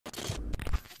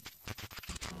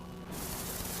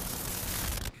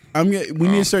We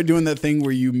need to start doing that thing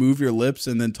where you move your lips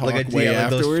and then talk way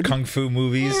afterward. Those kung fu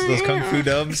movies, those kung fu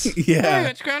dubs. Yeah. Hey,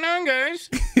 what's going on, guys?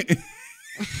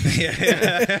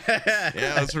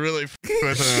 Yeah, let's really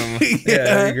with him. Yeah,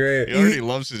 that'd be great. He already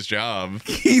loves his job.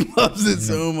 He loves it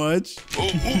so much.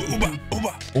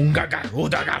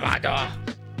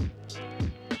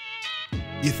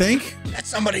 You think? That's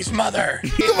somebody's mother.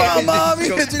 Come on, Mom,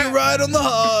 you get to ride on the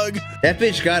hog. That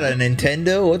bitch got a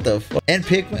Nintendo. What the fuck? And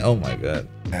Pikmin. Oh my god.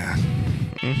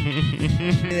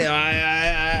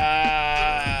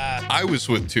 I was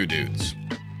with two dudes.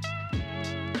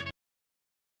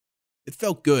 It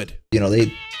felt good. You know,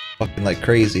 they fucking like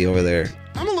crazy over there.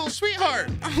 I'm a little sweetheart.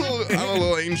 I'm a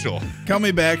little angel. Call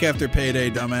me back after payday,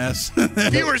 dumbass.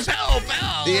 Viewers help!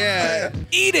 Help! Yeah.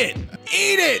 Eat it.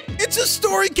 Eat it. It's a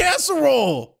story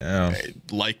casserole. Yeah. I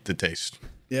like the taste.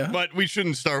 Yeah. But we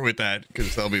shouldn't start with that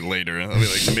because that'll be later. That'll be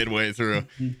like midway through.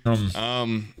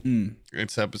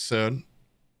 It's episode.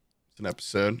 It's an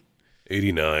episode.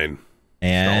 89.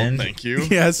 And Thank you.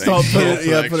 Yeah, stop. Put it,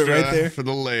 Yeah, put it right there. for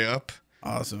the layup.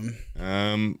 Awesome.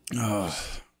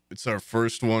 It's our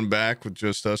first one back with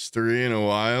just us three in a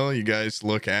while. You guys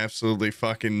look absolutely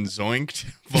fucking zoinked,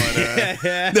 but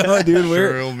No, dude,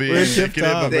 sure it'll be indicative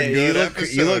of a good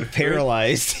episode. you look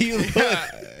paralyzed. You look.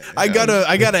 I got a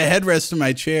headrest in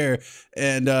my chair,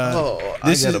 and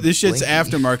this shit's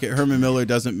aftermarket. Herman Miller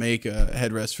doesn't make a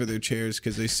headrest for their chairs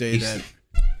because they say that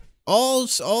all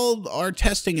our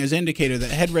testing has indicated that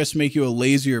headrests make you a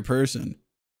lazier person,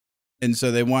 and so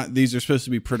these are supposed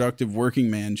to be productive working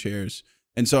man chairs.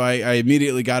 And so I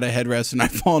immediately got a headrest, and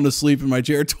I've fallen asleep in my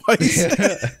chair twice.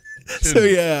 So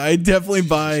yeah, I definitely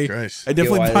buy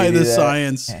the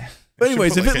science. But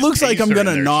anyways, if it looks like I'm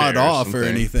gonna nod off or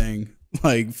anything,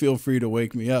 like feel free to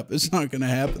wake me up. It's not gonna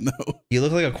happen though. You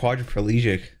look like a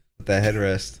quadriplegic with that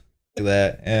headrest. Like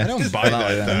that. Yeah. I don't buy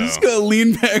that though. I'm just gonna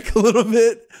lean back a little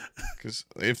bit. Because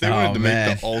if they wanted to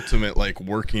make the ultimate like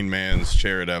working man's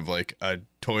chair, it'd have like a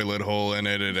toilet hole in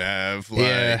it. It'd have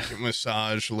like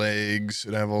massage legs.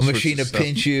 It'd have all sorts machine of to stuff.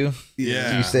 pinch you.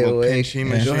 Yeah, you stay awake. Pinching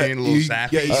machine, a little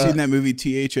zappy. Yeah, you seen that movie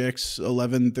THX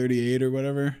 1138 or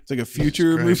whatever? It's like a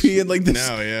future movie, and like this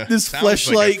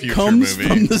fleshlight comes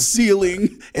from the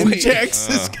ceiling and jacks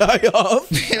this guy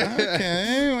off.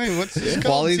 Okay, wait, what's this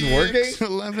while he's working?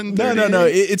 1138? No.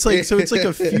 It's like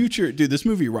a future, dude. This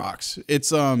movie rocks.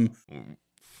 It's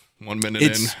 1 minute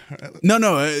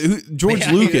in. George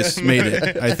Lucas made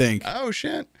it, I think. Oh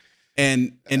shit.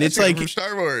 And it's like from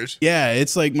Star Wars. Yeah,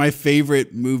 it's like my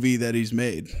favorite movie that he's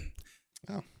made.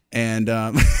 Oh. And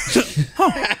all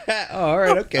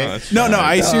right, okay. I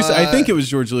seriously, I think it was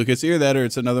George Lucas. Either that or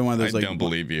it's another one of those. I don't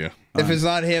believe you. If it's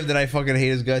not him, then I fucking hate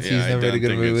his guts. Yeah, He's never made a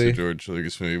good movie. It's a George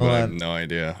Lucas movie, but I have no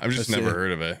idea. I've just never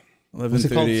heard of it. What's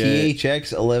it called?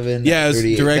 THX 11. Yeah, it's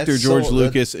director George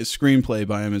Lucas. It's screenplay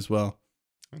by him as well.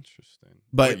 Interesting.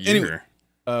 But anyway,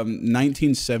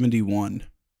 1971.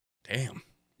 Damn.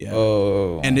 Yeah.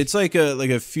 Oh. And it's like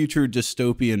a future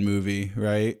dystopian movie,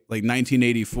 right? Like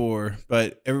 1984,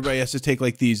 but everybody has to take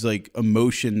like these like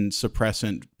emotion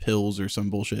suppressant pills or some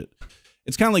bullshit.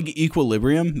 It's kind of like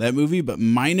Equilibrium, that movie, but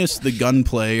minus the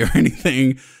gunplay or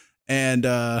anything. And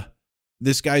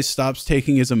this guy stops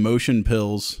taking his emotion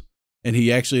pills, and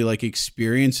he actually like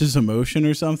experiences emotion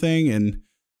or something.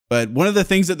 But one of the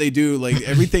things that they do, like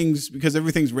because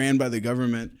everything's ran by the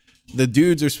government, the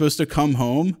dudes are supposed to come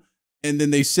home, and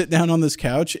then they sit down on this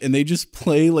couch and they just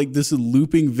play like this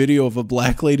looping video of a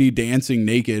black lady dancing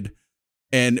naked.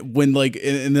 And when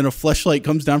and then a fleshlight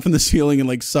comes down from the ceiling and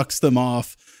like sucks them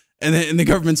off. And the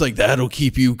government's like, that'll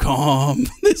keep you calm.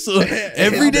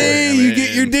 Every day you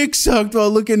get your dick sucked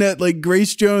while looking at like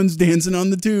Grace Jones dancing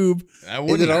on the tube.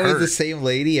 Is it always the same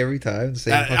lady every time?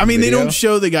 I mean, they don't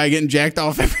show the guy getting jacked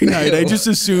off every night. I just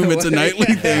assume it's a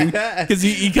nightly thing because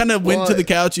he kind of went to the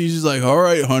couch. And he's just like, all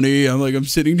right, honey. I'm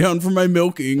sitting down for my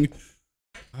milking.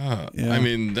 I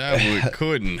mean, that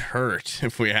couldn't hurt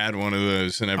if we had one of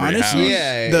those in every house.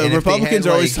 Yeah, the Republicans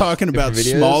are always talking about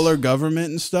smaller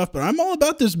government and stuff, but I'm all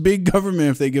about this big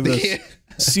government if they give us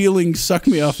ceiling suck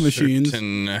me off machines.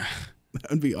 That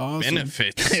would be awesome.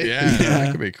 Benefits, yeah,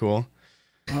 that could be cool.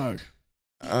 Fuck.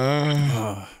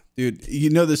 Dude,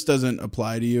 you know this doesn't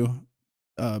apply to you,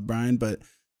 Brian, but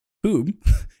Poob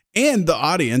and the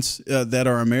audience that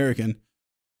are American.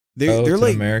 They're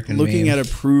like looking at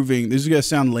approving. This is gonna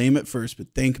sound lame at first,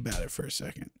 but think about it for a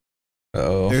second.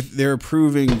 They're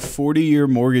approving 40-year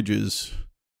mortgages.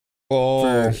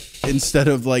 Instead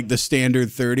of like the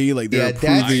standard 30, like they're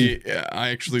approving. I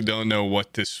actually don't know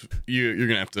what this. You're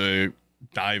gonna have to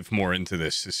dive more into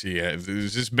this to see if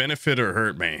does this benefit or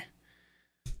hurt me.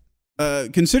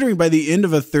 considering by the end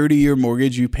of a 30-year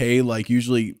mortgage, you pay like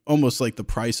usually almost like the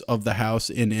price of the house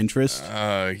in interest.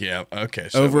 Yeah. Okay.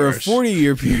 So over worse. a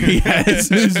 40-year period. Yeah, it's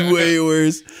way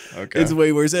worse. Okay. It's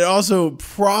way worse. It also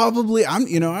probably, I'm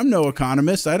no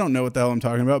economist. I don't know what the hell I'm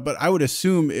talking about, but I would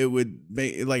assume it would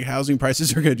make, like, housing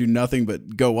prices are going to do nothing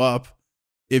but go up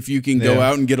if you can go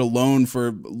out and get a loan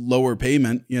for lower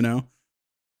payment,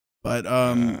 But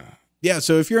yeah,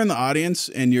 so if you're in the audience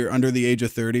and you're under the age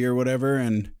of 30 or whatever,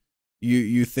 and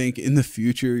you think in the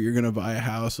future you're going to buy a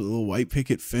house with a little white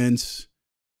picket fence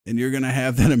and you're going to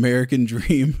have that American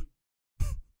dream,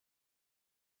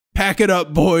 pack it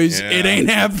up, boys. Yeah. It ain't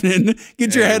happening.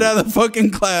 Get your head out of the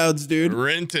fucking clouds, dude.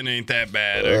 Renting ain't that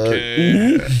bad,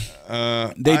 okay?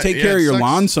 They take care of your sucks.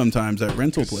 lawn sometimes at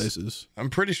rental places. I'm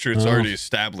pretty sure it's already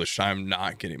established I'm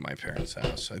not getting my parents'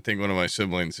 house. I think one of my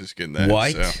siblings is getting that.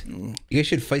 What? So. You guys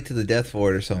should fight to the death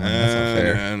for it or something. That's not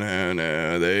fair.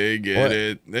 No. They get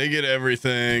it. They get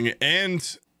everything.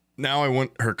 And now I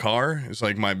want her car. It's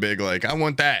like my big, like, I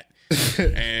want that.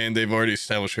 And they've already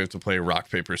established we have to play rock,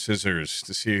 paper, scissors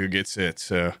to see who gets it.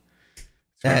 So,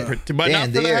 but not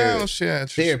for the house. Yeah,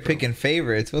 it's they are picking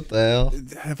favorites. What the hell?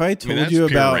 Have I told you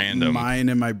about mine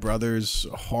and my brother's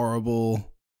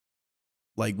horrible?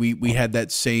 Like we had that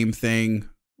same thing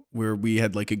where we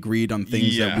had like agreed on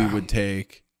things that we would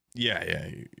take. Yeah.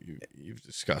 You've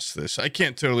discussed this. I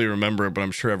can't totally remember it, but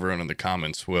I'm sure everyone in the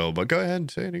comments will. But go ahead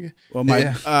and say it again. Well,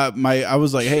 I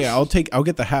was like, hey, I'll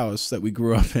get the house that we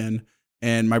grew up in,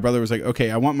 and my brother was like,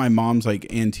 okay, I want my mom's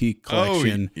like antique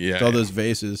collection with all those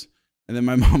vases. And then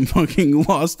my mom fucking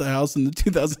lost the house in the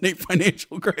 2008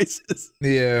 financial crisis.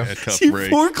 Yeah, she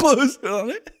foreclosed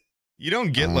on it. You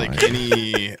don't get like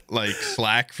any like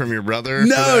slack from your brother.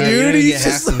 No, dude. He's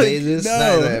just like,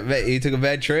 no. You took a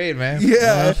bad trade, man.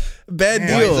 Yeah, bad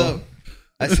deal.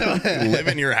 Live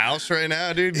in your house right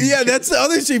now, dude. Yeah, that's the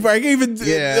other cheap part. I can't even.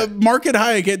 The market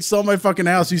high. I can't sell my fucking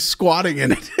house. He's squatting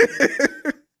in it.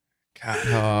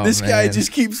 God, this guy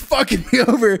just keeps fucking me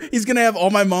over. He's gonna have all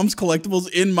my mom's collectibles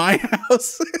in my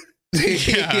house.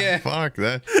 Yeah, fuck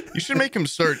that. You should make him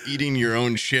start eating your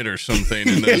own shit or something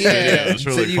in those videos.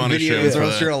 Really punish him.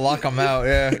 I'm sure to lock him out.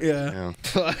 Yeah.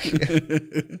 Fuck.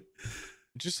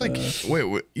 Just like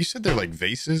wait, you said they're like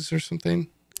vases or something?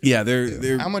 Yeah,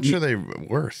 they're. How much are they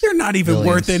worth? They're not even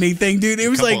worth anything, dude. It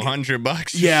was like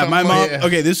 $100. Yeah, my mom.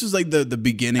 Okay, this was like the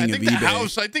beginning of eBay. The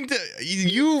house. I think that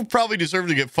you probably deserve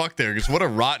to get fucked there because what a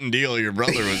rotten deal your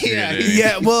brother was getting.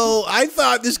 Yeah. Well, I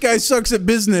thought this guy sucks at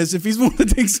business. If he's willing to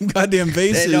take some goddamn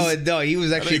vases. No, he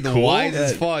was actually the wise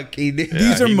as fuck.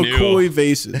 These are McCoy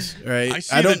vases, right? I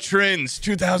see the trends.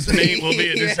 2008 will be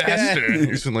a disaster.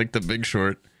 He's in like The Big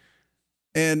Short.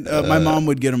 And my mom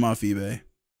would get them off eBay.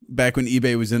 Back when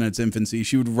eBay was in its infancy,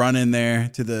 she would run in there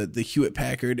to the Hewitt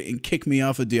Packard and kick me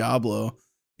off of Diablo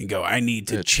and go, I need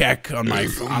to check on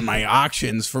my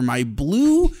auctions for my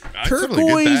blue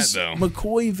turquoise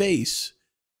McCoy vase.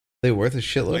 They worth a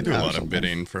shitload. I do a lot of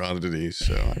bidding for oddities,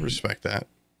 so I respect that.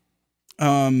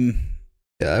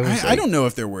 Yeah, I don't know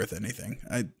if they're worth anything.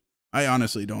 I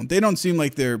honestly don't. They don't seem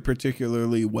like they're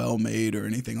particularly well made or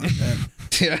anything like that.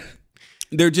 Yeah.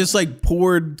 They're just like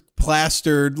poured,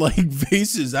 plastered like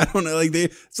vases. I don't know. Like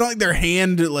it's not like they're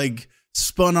hand like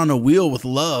spun on a wheel with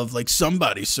love, like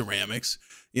somebody's ceramics.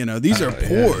 These are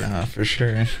poured. Yeah, for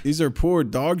sure. These are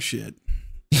poured dog shit.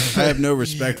 I have no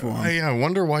respect for them. I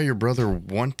wonder why your brother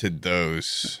wanted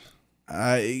those.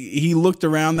 He looked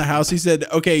around the house. He said,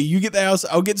 "Okay, you get the house.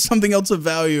 I'll get something else of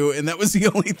value." And that was the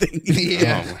only thing.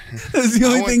 That was the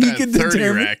only thing he could determine.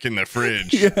 30 rack in the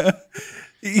fridge. Yeah.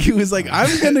 He was like,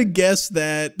 I'm going to guess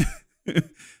that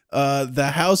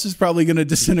the house is probably going to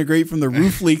disintegrate from the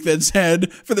roof leak that's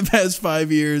had for the past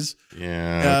 5 years.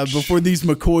 Yeah. Before these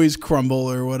McCoys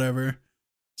crumble or whatever.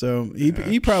 So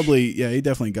he probably, he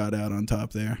definitely got out on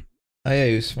top there. Oh, yeah,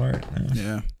 he was smart.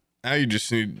 Yeah. Now you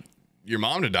just need your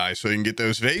mom to die so you can get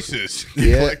those vases.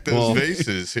 Yeah. Collect those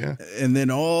vases. Yeah. And then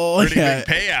pretty big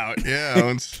payout. Yeah.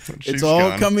 When it's all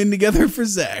gone. Coming together for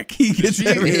Zach. He gets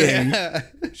everything. Yeah.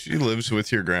 She lives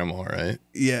with your grandma, right?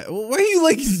 Yeah. Well, why are you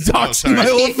like doxing my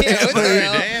whole family?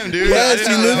 Damn, dude. Yeah, she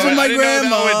lives with my grandma.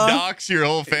 That would dox your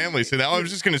whole family. So now I was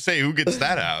just going to say, who gets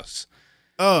that house?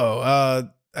 Oh,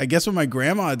 I guess when my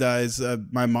grandma dies,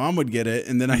 my mom would get it.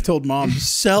 And then I told mom,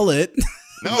 sell it.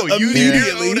 No, you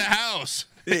own a house.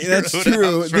 That's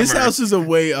true. This house is a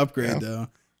way upgrade, though.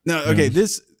 No, okay.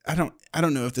 This I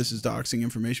don't know if this is doxing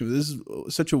information, but this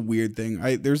is such a weird thing.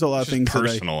 There's a lot of things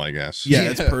personal, I guess. Yeah,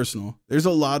 it's personal. There's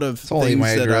a lot of things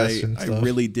that I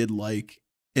really did like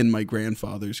in my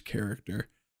grandfather's character,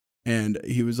 and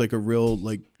he was like a real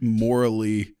like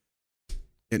morally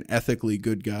and ethically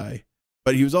good guy.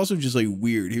 but he was also just like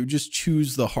weird. He would just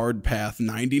choose the hard path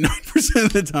 99%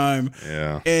 of the time.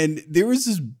 Yeah. And there was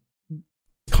this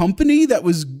company that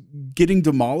was getting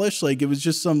demolished. Like it was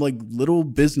just some like little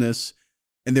business,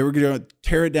 and they were going to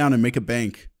tear it down and make a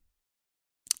bank.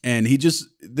 And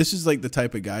this is like the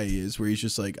type of guy he is, where he's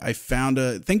just like, I found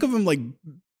think of him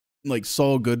like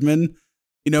Saul Goodman,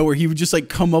 you know, where he would just like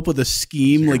come up with a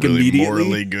scheme like really immediately.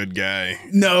 Morally good guy.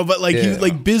 No, but like he was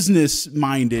like business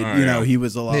minded, you know, he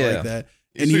was a lot like that.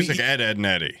 And he's like Ed and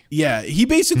Eddie. Yeah, he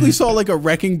basically saw like a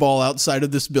wrecking ball outside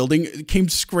of this building, came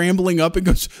scrambling up and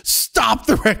goes, "Stop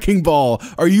the wrecking ball!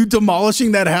 Are you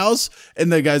demolishing that house?"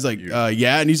 And the guy's like,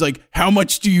 "Yeah." And he's like, "How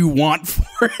much do you want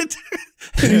for it?"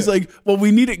 And he's like, "Well,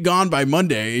 we need it gone by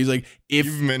Monday." He's like, "If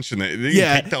you've mentioned it, you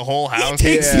take the whole house."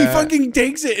 He fucking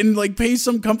takes it and like pays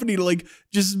some company to like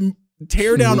just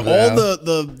tear down all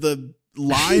the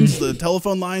lines, the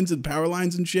telephone lines and power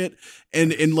lines and shit,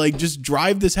 and like just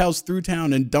drive this house through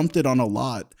town and dumped it on a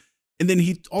lot. And then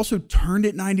he also turned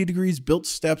it 90 degrees, built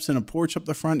steps and a porch up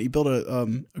the front. He built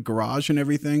a garage and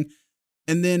everything.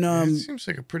 And then it seems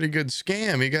like a pretty good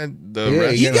scam. He got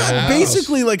he got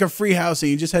basically like a free house,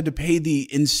 and he just had to pay the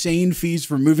insane fees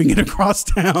for moving it across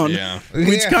town,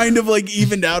 which kind of like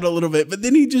evened out a little bit. But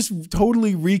then he just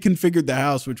totally reconfigured the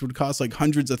house, which would cost like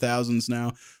hundreds of thousands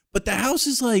now. But the house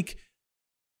is like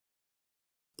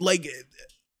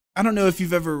I don't know if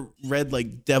you've ever read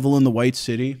like Devil in the White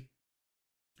City.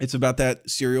 It's about that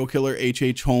serial killer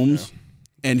H.H. Holmes,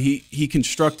 and he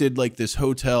constructed like this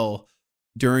hotel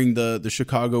during the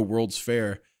Chicago World's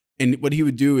Fair. And what he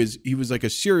would do is he was like a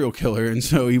serial killer, and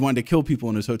so he wanted to kill people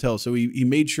in his hotel. So he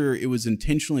made sure it was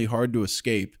intentionally hard to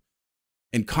escape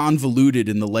and convoluted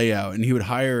in the layout. And he would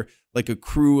hire like a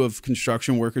crew of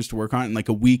construction workers to work on it. And like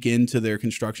a week into their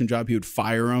construction job, he would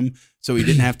fire them so he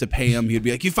didn't have to pay them. He'd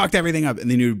be like, "You fucked everything up." And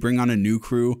then he would bring on a new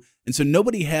crew. And so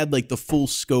nobody had like the full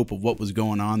scope of what was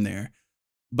going on there.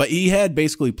 But he had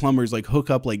basically plumbers like hook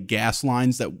up like gas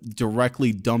lines that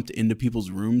directly dumped into people's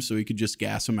rooms so he could just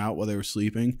gas them out while they were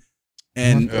sleeping.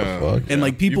 And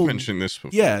like people, you mentioned this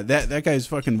before. Yeah, that guy's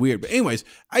fucking weird. But anyways,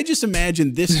 I just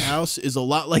imagine this house is a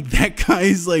lot like that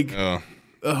guy's like a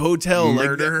hotel,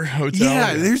 murder hotel.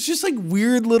 Yeah, there's just like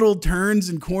weird little turns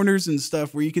and corners and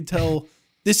stuff where you could tell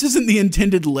this isn't the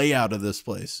intended layout of this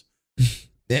place.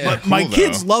 Yeah, but my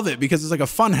kids love it because it's like a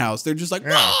fun house. They're just like,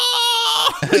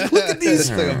 like, look at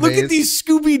these,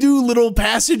 Scooby-Doo little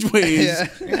passageways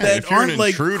that if you're aren't an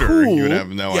like intruder, cool. you would have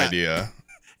no idea.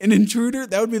 An intruder,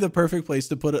 that would be the perfect place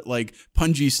to put it, like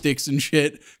punji sticks and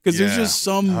shit, because there's just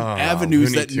some avenues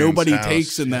Looney that Tunes nobody house.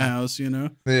 takes in the house, you know?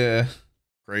 Yeah.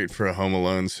 Great for a Home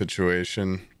Alone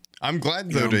situation. I'm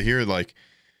glad though to hear like,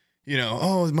 you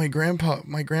know, my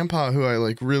grandpa who I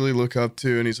like really look up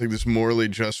to, and he's like this morally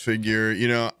just figure. You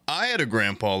know, I had a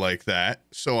grandpa like that,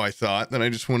 so I thought. Then I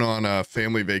just went on a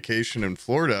family vacation in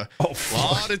Florida. A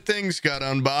lot of things got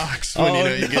unboxed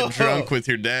when you get drunk with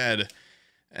your dad.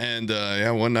 And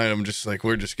one night I'm just like,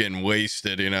 we're just getting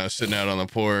wasted, you know, sitting out on the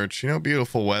porch, you know,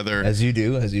 beautiful weather. As you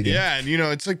do. Yeah, and you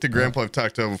know, it's like the grandpa I've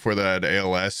talked about before that had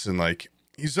ALS, and like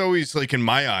he's always like in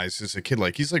my eyes as a kid,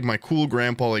 like he's like my cool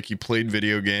grandpa, like he played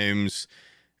video games.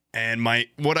 And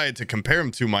what I had to compare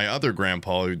him to, my other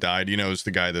grandpa who died, you know, is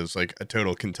the guy that was like a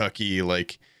total Kentucky,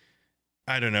 like,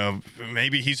 I don't know,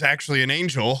 maybe he's actually an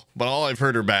angel, but all I've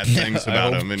heard are bad things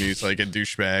about him, and he's like a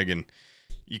douchebag, and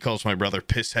he calls my brother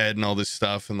pisshead and all this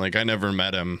stuff. And like, I never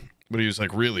met him, but he was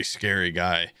like really scary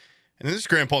guy. And this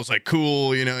grandpa's like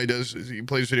cool, you know, he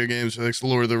plays video games, he likes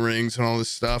Lord of the Rings and all this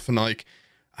stuff. And like,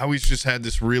 I always just had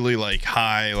this really like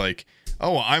high, like,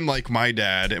 oh, I'm like my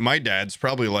dad, and my dad's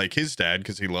probably like his dad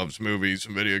because he loves movies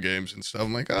and video games and stuff.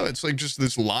 I'm like, oh, it's like just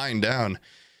this line down.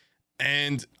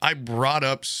 And I brought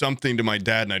up something to my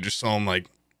dad, and I just saw him like,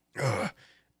 ugh.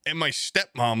 And my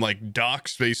stepmom like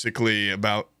docs basically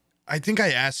about, I think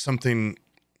I asked something,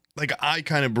 like I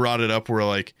kind of brought it up where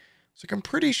like, it's like, I'm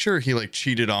pretty sure he like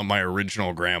cheated on my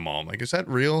original grandma. I'm like, is that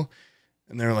real?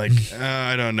 And they're like,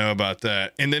 I don't know about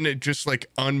that. And then it just like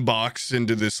unboxed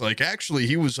into this, like, actually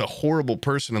he was a horrible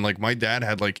person. And like my dad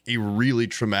had like a really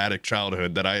traumatic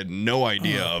childhood that I had no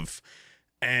idea of.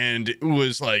 And it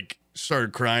was like,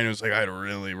 started crying. It was like, I had a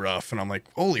really rough. And I'm like,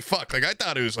 holy fuck. Like I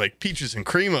thought it was like peaches and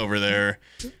cream over there.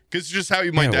 Cause just how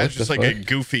my dad's just like a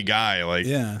goofy guy. Like,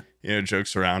 you know,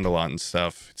 jokes around a lot and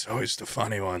stuff. It's always the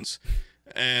funny ones.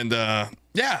 And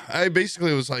I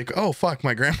basically was like, oh fuck,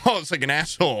 my grandpa was like an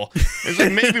asshole. It's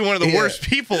like maybe one of the worst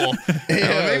people.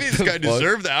 Maybe this guy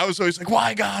deserved that. I was always like,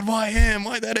 why God, why him,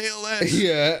 why that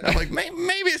ALS? I'm like,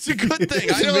 maybe it's a good thing.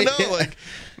 I don't know. Like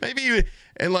maybe,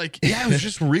 and like, it was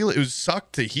just really, it was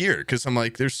sucked to hear, because I'm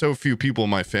like, there's so few people in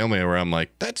my family where I'm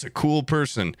like, that's a cool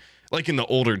person. like in the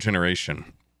older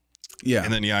generation. Yeah.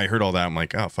 And then, I heard all that. I'm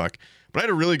like, oh, fuck. But I had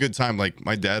a really good time. Like,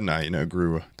 my dad and I,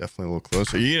 grew definitely a little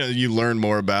closer. You learn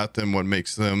more about them, what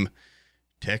makes them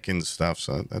tick and stuff.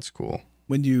 So that's cool.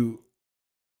 When you,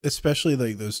 especially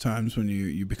like those times when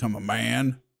you become a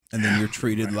man and then you're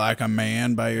treated like a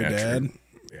man by your dad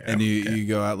and you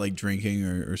go out like drinking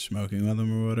or smoking with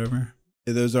them or whatever.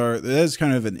 That's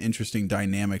kind of an interesting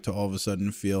dynamic to all of a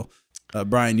sudden feel.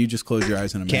 Brian, you just close your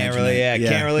eyes and imagine.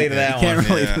 Can't relate to that one. Can't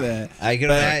relate to that. I can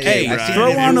imagine. Hey,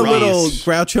 throw on a little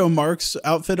Groucho Marx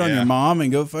outfit on your mom and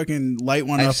go fucking light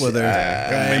one up with her.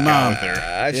 Hey, mom.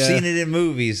 I've seen it in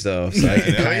movies though. So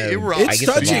it's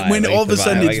touching when all of a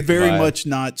sudden it's very much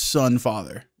not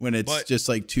son-father when it's just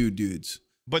like two dudes.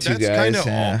 But that's kind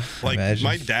of like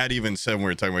my dad even said when we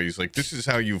were talking about, he's like, this is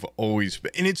how you've always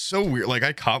been. And it's so weird. Like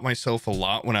I caught myself a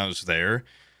lot when I was there.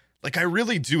 Like I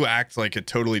really do act like a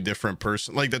totally different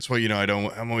person. Like that's why,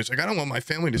 I'm always like, I don't want my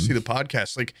family to see the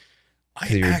podcast. Like I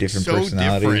act so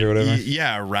different. Or whatever.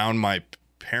 Yeah. Around my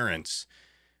parents.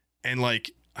 And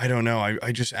like, I don't know.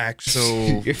 I just act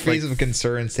so. Your face of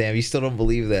concern, Sam. You still don't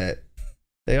believe that.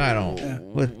 I don't.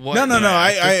 No.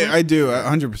 I do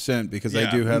 100% because I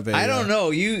do have a. I don't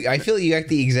know. I feel you act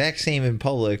the exact same in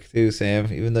public too,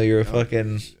 Sam. Even though you're a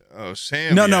fucking. Oh,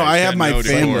 Sam. No, I have my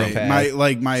family.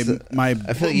 My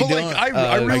I feel you don't.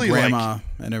 I really my grandma like,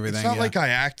 and everything. It's not like I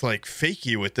act like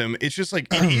fakey with them. It's just like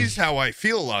it is how I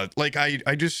feel a lot. Like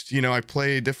I just I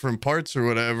play different parts or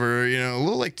whatever. A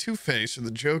little like Two-Face or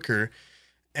the Joker.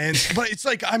 But it's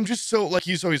like I'm just so like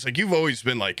he's always like you've always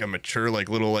been like a mature like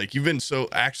little like you've been so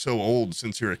old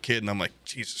since you were a kid, and I'm like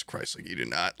Jesus Christ, like you do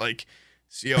not like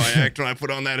see how I act when I put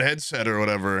on that headset or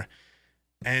whatever.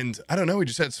 And I don't know, we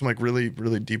just had some like really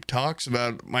really deep talks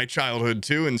about my childhood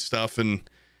too and stuff, and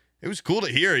it was cool to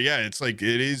hear. Yeah, it's like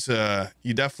it is.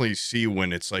 You definitely see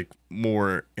when it's like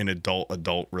more an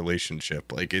adult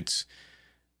relationship, like it's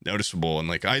noticeable. And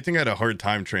like I think I had a hard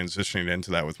time transitioning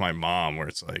into that with my mom, where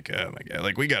it's like oh my god,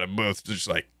 like we gotta both just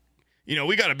like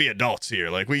we gotta be adults here,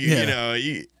 like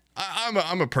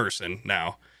I'm a person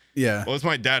now. Well, with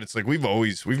my dad it's like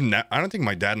I don't think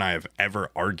my dad and I have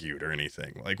ever argued or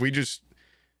anything. Like we just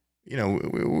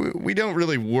we don't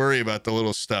really worry about the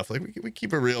little stuff. Like we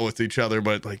keep it real with each other,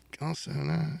 but like also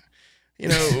we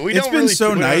it's don't been really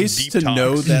so nice to talks.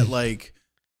 know that like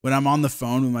when I'm on the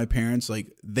phone with my parents,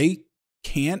 like they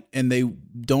can't and they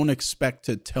don't expect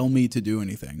to tell me to do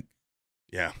anything.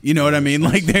 Yeah. You know what I mean?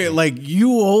 Like they're like, you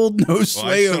hold no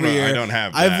sway over here. I don't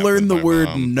have that. I've learned the word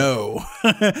mom. No.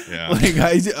 Yeah. Like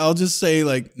I'll just say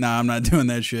like, nah, I'm not doing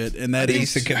that shit. And that they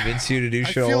used to convince you to do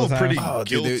shit all the time. I feel pretty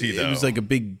guilty though. It was like a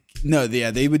big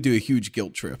they would do a huge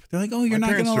guilt trip. They're like, oh, you're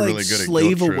not gonna like really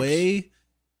slave away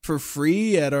for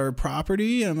free at our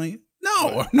property. And I'm like,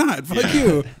 no, I'm not. Fuck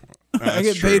you. I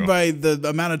get paid by the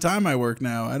amount of time I work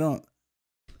now. I don't.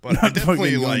 But I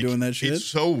definitely like doing that shit. It's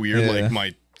so weird, like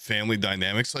my family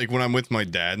dynamics. Like when I'm with my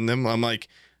dad and them, I'm like,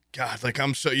 God, like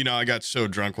I'm so I got so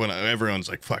drunk when everyone's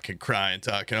like fucking crying,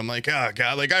 talking. I'm like, oh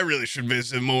God, like I really should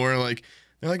visit more. Like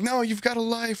they're like, no, you've got a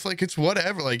life. Like it's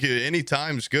whatever. Like any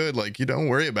time's good. Like you don't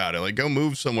worry about it. Like go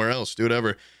move somewhere else. Do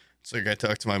whatever. It's like I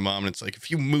talked to my mom, and it's like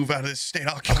if you move out of this state,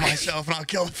 I'll kill myself and I'll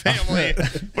kill the family.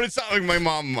 But it's not like my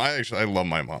mom. I love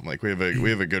my mom. Like we have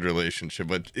a good relationship.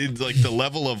 But it's like the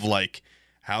level of like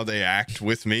how they act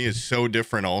with me is so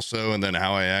different also, and then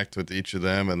how I act with each of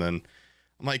them, and then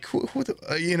I'm like,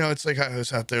 it's like I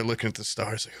was out there looking at the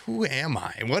stars, like, who am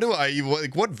I? What do I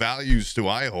like? What values do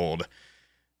I hold?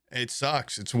 It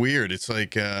sucks. It's weird. It's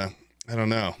like I don't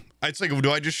know. It's like,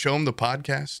 do I just show them the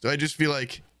podcast? Do I just be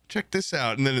like, check this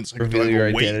out, and then it's like, do I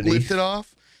have a weight lifted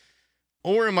off,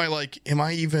 or am I like, am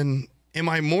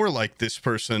I more like this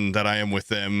person that I am with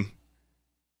them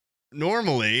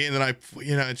normally? And then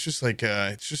it's just like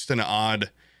it's just an odd,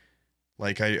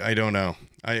 like I don't know,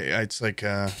 it's like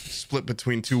split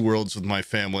between two worlds with my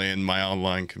family and my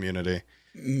online community.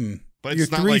 But your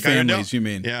it's not three like families, you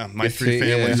mean? Yeah, my three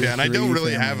families. Yeah, and I don't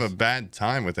really have a bad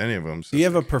time with any of them. So do you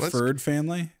have a preferred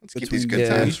family? Let's keep these good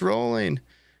times rolling.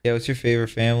 Yeah, what's your favorite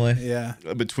family? Yeah,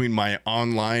 between my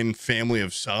online family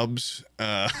of subs,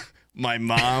 my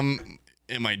mom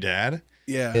and my dad.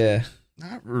 Yeah.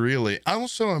 Not really. I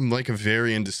also am like a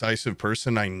very indecisive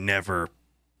person. I never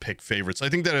pick favorites. I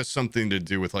think that has something to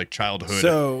do with like childhood.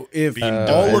 So if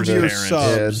all of your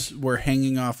subs were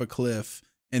hanging off a cliff,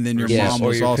 and then your mom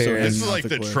was also hanging off this is like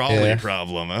the trolley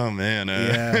problem. Oh man.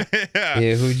 Yeah.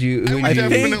 Who'd you I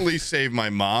definitely save my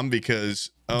mom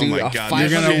because my God, you're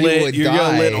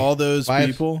gonna lit all those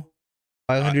people.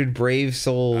 500 brave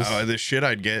souls. Oh, the shit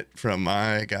I'd get from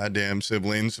my goddamn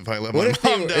siblings if I let What my if they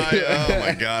mom were- die. Oh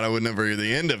my god, I would never hear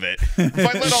the end of it. If I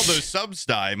let all those subs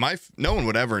die, no one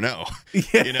would ever know.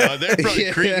 You know, they're probably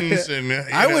Yeah. cretins, and you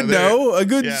I would know a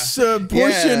good Yeah.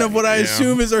 portion Yeah. of what I Yeah.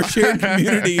 assume is our shared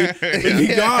community would be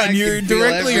Yeah, I gone. can You're feel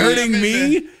directly everything. hurting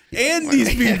me and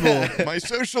these people. my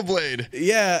social blade.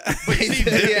 Yeah. But see,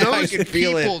 Yeah, I those can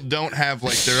feel people it. don't have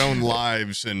like their own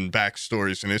lives and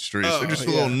backstories and histories. Oh, They're just a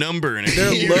yeah. little number in a They're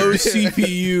computer. low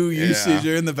CPU usage. Yeah.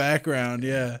 They're in the background.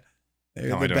 Yeah. They're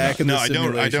No, the I don't back know. in the No, I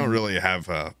simulation. don't really have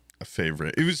a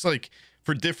favorite. It was like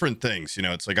for different things, you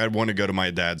know. It's like I'd want to go to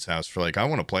my dad's house for like I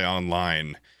want to play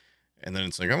online, and then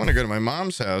it's like I want to go to my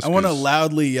mom's house. I want to 'cause-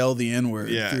 loudly yell the N-word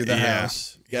Yeah, through the yeah.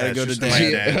 house. Yeah, Gotta it's go to just my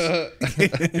dad.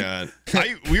 dad's.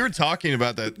 God. We were talking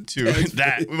about that too.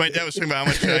 My dad was talking about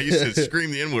how much I used to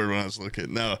scream the N-word when I was a little kid.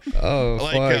 No, Oh,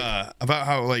 like fuck. about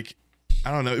how like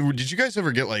I don't know. Did you guys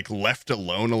ever get like left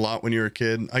alone a lot when you were a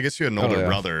kid? I guess you had an older yeah.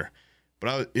 brother,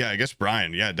 but I guess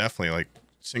Brian. Yeah, definitely like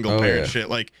single Oh, parent yeah. shit.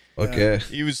 Like Okay.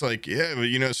 he was like, yeah, but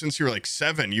you know, since you were like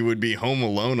 7, you would be home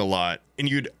alone a lot,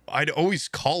 and I'd always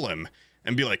call him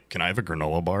and be like, "Can I have a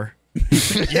granola bar?"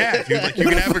 Yeah, if you like, you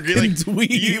can have a like.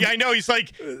 dweeb. I know. He's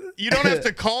like, you don't have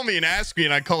to call me and ask me,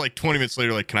 and I call like 20 minutes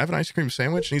later, like, "Can I have an ice cream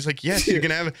sandwich?" And he's like, "Yes, you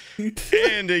can have it."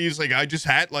 And he's like, "I just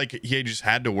had like he just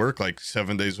had to work like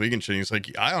 7 days a week and shit." And he's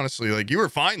like, "I honestly like you were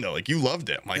fine though, like you loved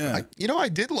it." I'm like, Yeah. I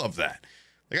did love that.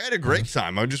 Like I had a great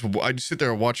time. I'd just sit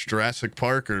there and watch Jurassic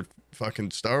Park or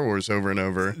fucking Star Wars over and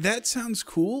over. That sounds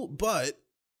cool, but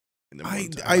And then I one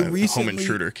time, a recently- home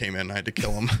intruder came in. I had to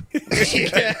kill him.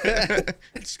 It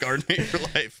scarred me for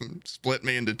life and split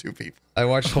me into 2 people. I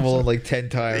watched Home Alone like 10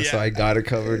 times, so Yeah. I got it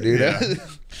covered, dude. Yeah.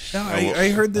 no, I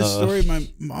heard this story my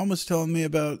mom was telling me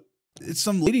about. It's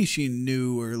some lady she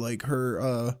knew, or like her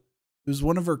it was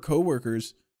one of her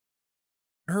coworkers.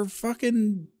 Her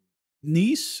fucking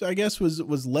niece, I guess, was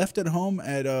left at home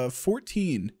at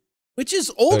 14, which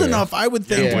is old Oh, yeah. enough, I would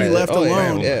think, to be left Oh,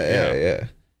 alone. Yeah.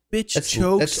 Bitch That's-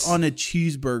 chokes that's- on a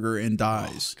cheeseburger and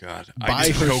dies. God, By I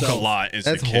just choke a herself. lot as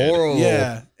That's a kid. horrible.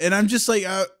 Yeah, and I'm just like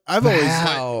I've always.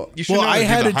 Wow. You should Well, know how I to do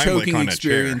had the a Heimlich choking on a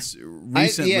chair. experience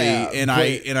recently, yeah, and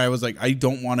but- I was like, I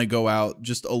don't want to go out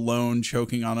just alone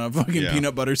choking on a fucking Yeah.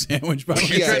 peanut butter sandwich by Would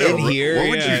myself. you try Yeah, to, in here, what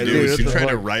would yeah, you do? dude, Would what you the try to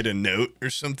fuck? write a note or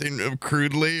something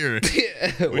crudely, or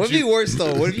What'd be worse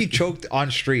though? What if you choked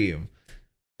on stream,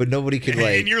 but nobody could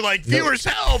like? and you're like, viewers,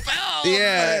 help!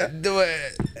 Yeah, do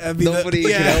it. I mean, Nobody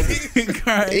that, yeah. can help.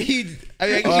 Right. I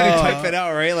mean, I can Oh. type it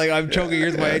out, right? Like I'm choking.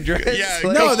 Here's my address. Yeah,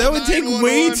 Like, No, that would take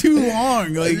way 911. too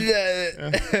long.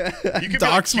 Like You could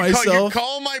Dox be like, you myself.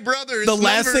 call my brother. the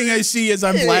last thing I see is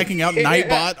I'm blacking out. Yeah.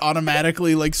 Nightbot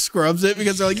automatically like scrubs it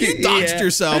because they're like, you doxed Yeah.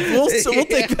 yourself. We'll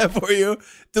take that for you.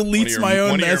 Deletes my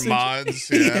own one message. of your mods.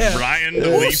 Yeah. Yeah. Brian Oh,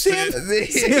 deletes Sam,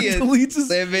 it. Sam Yeah. deletes his.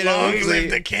 They made Long it live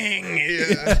the king.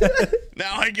 Yeah.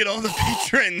 Now I get all the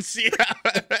patrons.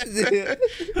 Yeah.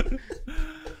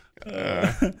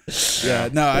 Yeah,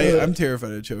 no, I'm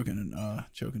terrified of choking to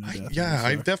death. Yeah,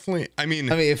 I definitely. I mean,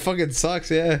 it fucking sucks.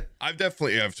 Yeah. I've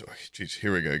definitely. Jeez,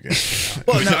 here we go again.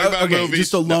 Well, We no, talk about okay, movies.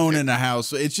 just alone in a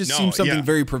house. It just No, seems something yeah.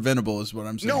 very preventable, is what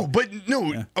I'm saying. No, but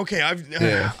no. Yeah. Okay,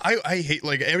 Yeah. I hate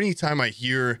like every time I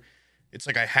hear. It's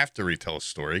like I have to retell a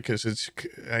story because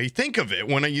I think of it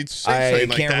when you say I something can't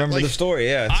like that. remember Like, the story.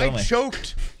 Yeah, tell I me.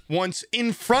 choked once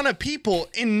in front of people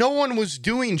and no one was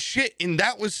doing shit, and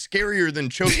that was scarier than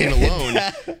choking alone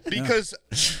because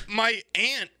my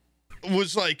aunt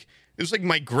was like, it was like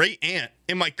my great aunt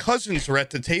and my cousins were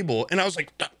at the table, and I was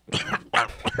like,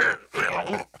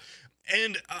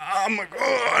 and I'm like,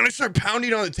 oh, and I start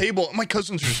pounding on the table, and my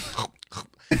cousins are just.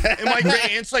 And my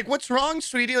great aunt's like, "What's wrong,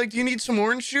 sweetie? Like, do you need some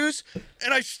orange juice?"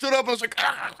 And I stood up. I was like,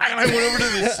 "Ah," and I went over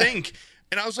to the sink,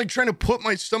 and I was like trying to put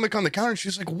my stomach on the counter. And she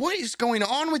was like, "What is going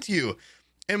on with you?"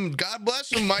 And God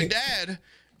bless him, my dad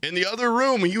in the other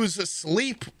room, he was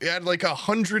asleep. He had like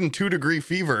 102-degree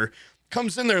fever.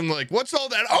 Comes in there and like, "What's all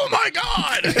that?" "Oh my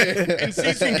God!" And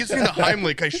Cece gives me the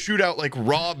Heimlich. I shoot out like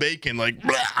raw bacon, like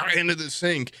into the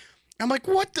sink. I'm like,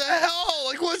 "What the hell?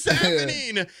 Like, what's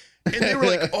happening?" And they were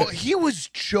like, "Oh, he was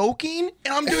joking,"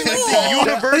 and I'm doing like the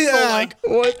universal like,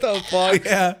 What the fuck?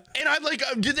 Yeah. and I'm like,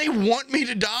 did they want me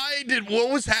to die? What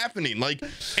was happening? Like,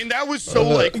 and that was so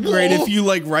like Great whoa. if you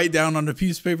like write down on a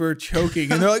piece of paper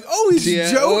choking, and they're like, "Oh, he's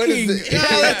Yeah, what joking." is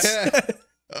it?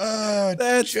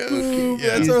 That's joking. boom. Yeah.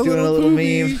 That's He's our doing a little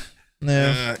poopy. meme.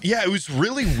 No. Yeah, it was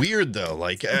really weird though.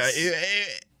 Like,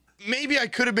 maybe I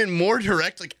could have been more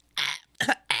direct. Like,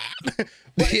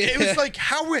 but it was like,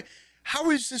 how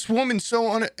is this woman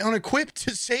so unequipped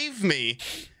to save me?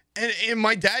 And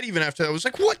my dad even after that was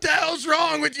like, "What the hell's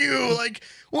wrong with you? Like,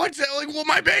 what's that? Like, well,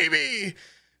 my baby."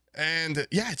 And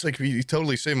yeah, it's like he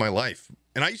totally saved my life.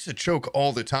 And I used to choke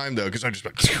all the time though, because I just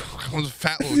like I was a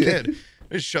fat little kid.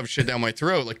 I just shove shit down my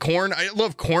throat like corn. I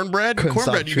love cornbread.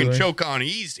 Cornbread you can choke on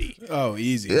easy. Oh,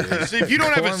 easy. So if you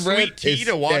don't have a sweet tea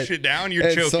to wash it down, you're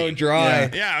choking. It's so dry.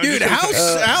 Yeah, Dude,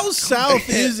 how south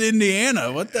is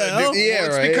Indiana? What the hell? Yeah,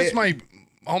 it's right. because my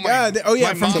from mom's side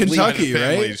of Kentucky, the right?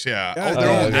 families, yeah.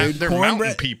 God, They're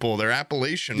mountain people. They're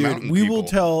Appalachian mountain people. We will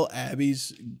tell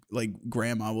Abby's like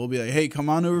grandma. We'll be like, "Hey, come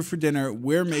on over for dinner.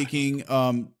 We're making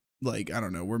like I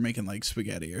don't know. We're making like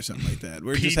spaghetti or something like that.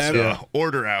 We're Pizza, just having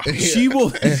order out." She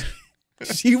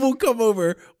will come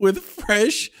over with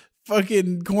fresh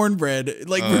fucking cornbread,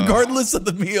 like regardless of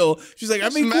the meal. She's like, "I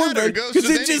made cornbread because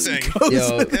it just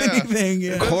goes with anything."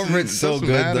 Yeah. Cornbread's so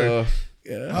good though.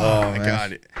 Yeah. Oh my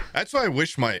god, that's why I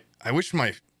wish my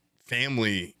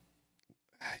family.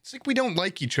 It's like we don't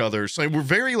like each other. So we're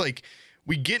very like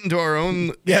we get into our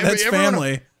own. Yeah, that's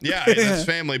family. Yeah, that's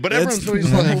family. But everyone's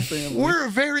always like, we're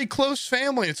a very close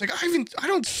family. It's like I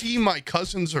don't see my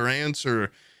cousins or aunts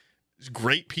or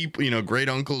great people, great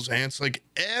uncles, aunts, like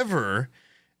ever.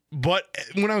 But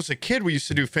when I was a kid, we used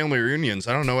to do family reunions.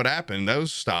 I don't know what happened.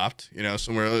 Those stopped.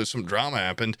 Somewhere some drama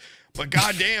happened. But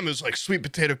goddamn, it was like sweet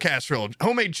potato casserole,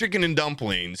 homemade chicken and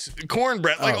dumplings,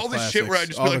 cornbread, like all this shit where I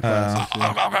just be like,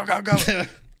 go.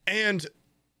 And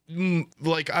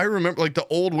like I remember, like the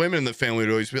old women in the family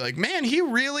would always be like, "Man, he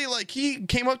really he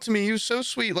came up to me. He was so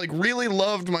sweet. Like really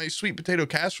loved my sweet potato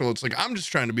casserole." It's like I'm just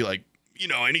trying to be like,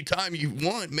 anytime you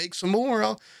want, make some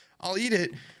more. I'll eat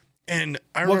it. And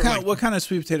I remember what kind of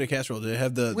sweet potato casserole did it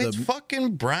have? The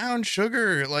fucking brown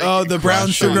sugar, the brown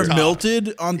sugar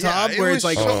melted on top, where it's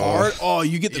like hard. Oh,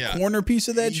 you get the corner piece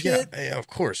of that shit. Yeah, of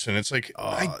course. And it's like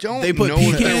I don't. They put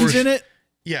pecans in it.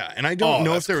 Yeah, and I don't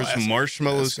know if there was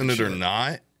marshmallows in it or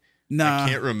not. Nah, I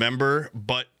can't remember,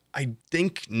 but I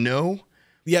think no.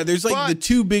 Yeah, there's like the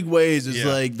two big ways is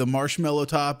like the marshmallow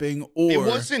topping or... It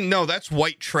wasn't, no, that's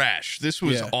white trash. This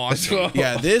was awesome.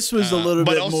 Yeah, this was a little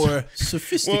bit more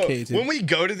sophisticated. Well, when we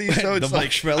go to these, though, it's the like...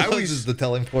 marshmallows is the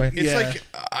telling point. It's like,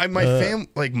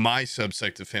 my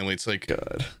subsect of family, it's like...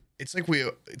 God. It's like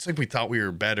we thought we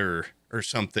were better or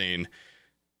something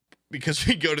because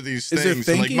we go to these things. Is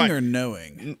it thinking or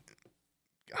knowing?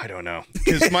 I don't know,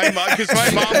 because my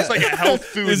mom's like a health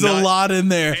food. There's nut. A lot in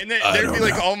there, and then there'd be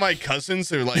like all my cousins.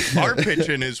 They're like, our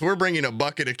pitching is we're bringing a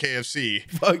bucket of KFC,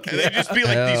 and they'd just be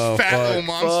like these fat little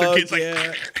monster kids, like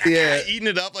eating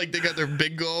it up like they got their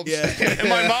big gulps. Yeah, and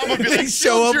my mom would be like,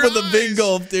 show up with a big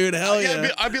gulp, dude. Hell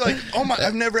yeah! I'd be like, oh my,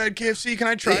 I've never had KFC. Can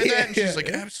I try that? And she's like,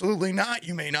 absolutely not.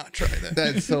 You may not try that.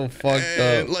 That's so fucked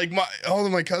up. Like all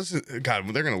of my cousins, God,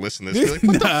 they're gonna listen to this. They're like,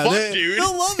 what the fuck, dude?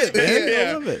 They'll love it, man.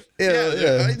 They'll love it.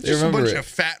 Yeah. Just a bunch of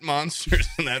fat monsters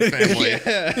in that family.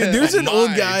 Dude, there's an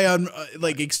old guy on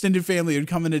like extended family who'd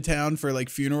come into town for like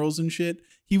funerals and shit.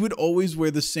 He would always wear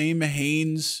the same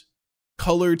Hanes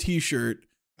color T-shirt,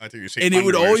 I think you're saying and it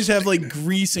would always have like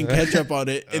grease and ketchup on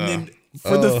it. And then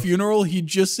for the funeral, he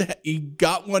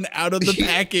got one out of the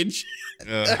package.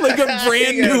 Like a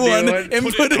brand new one and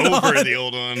put it over on. the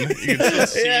old one. You can still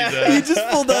see that. He just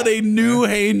pulled out a new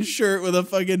Hanes shirt with a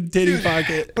fucking titty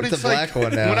pocket. But it's a black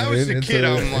one now. When I was a kid,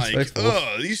 I'm like,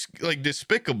 oh, these like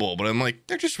despicable. But I'm like,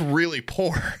 they're just really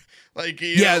poor. Like,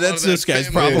 that's this guy's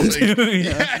problem too.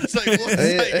 It's like,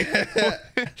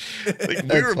 like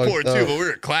we were poor too, but we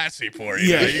were classy poor.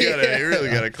 You really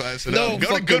gotta class it up.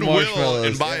 Go to Goodwill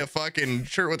and buy a fucking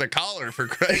shirt with a collar for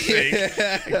Christ's sake.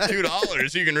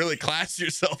 $2, you can really class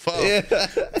yourself up.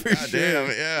 God damn,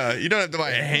 yeah. You don't have to buy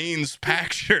a Hanes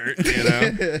pack shirt.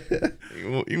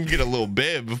 You can get a little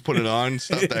bib, put it on,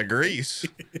 stop that grease.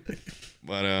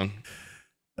 But I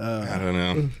don't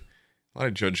know. A lot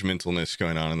of judgmentalness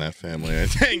going on in that family. I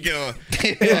think,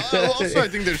 also, I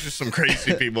think there's just some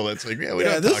crazy people that's like, we don't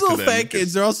talk those to little them. fat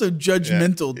kids, they're also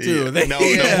judgmental too. We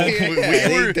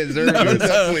were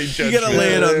definitely judgmental. You gotta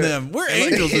lay it on them. We're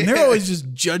angels, and they're always just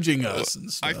judging us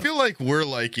and stuff. I feel like we're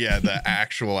like, the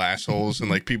actual assholes, and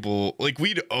like people, like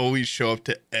we'd always show up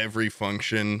to every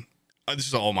function. This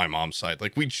is all my mom's side.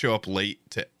 Like we'd show up late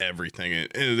to everything, and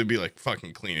it'd be like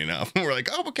fucking cleaning up. And we're like,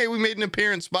 oh, okay, we made an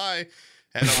appearance. Bye.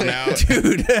 Head on out.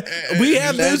 Dude, we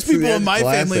have those people in my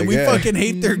family and we fucking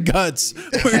hate their guts.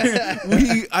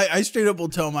 I straight up will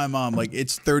tell my mom, like,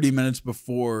 it's 30 minutes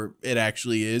before it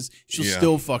actually is. She'll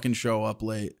still fucking show up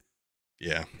late.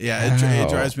 Yeah. Yeah, it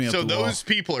drives me up. So the wall. those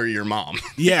people are your mom.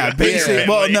 Yeah, basically.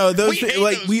 Well, no, those hate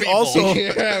like those we people. also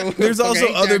there's also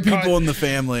hate other that people in the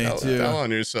family too. Tell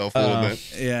on yourself a little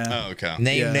bit. Yeah. Oh, okay.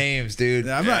 Name names, dude.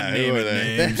 I'm Yeah, not who naming are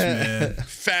they? names, man.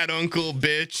 Fat uncle,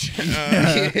 bitch.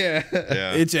 Yeah.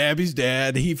 Yeah. It's Abby's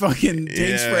dad. He fucking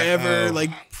takes forever, like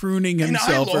pruning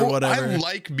himself or whatever. I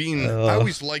like being. I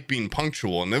always like being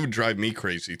punctual, and that would drive me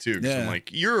crazy too. Because I'm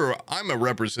like, I'm a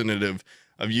representative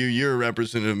of you. You're a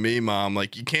representative of me, mom.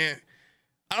 Like, you can't.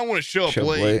 I don't want to show up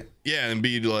late. Yeah, and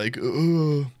be like,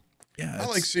 oh. Yeah, I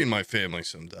like seeing my family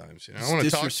sometimes. You know, I want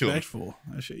to talk to them.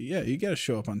 Yeah, you got to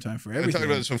show up on time for everything. I talked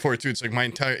about this before too. It's like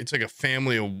it's like a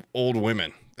family of old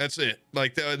women. That's it.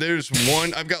 Like there's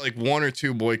one. I've got like one or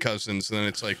two boy cousins, and then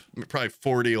it's like probably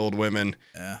 40 old women.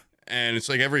 Yeah. And it's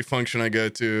like every function I go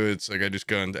to, it's like I just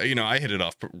go and I hit it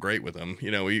off great with them.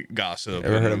 You know, we gossip.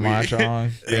 Ever heard of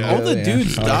Mahjong? All the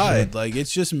dudes died. Like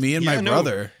it's just me and my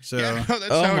brother. So that's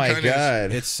oh how my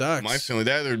god, it sucks. My family,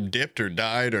 they either dipped or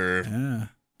died or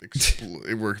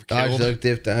were dodged, killed.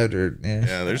 dipped out, or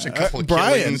yeah. There's a couple of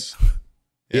Brian. killings.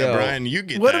 Yeah, Brian, you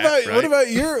get what that, about right?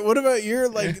 what about your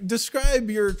like describe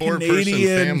your 4-person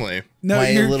Canadian family? No,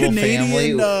 My your little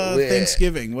Canadian family.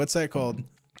 Thanksgiving. What's that called?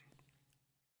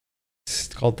 It's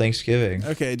called Thanksgiving.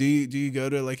 Okay, do you go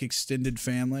to like extended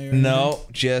family or No, anything?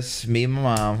 just me and my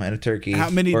mom and a turkey. How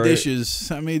many dishes?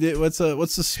 How many what's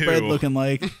the spread looking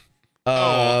like? We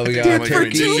got Dude, for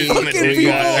turkey. two fucking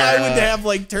people, I would have. have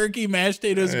like turkey, mashed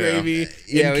potatoes, gravy,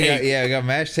 Yeah, and cake. we got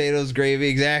mashed potatoes, gravy,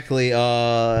 exactly.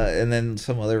 And then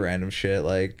some other random shit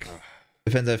like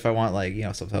depends if I want like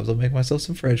sometimes I'll make myself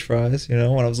some French fries. When I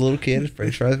was a little kid,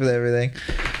 French fries with everything.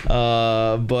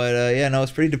 But yeah, no,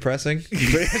 it's pretty depressing.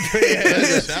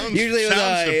 Usually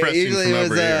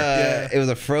it was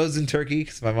a frozen turkey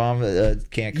because my mom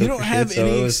can't cook. You don't for have shit, so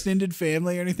any extended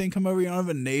family or anything come over. You don't have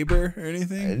a neighbor or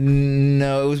anything.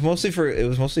 No, it was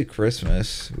mostly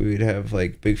Christmas. We would have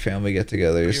like big family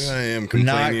get-togethers. Here I am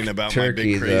complaining about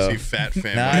turkey, my big crazy fat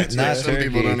family. Not some turkey.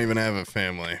 people don't even have a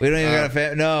family. We don't even got a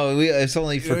family. No, it's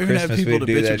only for Christmas we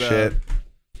do that shit.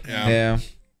 Yeah.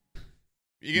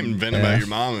 You can vent about your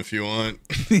mom if you want.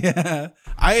 Yeah,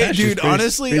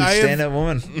 honestly, I stand up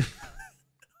woman.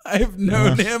 I have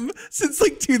known him since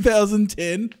like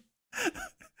 2010.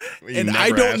 And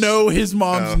I don't know his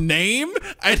mom's name.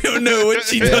 I don't know what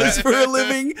she does for a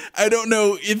living. I don't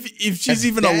know if she's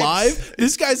even alive.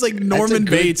 This guy's like Norman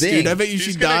Bates, dude. I bet you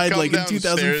she died like in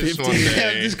 2015. Yeah,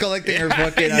 I'm just collecting her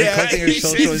fucking collecting her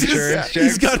social insurance checks.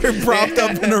 He's got her propped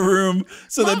up in a room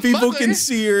so that people can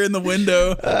see her in the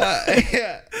window.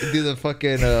 Yeah. Do the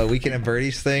fucking Weekend at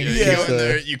Bernie's thing. You go in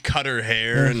there, you cut her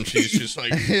hair, and she's just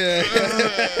like,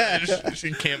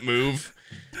 she can't move.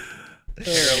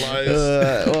 Paralyzed.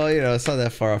 Well, it's not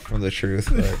that far off from the truth,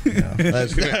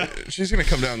 but she's gonna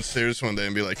come downstairs one day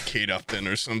and be like Kate Upton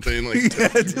or something, like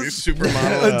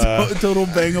supermodel, a total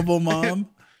bangable mom.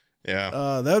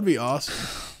 Yeah, that would be awesome.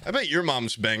 I bet your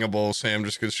mom's bangable, Sam,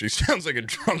 just because she sounds like a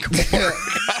drunk whore.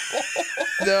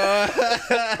 No.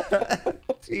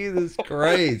 Jesus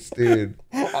Christ, dude.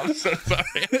 I'm so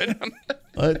sorry.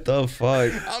 What the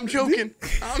fuck? I'm joking.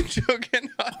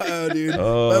 Oh, dude.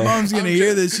 My mom's gonna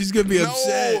hear this. She's gonna be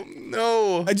upset.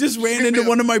 No. I just ran into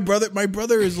one of my brother. My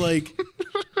brother is like,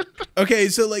 okay,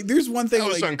 so like, there's one thing. That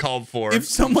was like, uncalled for. If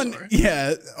someone,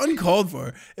 uncalled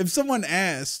for. If someone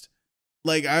asked,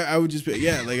 like, I would just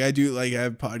be, like, I do, like, I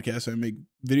have podcasts. I make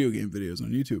video game videos on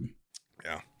YouTube.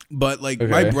 Yeah. But like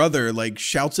my brother like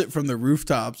shouts it from the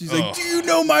rooftops. He's like, "Do you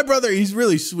know my brother?" He's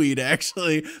really sweet,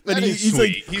 actually. But he's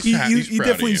sweet. Like, he's he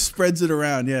definitely spreads it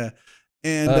around, yeah.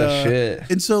 And shit.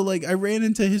 And so like I ran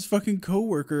into his fucking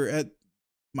coworker at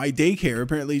my daycare.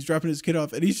 Apparently, he's dropping his kid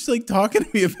off, and he's just like talking to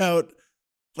me about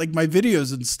like my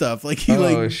videos and stuff. Like he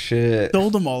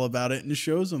told him all about it and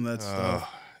shows him that stuff.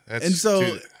 And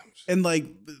so and like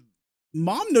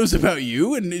mom knows about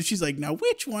you, and she's like, "Now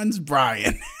which one's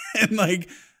Brian?" And like.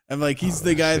 I'm like, he's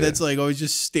the guy that's like always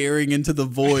just staring into the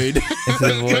void. Into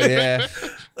the void, yeah.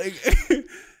 Like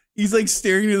he's like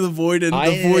staring into the void, and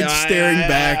the void's staring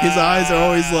back. His eyes are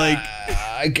always like,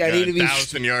 I need to be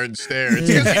 1,000-yard stare. It's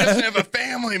because he doesn't have a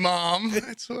family, mom.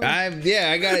 I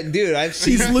got it, dude. I've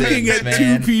seen. He's looking at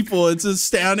two people. It's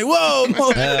astounding.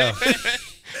 Whoa.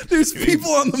 There's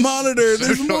people on the monitor.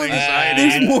 There's more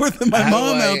than my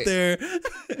mom out there.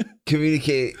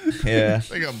 Communicate. Yeah.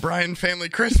 Like a Bryan family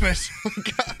Christmas.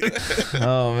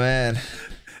 Oh man.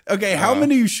 Okay, how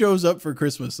many shows up for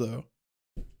Christmas though?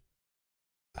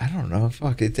 I don't know.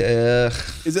 Fuck it.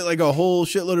 Is it like a whole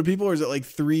shitload of people, or is it like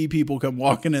 3 people come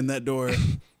walking in that door?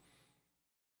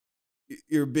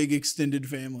 Your big extended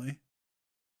family.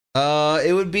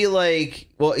 It would be like,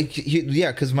 well,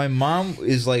 yeah, because my mom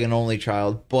is like an only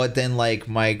child, but then like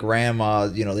my grandma,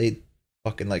 you know, they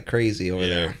fucking like crazy over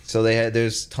there. So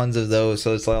there's tons of those.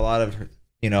 So it's like a lot of,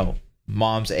 you know,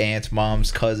 mom's aunts,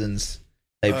 mom's cousins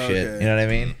type shit. You know what I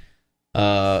mean?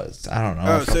 I don't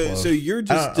know. Oh, so you're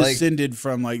just descended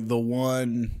from like the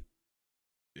one,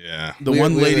 the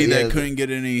one lady that couldn't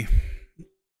get any.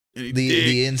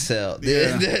 The incel, the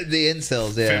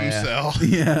incels,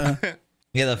 Yeah.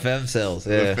 Yeah, the femcells,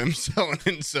 yeah. The femcel and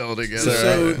incel together.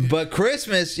 So, but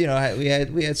Christmas, you know, we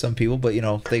had some people, but you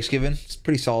know, Thanksgiving, it's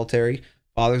pretty solitary.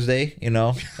 Father's Day, you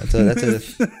know, that's a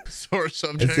sore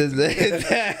subject.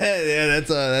 Yeah,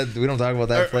 we don't talk about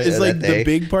that. Is like that day, the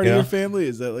big part of your family?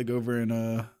 Is that like over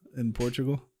in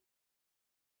Portugal?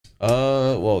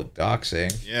 Well,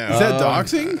 doxing. Yeah. Is that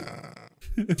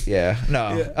doxing? Yeah.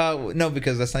 No. No,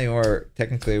 because that's not even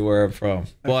technically where I'm from.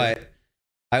 Okay. But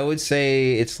I would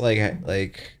say it's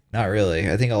like not really.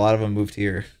 I think a lot of them moved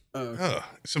here. Oh,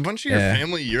 is a bunch of your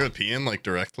family European, like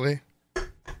directly?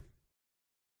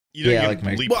 You don't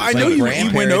like well, I know you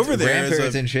went over there,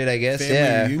 grandparents and shit. I guess,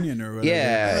 family reunion or whatever.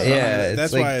 Yeah.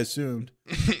 That's why I assumed.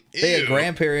 They had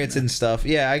grandparents and stuff.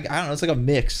 Yeah, I don't know. It's like a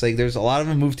mix. Like there's a lot of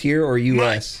them moved here or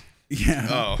U.S. Yeah.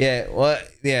 Oh. Yeah. What?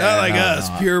 Yeah. Not like us,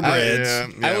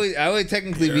 purebreds. I would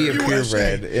technically be a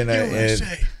purebred in a.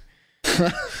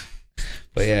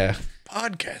 But yeah.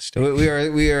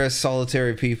 Podcasting. We are a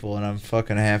solitary people, and I'm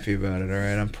fucking happy about it. All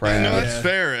right, I'm proud. No, that's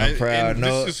fair. I'm proud.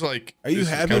 No, this is like. Are you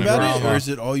happy about it, or is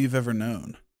it all you've ever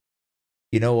known?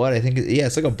 You know what? I think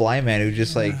it's like a blind man who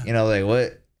just like like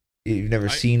what you've never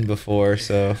seen before,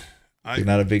 so it's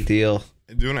not a big deal.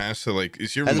 I do want to ask, so like,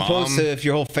 is your as mom? Opposed to if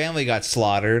your whole family got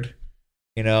slaughtered,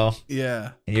 you know?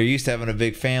 Yeah. And you're used to having a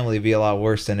big family, it'd be a lot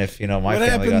worse than if my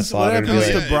family got slaughtered. What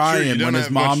happens to Brian when his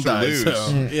mom dies?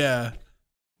 So, yeah.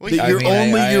 Well, you're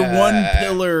your one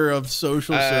pillar of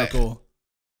social circle.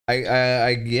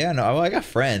 I got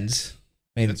friends.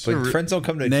 I mean, but friends don't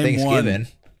come to Name Thanksgiving.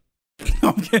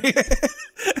 Okay.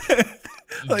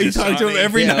 Like you talk to him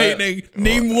every night.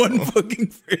 Name one fucking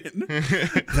friend.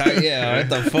 Yeah, what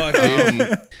the fuck,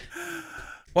 dude?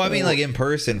 Well, I mean, like in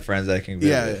person friends I can.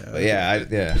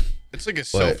 Yeah. It's like a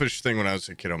selfish thing. When I was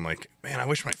a kid, I'm like, man, I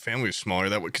wish my family was smaller.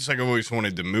 That because like I've always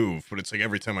wanted to move, but it's like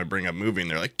every time I bring up moving,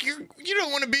 they're like, you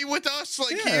don't want to be with us,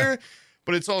 like here.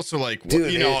 But it's also like,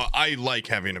 dude, I like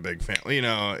having a big family,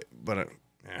 but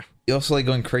yeah. You also like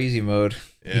going crazy mode.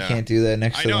 Yeah. You can't do that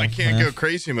next to them. I can't go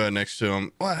crazy mode next to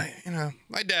them. Well,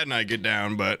 my dad and I get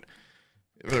down, but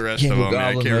for the rest of them,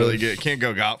 I can't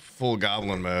go full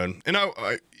goblin mode. And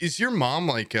is your mom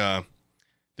like,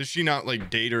 does she not like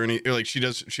date or any, or like she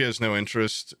has no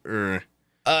interest or?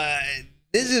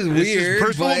 This is weird.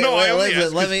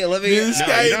 Let me.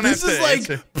 This is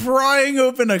like prying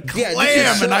open a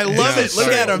clam, and I love it. Look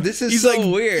at him. This is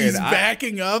so weird. He's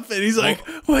backing up, and he's like,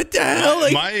 "What the hell?"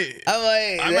 Like,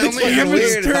 I'm only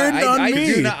weird. Turned on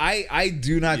me. I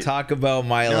do not talk about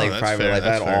my private life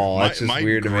at all. That's just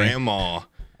weird to me. Grandma,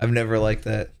 I've never liked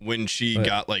that. When she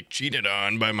got like cheated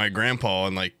on by my grandpa,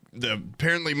 and like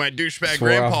apparently my douchebag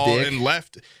grandpa and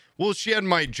left. Well, she had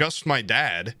my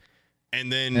dad. And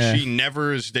then she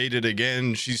never has dated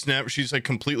again. She's like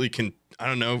completely I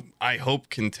don't know. I hope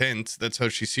content. That's how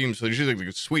she seems. So she's like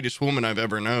the sweetest woman I've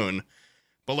ever known.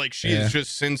 But like she's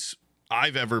just since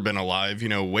I've ever been alive,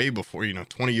 way before,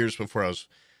 20 years before I was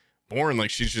born. Like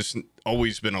she's just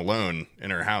always been alone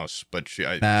in her house. But she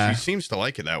seems to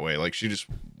like it that way. Like she just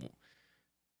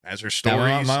has her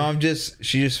stories. My mom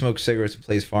she just smokes cigarettes and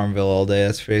plays Farmville all day.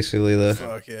 That's basically the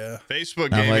fuck yeah. Facebook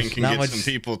gaming can get some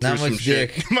people through some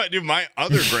shit. My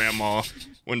other grandma,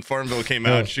 when Farmville came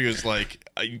out, she was like,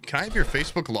 "Can I have your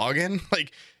Facebook login?"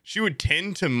 Like she would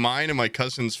tend to mine and my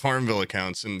cousin's Farmville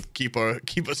accounts and keep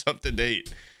us up to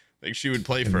date. Like she would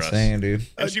play for us, dude.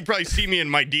 And she'd probably see me in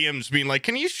my DMs being like,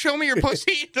 "Can you show me your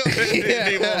pussy?"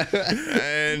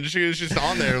 And she was just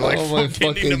on there like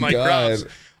fucking into my crops.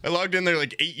 I logged in there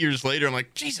like 8 years later. I'm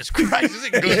like, Jesus Christ, this is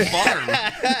a good farm.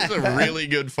 This is a really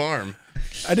good farm.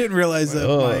 I didn't realize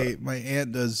that my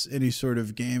aunt does any sort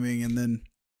of gaming, and then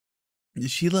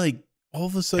is she like all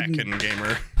of a sudden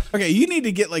gamer? Okay, you need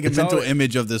to get like a mental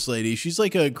image of this lady. She's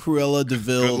like a Cruella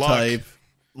DeVille type,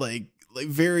 like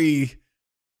very.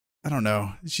 I don't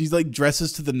know. She's like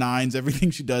dresses to the nines.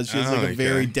 Everything she does, she has like a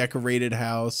very decorated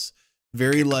house.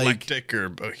 Very eclectic or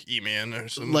bohemian or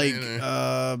something. Like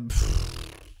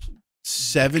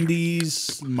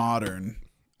 70s modern.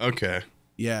 Okay.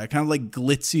 Yeah, kind of like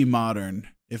glitzy modern,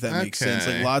 if that makes sense.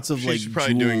 Like lots of She's like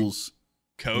probably jewels.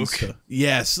 Doing coke.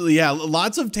 Yes, yeah,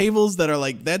 lots of tables that are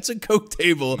like, that's a coke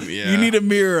table. Yeah. You need a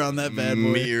mirror on that bad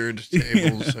boy. Mirrored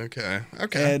tables. Okay.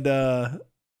 And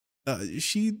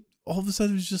she all of a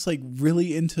sudden was just like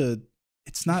really into.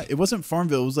 It wasn't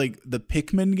Farmville. It was like the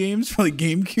Pikmin games for like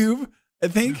GameCube, I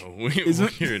think. Oh,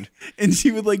 weird. And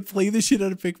she would like play the shit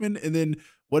out of Pikmin, and then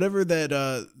whatever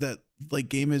that like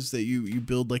game is that you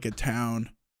build like a town,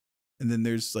 and then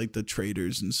there's like the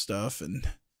traders and stuff, and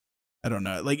I don't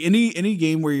know, like any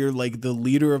game where you're like the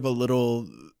leader of a little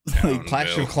like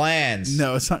Clash of Clans.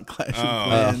 No, it's not Clash of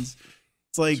Clans.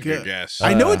 It's like guess.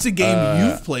 I know it's a game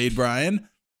you've played, Brian.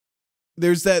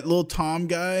 There's that little Tom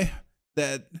guy.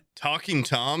 That Talking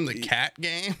Tom, the cat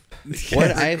game.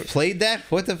 What? I've played that.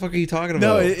 What the fuck are you talking about?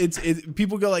 No, it's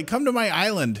people go like, come to my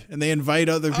island, and they invite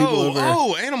other people over.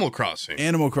 Oh, Animal Crossing.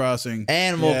 Animal Crossing.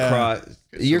 Animal Crossing.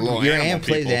 Your aunt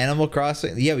plays people. Animal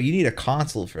Crossing. Yeah, but you need a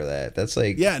console for that. That's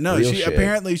like she shit.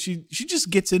 apparently she just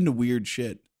gets into weird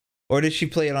shit. Or did she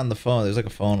play it on the phone? There's like a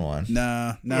phone one.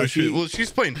 No,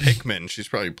 she's playing Pikmin. She's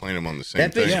probably playing them on the same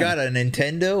that bitch thing. got a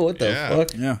Nintendo. What the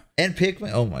fuck? Yeah, and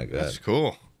Pikmin. Oh my god, that's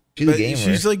cool. She's a gamer.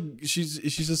 She's like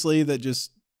she's this lady that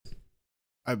just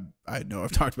I know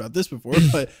I've talked about this before,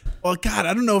 but well, God,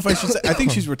 I don't know if I should say. I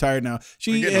think she's retired now.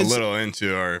 We're getting a little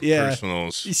into our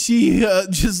personals. She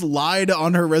just lied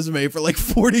on her resume for like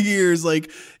 40 years. Like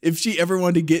if she ever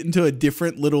wanted to get into a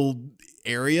different little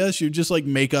area, she would just like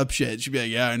make up shit. She'd be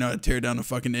like, yeah, I know how to tear down a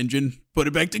fucking engine, put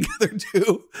it back together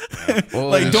too.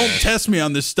 Like, don't test me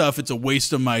on this stuff. It's a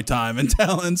waste of my time and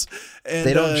talents. And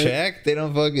they don't check. They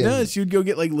don't fucking. Yeah, she would go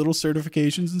get like little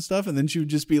certifications and stuff, and then she would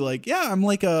just be like, yeah, I'm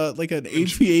like an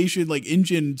aviation like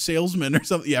engine salesman or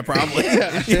something. Yeah, probably.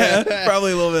 Yeah,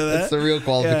 probably a little bit of that. That's the real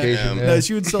qualification. Yeah. No,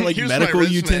 she would sell like medical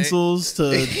utensils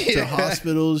to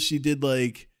hospitals. She did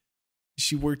like.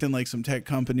 She worked in like some tech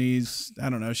companies. I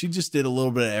don't know. She just did a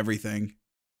little bit of everything.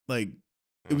 Like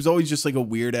it was always just like a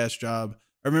weird ass job.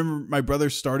 I remember my brother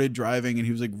started driving and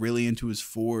he was like really into his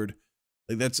Ford.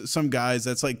 Like that's some guys,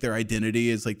 that's like their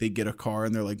identity is like they get a car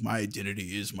and they're like, my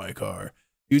identity is my car.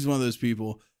 He was one of those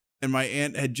people. And my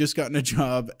aunt had just gotten a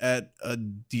job at a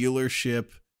dealership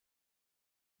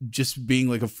just being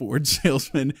like a Ford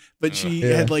salesman, but she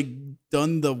had like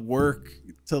done the work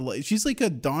to like, she's like a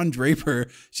Don Draper.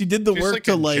 She did the work like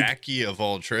to a like Jackie of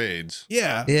all trades.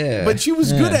 Yeah. Yeah. But she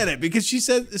was good at it because she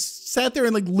sat there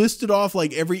and like listed off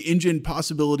like every engine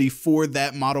possibility for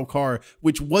that model car,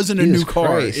 which wasn't a new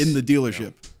car in the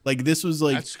dealership. Yeah. Like this was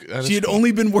like she had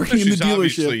only been working in the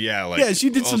dealership. Yeah,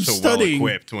 she did some studying.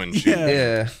 Well equipped when she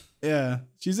yeah.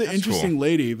 She's an interesting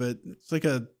lady, but it's like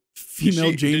a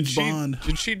female James Bond.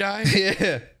 Did she die?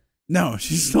 Yeah. No,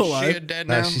 she's still alive. Is she dead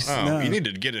now? You need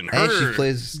to get in her. And she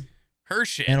plays her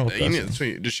shit.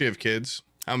 Does she have kids?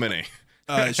 How many?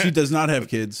 She does not have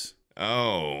kids.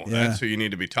 Oh, that's who you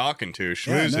need to be talking to.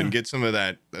 Schmooze and get some of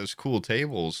those cool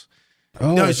tables.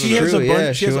 Oh, no, she has a bunch.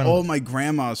 Yeah, she has all my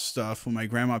grandma's stuff when my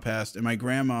grandma passed, and my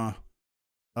grandma.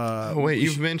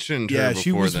 You've mentioned her before.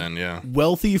 She was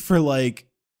wealthy for like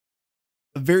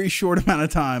a very short amount of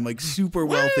time, like super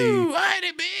wealthy. Woo,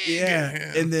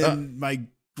 yeah, and then my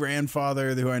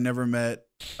grandfather, who I never met,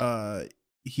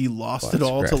 he lost it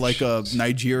all to like a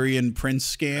Nigerian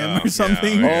prince scam or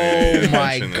something. Oh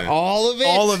my god,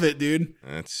 all of it, dude.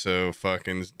 That's so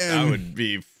fucking. I would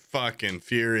be fucking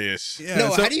furious. Yeah,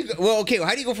 no, how do you? Well, okay,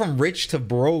 how do you go from rich to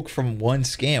broke from one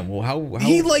scam? Well, how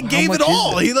he like gave it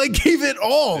all. He like gave it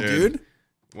all, dude.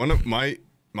 One of my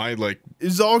like it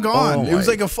was all gone. It was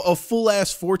like a full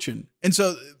ass fortune. And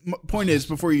so point is,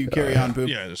 before you carry on, Poop,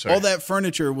 all that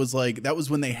furniture was like, that was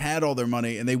when they had all their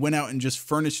money and they went out and just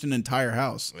furnished an entire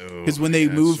house. Because when they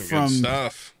moved from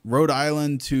Rhode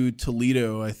Island to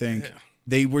Toledo, I think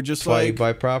they were just like,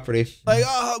 buy property. Like,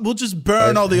 we'll just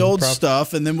burn all the old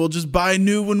stuff and then we'll just buy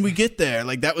new when we get there.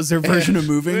 Like that was their version of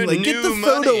moving. Like get the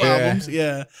photo albums.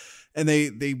 Yeah. And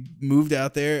they moved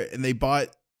out there and they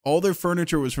bought all their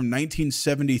furniture was from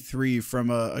 1973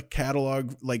 from a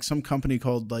catalog, like some company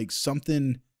called like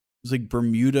something, it was like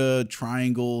Bermuda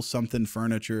Triangle something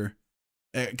furniture.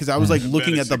 Because I was like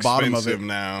looking at the bottom of it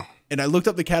now. And I looked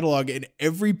up the catalog and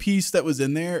every piece that was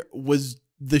in there was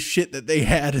the shit that they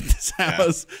had in this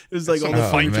house. It was like all the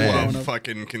Fight Club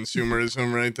fucking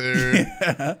consumerism right there.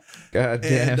 Yeah. God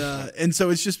damn. And so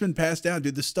it's just been passed down,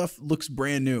 dude. The stuff looks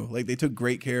brand new. Like they took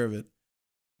great care of it.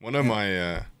 One of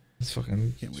my it's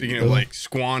fucking speaking of like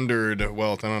squandered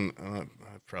wealth, I've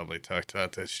probably talked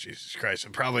about this. Jesus Christ,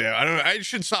 I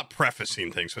should stop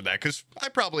prefacing things with that because I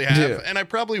probably have, and I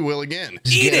probably will again.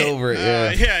 Eat it over it,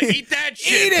 yeah. Eat that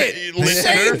shit. Eat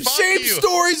it. Same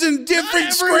stories and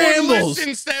different scrambles.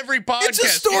 Listens to every podcast. It's a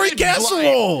story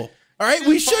casserole. All right,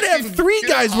 we should have fucking 3 get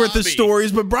a guys worth of hobby.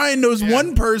 stories, but Brian knows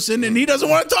one person and he doesn't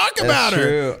want to talk about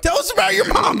her. true. Tell us about your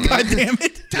mom,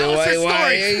 goddammit. Tell us your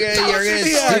story. You're Tell us gonna your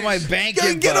steal story. my bank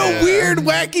Get info. a weird,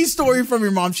 wacky story from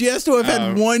your mom. She has to have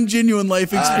had one genuine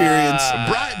life experience.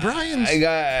 Brian's.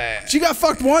 She got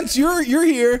fucked once. You're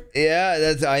here.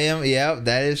 Yeah, I am. Yeah,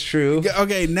 that is true.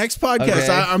 Okay, next podcast. Okay.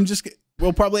 I'm just.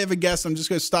 We'll probably have a guest. I'm just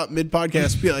gonna stop mid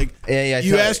podcast. Be like, Yeah.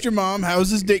 You asked your mom, "How's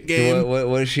his dick game? What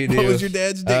does she do? What was your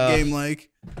dad's dick game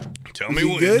like? Tell me You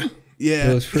when. good?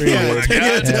 Yeah. It was pretty yeah. good.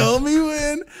 Yeah, God. tell me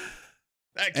when.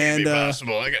 That can't be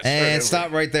possible. I got And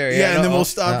stop right there. Yeah, and then no, we'll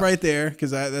stop right there because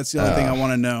that's the only thing I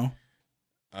want to know.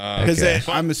 Because Okay.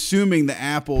 I'm assuming the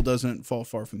apple doesn't fall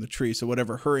far from the tree, so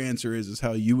whatever her answer is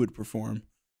how you would perform.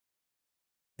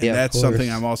 And Yeah, of that's something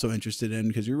course. I'm also interested in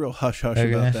because you're real hush hush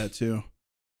Okay. about that too.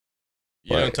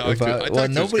 You don't talk to. I talk well, to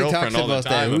his nobody talks girlfriend all the about that.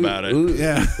 time about it.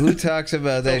 Who talks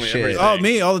about that me shit? everything. Oh,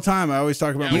 me all the time. I always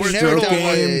talk about Yeah, my we're stroke never talking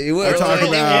about game. it. You I were talk talking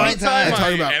about. anytime I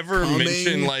talk about ever coming.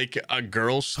 mention like a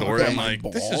girl story, about I'm my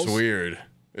like, this is balls. weird.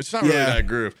 It's not really Yeah. that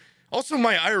group. Also,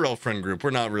 my IRL friend group, we're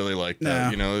not really like that.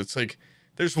 Nah. You know, it's like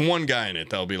there's one guy in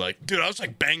it that'll be like, dude, I was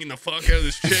like banging the fuck out of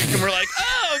this chick, and we're like,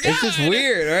 oh, God. It's just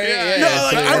weird, right? Yeah. No, it's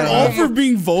like, like, I'm all for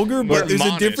being vulgar, We're but there's a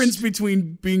modest. difference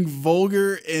between being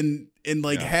vulgar and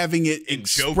like having it And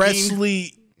joking.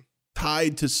 expressly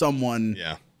tied to someone.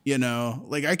 Yeah. You know,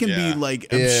 like I can Yeah. be like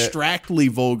Yeah. abstractly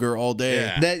vulgar all day.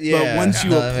 Yeah. But once you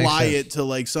no, that makes apply sense. it to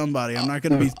like somebody, I'm not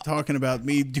going to be talking about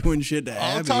me doing shit to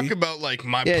I'll Abby. talk about like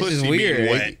my Yeah, it's just pussy weird. being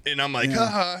wet, and I'm like,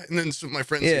 haha. And then some, my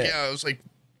friends Yeah. like, yeah, I was like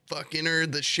fucking her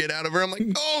the shit out of her. I'm like,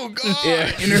 oh God.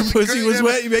 Yeah. and her It's pussy great. was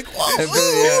wet. You'd be like, whoa, Yeah.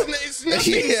 ooh, It's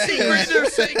nothing Yeah. secret or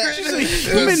sacred.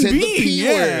 human Said the being. P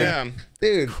Yeah. word. Yeah.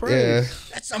 Dude.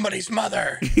 Christ. That's somebody's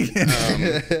mother.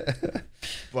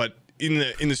 But in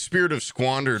the spirit of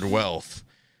squandered wealth,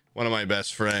 one of my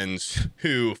best friends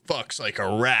who fucks like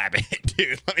a rabbit,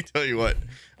 dude. Let me tell you what.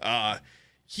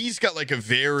 He's got like a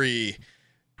very,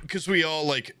 because we all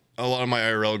like a lot of my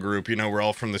IRL group. You know, we're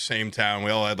all from the same town.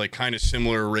 We all had like kind of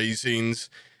similar raisings.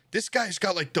 This guy's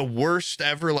got like the worst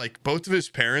ever. Like both of his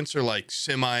parents are like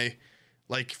semi,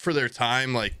 like for their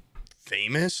time, like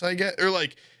famous, I guess, or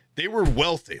like they were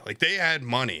wealthy. Like they had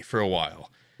money for a while.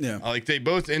 Yeah. Like they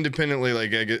both independently,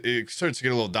 like it starts to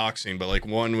get a little doxing, but like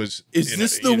one was. Is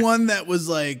this the one that was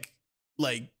like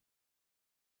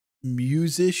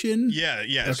musician? Yeah,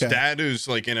 yeah. His Okay. dad who's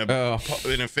like in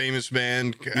a famous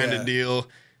band kind Yeah. of deal,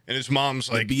 and his mom's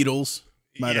The like Beatles.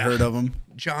 Might Yeah. have heard of them.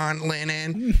 John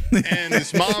Lennon, and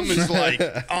his mom is like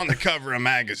on the cover of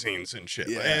magazines and shit.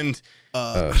 Yeah. And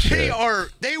shit.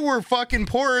 they were fucking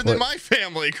poorer than my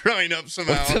family growing up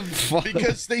somehow What the fuck?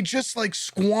 because they just like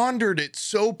squandered it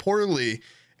so poorly,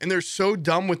 and they're so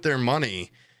dumb with their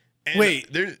money. And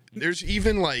Wait. there's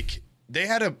even like they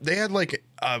had like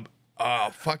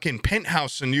a fucking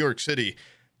penthouse in New York City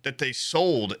that they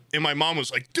sold, and my mom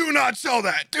was like, "Do not sell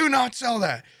that! Do not sell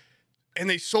that!" And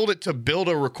they sold it to build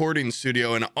a recording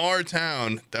studio in our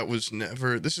town that was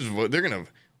never. This is what they're gonna.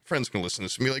 Friends gonna listen to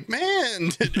this and be like,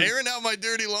 "Man, airing out my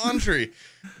dirty laundry,"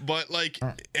 but like,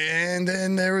 and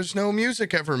then there was no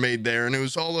music ever made there, and it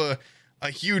was all a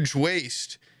huge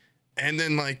waste. And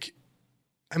then like,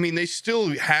 I mean, they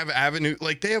still have avenue.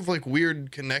 Like they have like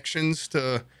weird connections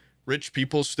to rich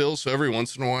people still. So every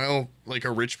once in a while, like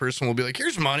a rich person will be like,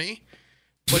 "Here's money,"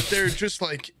 but they're just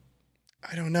like.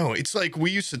 I don't know. It's like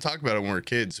we used to talk about it when we were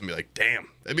kids and be like, damn,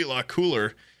 that'd be a lot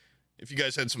cooler if you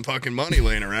guys had some fucking money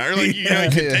laying around. Or like, you know,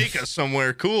 you could take us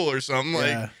somewhere cool or something.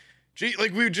 Yeah. Like, gee,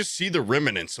 like we would just see the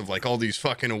remnants of like all these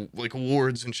fucking like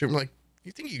awards and shit. We're like,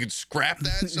 you think you could scrap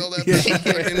that, sell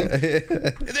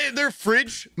that? Fucking... Their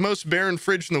fridge, most barren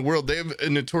fridge in the world, they have a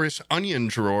notorious onion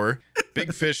drawer.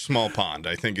 Big fish, small pond,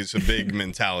 I think is a big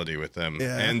mentality with them.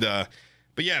 Yeah. And,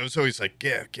 but yeah, it was always like,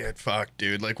 yeah, get fucked,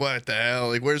 dude. Like, what the hell?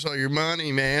 Like, where's all your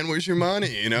money, man? Where's your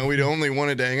money? You know, we'd only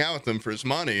wanted to hang out with him for his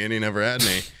money, and he never had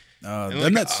any. Doesn't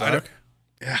like, that suck?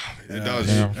 Yeah, it does.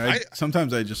 Yeah.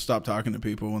 Sometimes I just stop talking to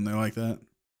people when they're like that.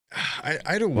 I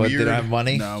had a What, weird. did I have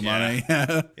money? No money.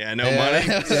 Yeah, no Yeah.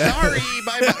 money. Sorry,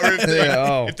 bye. Or if they,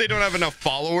 Oh. if they don't have enough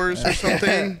followers or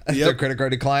something. Their Yep. credit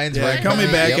card declines. Yeah, right? call me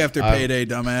back Yep. after payday,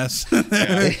 dumbass.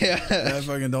 Yeah. I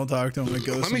fucking don't talk to him. It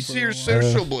goes. Let me see your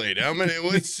social blade. How many?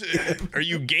 Are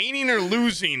you gaining or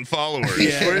losing followers?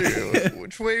 Yeah.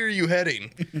 Which way are you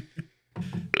heading?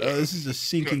 This is a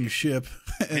sinking ship.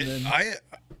 And then,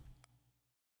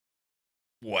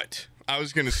 What? I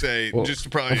was gonna say Whoa. just to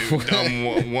probably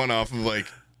dumb one off of like,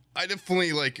 I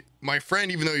definitely like my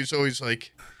friend, even though he's always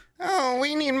like, oh,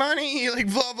 we need money,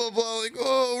 like blah blah blah, like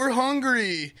oh, we're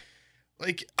hungry.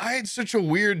 like I had such a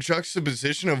weird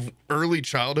juxtaposition of early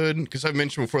childhood because I've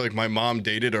mentioned before, like my mom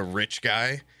dated a rich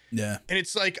guy. Yeah. And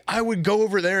it's like I would go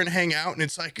over there and hang out, and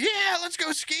it's like, yeah, let's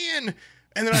go skiing.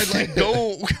 And then I'd like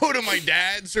go to my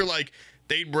dad's, or like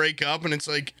they'd break up, and it's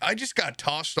like I just got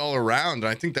tossed all around. And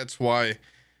I think that's why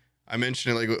I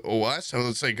mentioned it, like, what? So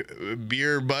it's like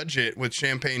beer budget with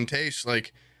champagne taste.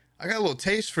 Like I got a little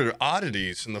taste for the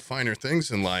oddities and the finer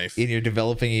things in life. In your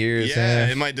developing years. Yeah,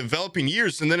 in my developing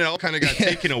years. And then it all kind of got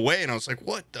taken away, and I was like,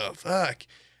 what the fuck?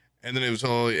 And then it was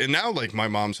all, and now like my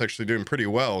mom's actually doing pretty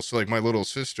well. So like my little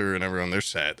sister and everyone, they're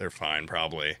set, they're fine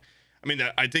probably. I mean,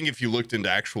 I think if you looked into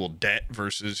actual debt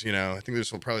versus, you know, I think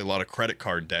there's probably a lot of credit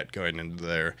card debt going into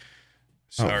there.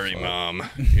 Sorry, Mom.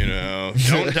 You know,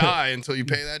 don't die until you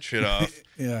pay that shit off.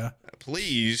 Yeah,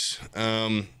 please.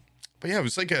 But yeah,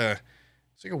 it's like a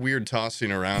weird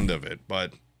tossing around of it.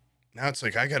 But now it's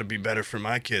like I got to be better for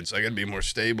my kids. I got to be more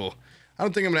stable. I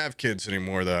don't think I'm gonna have kids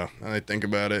anymore, though. Now I think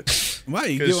about it. Why?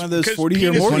 You get one of those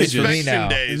 40-year penis mortgages. inspection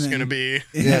day is gonna be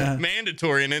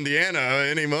mandatory in Indiana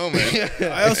any moment.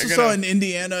 I also saw in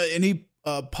Indiana any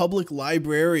public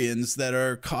librarians that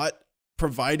are caught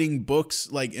providing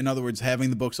books, like in other words, having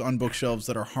the books on bookshelves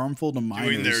that are harmful to minors.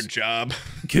 Doing their job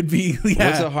Could be. Yeah.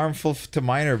 What's a harmful to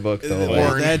minor book though?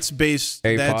 Well, that's based.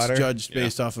 Harry that's Potter? judged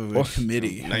based off of a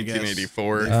committee.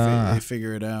 1984. They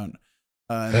figure it out.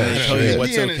 And they tell you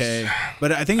what's okay,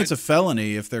 but I think it's a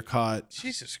felony if they're caught.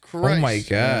 Jesus Christ! Oh my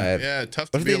God! Yeah, tough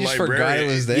what to be a just librarian. Forgot it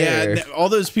was there? Yeah, all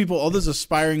those people, all those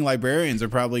aspiring librarians are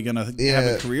probably gonna have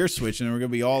a career switch, and we're gonna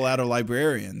be all out of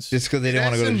librarians just because they didn't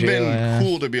want to go to It jail. hasn't been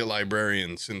cool to be a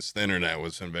librarian since the internet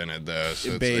was invented, though.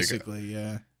 So basically,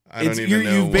 yeah. I don't even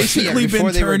know. You've basically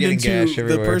been turned into the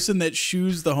everywhere. person that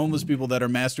shoos the homeless people that are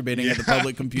masturbating at the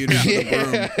public computers with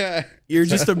a broom. You're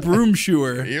just a broom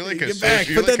shoer. You're like Get back,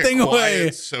 put that thing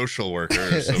away. Social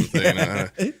worker or something. I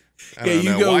don't you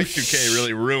know. go. Y2K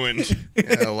really ruined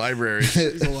libraries.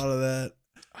 There's a lot of that.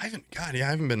 I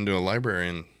haven't been to a library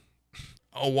in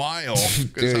a while.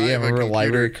 Dude, yeah, remember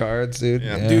library cards, dude?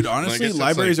 Yeah. Dude, honestly,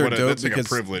 libraries are dope that's like because a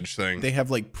privilege thing. they have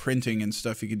like printing and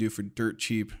stuff you can do for dirt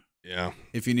cheap. Yeah.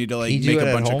 If you need to like You make do a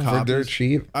it bunch at of home for copies. dirt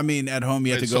cheap. I mean, at home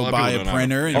you have to Some go buy people a don't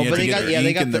printer and you have but to they get got the yeah, they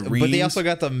ink got and the, the but they reams. also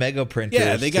got the mega printers.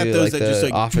 Yeah, they got too, those like that just the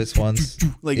like office ones.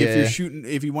 Like Yeah. if you're shooting,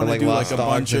 if you want to like do like lost a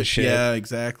dogs bunch and of shit. yeah,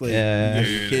 exactly. Yeah. Your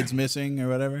Dude. kids missing or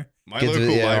whatever. My Kids local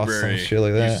with- yeah, library some shit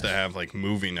like that. used to have like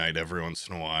movie night every once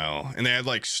in a while, and they had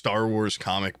like Star Wars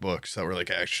comic books that were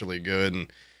like actually good,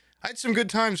 and I had some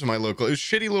good times in my local. It was a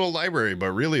shitty little library,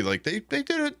 but really like they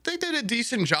did a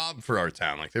decent job for our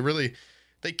town. Like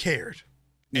they cared.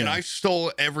 And I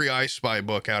stole every I Spy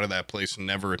book out of that place and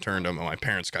never returned them. And my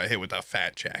parents got hit with a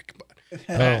fat check. But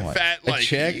fat a like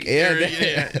check?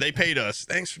 Yeah, they paid us.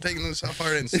 Thanks for taking this off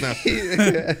our and stuff. Dude,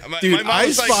 my mom I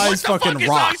was like, Spy's what the fucking fuck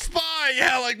rock. is I Spy?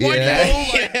 Yeah, like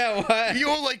why do you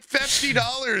owe like what?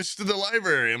 $50 to the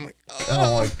library? I'm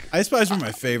like, I Spies were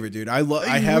my favorite, dude. I were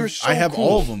have so I have cool.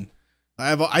 all of them.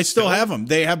 I still have them.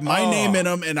 They have my name in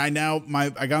them, and I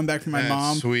got them back from my That's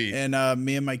mom. sweet. And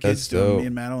me and my kids That's do. 'em. dope. Me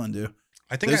and Madeline do.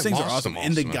 I think Those I things are lost awesome. them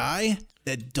And the also. guy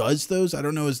that does those, I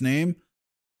don't know his name.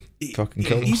 Fucking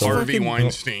killed He's himself. Harvey fucking-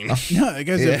 Weinstein. No, that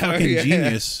guy's a Yeah, fucking yeah.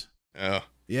 genius. Yeah.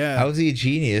 Yeah. How is he a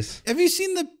genius? Have you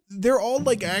seen they're all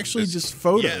like actually just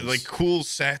photos. Yeah, like cool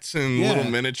sets and Yeah. little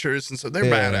miniatures and stuff. They're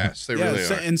Yeah. badass. They yeah, really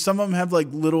are. and some of them have like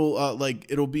little like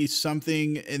it'll be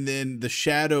something and then the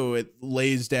shadow it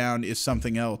lays down is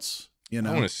something else, you I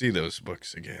know. want to see those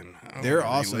books again. I They're wanna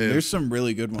awesome. relive. There's some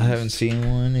really good ones. I haven't seen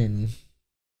one in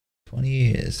 20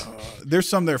 years. There's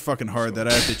some that are fucking hard that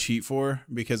I have to cheat for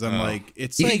because I'm like,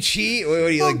 it's You like cheat? What do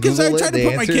you like? because I Google tried it, to the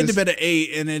put my kid to answers? bed at 8,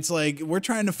 and it's like we're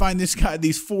trying to find this guy,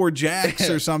 these 4 jacks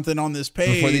or something on this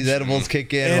page. Before these edibles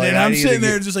kick in. and like, then I I'm need to sitting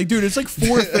there get- just like, dude, it's like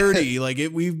 4:30. Like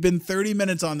we've been 30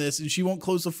 minutes on this, and she won't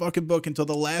close the fucking book until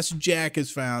the last jack is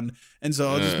found. And so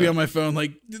I'll just be on my phone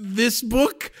like, this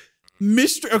book,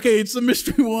 mystery. Okay, it's the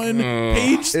mystery one,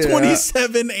 page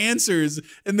 27 answers,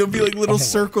 and there'll be like little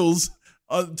circles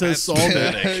to solve it.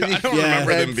 pathetic. I don't Yeah.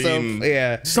 remember them That's so- being.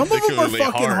 yeah. Some of them are particularly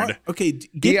fucking hard. Okay,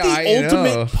 get Yeah, the I know.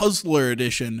 ultimate puzzler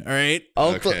edition. All right.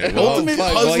 Okay, well, Ultimate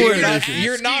fuck. puzzler you're edition.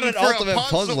 you're not an Asking for a ultimate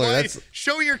puzzle, puzzler. like, That's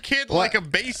show your kid like a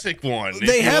basic one. if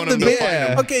They you have want the them to find yeah.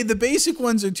 them. Okay, the basic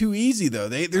ones are too easy though.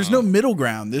 There's no middle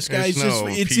ground. This There's guy's no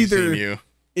just it's piecing either you.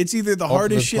 it's either the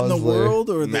hardest shit in the puzzler. world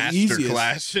or the Master easiest.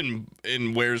 class in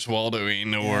Where's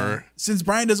Waldoing or Since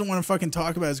Brian doesn't want to fucking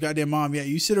talk about his goddamn mom, yeah,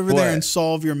 you sit over there What? and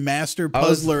solve your master I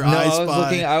was- puzzler. no, I I was Spy.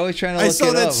 looking. I was trying to I look saw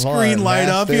it that up. Hold screen on, light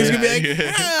up. He was master. gonna be like,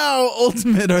 Yeah. "How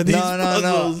ultimate are these No,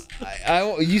 puzzles?"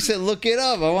 You said look it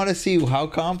up. I want to see how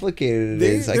complicated it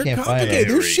is. I They're can't find complicated.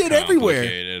 it. There's shit everywhere.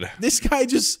 complicated. This guy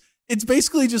just It's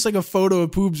basically just like a photo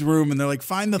of Poop's room, and they're like,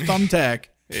 find the thumbtack.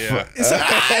 Yeah. It's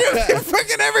like, they're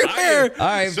freaking everywhere. All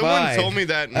right, Someone fine. told me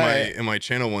that in my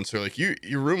channel once. They're like,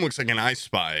 your room looks like an I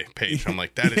Spy page. I'm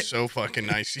like, that is so fucking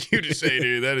nice of you to say,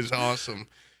 dude. That is awesome.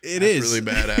 It is really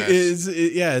badass. It's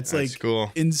That's like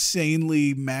cool.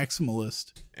 Insanely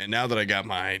maximalist. And now that I got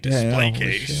my display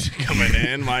case coming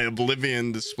in, my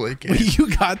Oblivion display case. Wait,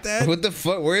 you got that? What the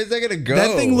fuck? Where is that gonna go?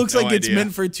 That thing looks No like it's idea.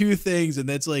 meant for two things, and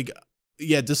that's like,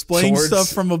 displaying Swords. stuff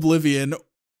from Oblivion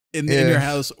in your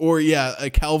house, or a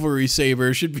cavalry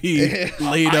saber should be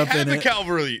laid up I have in a it.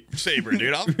 cavalry saber,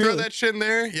 dude. I'll throw that shit in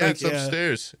there. Yeah, Like, it's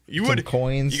upstairs. You Some would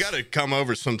coins. You got to come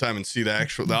over sometime and see the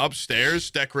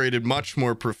upstairs decorated much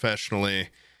more professionally.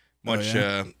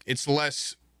 It's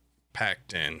less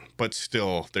packed in, but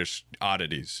still there's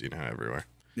oddities, everywhere.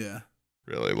 Yeah.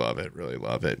 Really love it. Really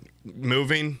love it.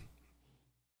 Moving.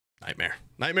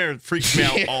 Nightmare freaks me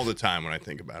out all the time when I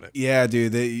think about it. Yeah,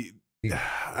 dude.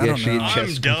 I don't know.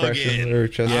 I'm dug in.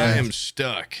 I am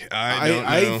stuck. I don't know.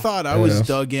 I thought I was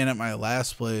dug in at my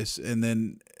last place, and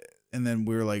then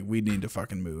we were like, we need to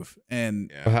fucking move.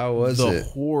 And How was the it?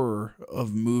 horror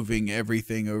of moving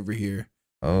everything over here.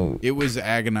 Oh, It was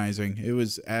agonizing. It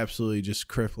was absolutely just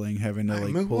crippling having to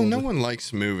like pull. Well, no one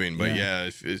likes moving, but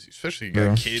especially you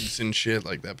got kids and shit,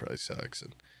 like that probably sucks.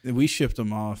 We shipped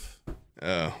them off.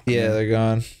 Oh. yeah, they're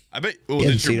gone. I bet. Well, He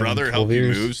hasn't did seen your him in brother 12 help you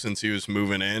years. move since he was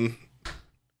moving in?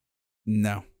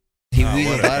 No. He Oh, did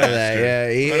what a a lot of that.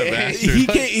 bastard. Yeah, What a he,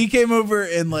 bastard. He came over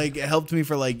and like helped me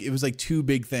for like, it was like two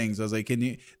big things. I was like, can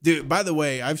you, dude, by the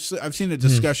way, I've seen a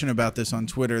discussion about this on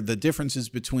Twitter. The differences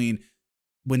between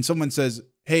when someone says,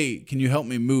 hey, can you help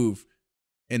me move?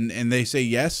 And they say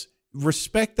yes,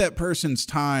 respect that person's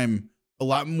time a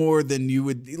lot more than you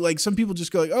would. Like some people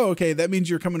just go like, oh, okay, that means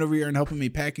you're coming over here and helping me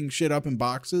packing shit up in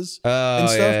boxes and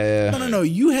stuff. yeah. No.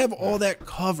 You have all that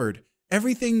covered.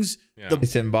 Everything's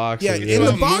It's in boxes. yeah, yeah. and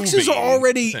the Well, boxes are moving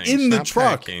already things, in the not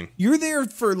truck. packing. You're there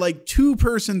for like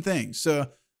 2-person things. So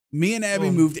me and Abby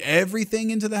moved everything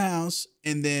into the house,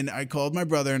 and then I called my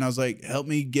brother and I was like, help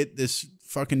me get this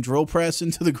fucking drill press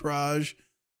into the garage.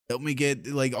 Help me get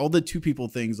like all the 2-people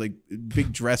things, like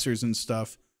big dressers and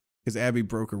stuff. Because Abby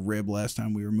broke a rib last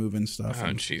time we were moving stuff.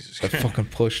 Oh, Jesus I Christ. fucking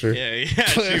pushed her. Yeah.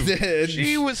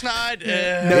 She was not No,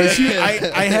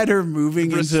 I had her moving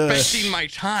respecting into my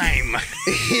time.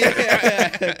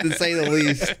 To say the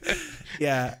least.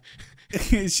 yeah.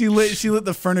 she lit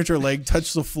the furniture leg,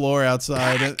 touched the floor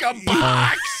outside. Pack a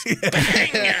box.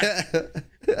 Bang.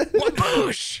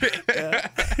 Whoosh.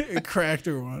 It cracked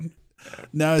her one.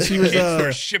 No, she was Kids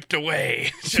were shipped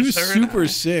away. she was Just her and super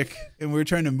sick, and we were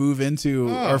trying to move into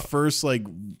our first like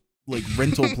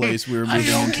rental place we were I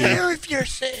moving don't into. care if you're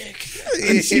sick.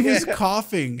 And she was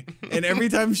coughing, and every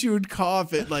time she would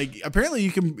cough, it like apparently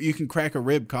you can crack a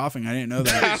rib coughing. I didn't know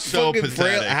that. That is so Fucking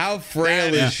pathetic. frail. How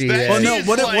frail That is she? that Well, no, is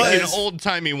what it like an was- old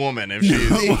timey woman. If she's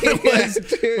What it was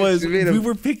Dude, was she made we him-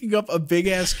 were picking up a big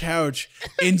ass couch,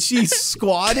 and she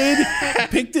squatted,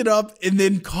 picked it up, and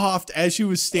then coughed as she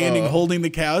was standing holding the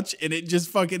couch, and it just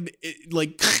fucking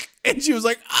like, and she was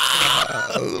like,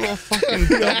 ah. a little fucking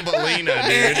Thumbelina,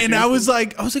 dude. And I was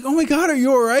like, oh my God, are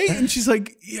you all right? And she's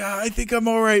like, yeah, I think I'm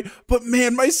all right. But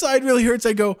man, my side really hurts.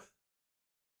 I go,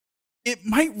 it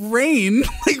might rain.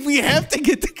 Like we have to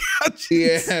get the couch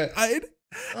inside.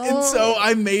 And so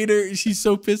I made her, she's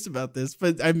so pissed about this,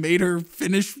 but I made her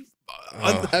finish.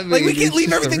 I Like we mean, can't it's leave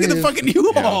just everything in the a fucking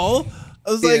U-Haul.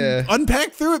 I was like,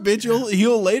 unpack through it, bitch. You'll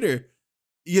heal later.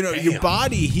 You know, your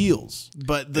body heals,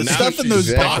 but the Now stuff in she's those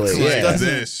exactly, boxes yeah. doesn't.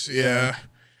 This, yeah.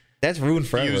 That's ruined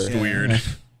forever. Used weird.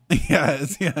 Yeah.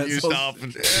 Used so- up.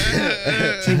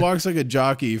 She walks like a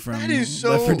jockey from That is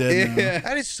so- Left 4 Dead now. Yeah.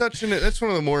 That is that's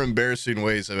one of the more embarrassing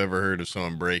ways I've ever heard of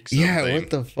someone break something. Yeah, what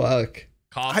the fuck?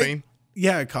 Coughing.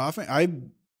 Yeah, coughing. I Dude,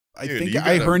 think you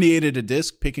I gotta- herniated a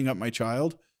disc picking up my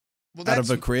child Well, out of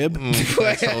a crib.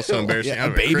 That's also embarrassing. Yeah, Out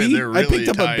a of crib, baby? they're I picked really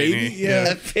up a tiny. baby.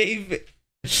 Yeah. A baby.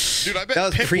 Dude, I bet That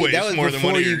was Pip pre. weighs That was more than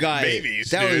one before of you your got. babies,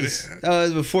 That dude.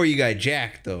 was before you got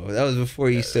jacked though. That was before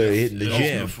you started hitting the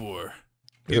gym. Before.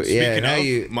 Dude, Yeah, speaking now of,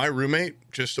 you. my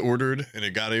roommate just ordered, and it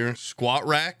got here, squat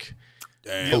rack,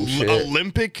 Oh, shit.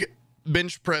 Olympic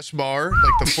bench press bar,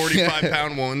 like the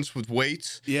 45-pound ones with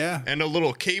weights, Yeah. and a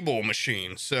little cable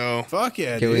machine. So Fuck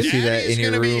yeah, Can we dude. see that Daddy's in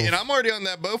your gonna room? and I'm already on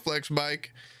that Bowflex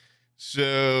bike.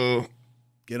 So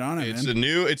Get on it, it's man.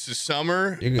 it's a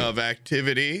summer You can- of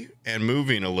activity and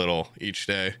moving a little each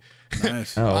day.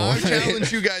 Nice. Oh, I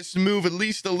challenge you guys to move at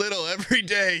least a little every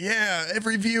day. Yeah,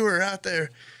 every viewer out there.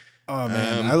 Oh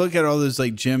man, I look at all those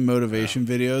like gym motivation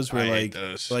videos where I hate like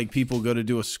those. people go to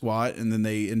do a squat and then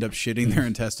they end up shitting their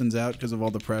intestines out because of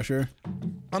all the pressure.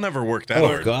 I'll never work that Oh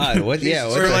hard. God! What? Yeah,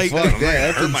 what Or the like- fuck? I'm not Yeah, gonna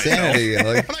that's hurt myself. insanity.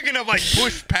 Like, I'm not gonna like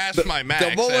push past my max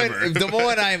the moment, ever. the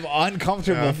moment I'm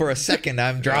uncomfortable for a second,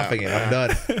 I'm dropping it. I'm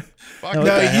done. Fuck No, No, the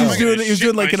that. hell? he was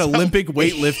doing like an Shit myself. Olympic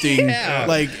weightlifting, Yeah.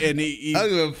 like, and I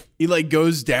don't give he like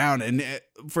goes down, and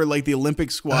for like the Olympic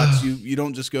squats, you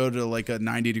don't just go to like a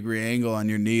 90-degree angle on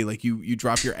your knee, like you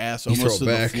drop your ass You almost to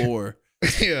throw it the back. floor,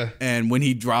 a- yeah. and when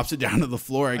he drops it down to the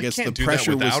floor, I guess the can't do that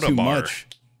pressure was without a too bar. much,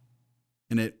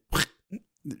 and it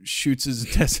shoots his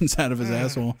intestines out of his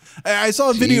asshole. I saw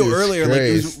a video Jesus earlier, like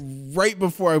it was Christ. right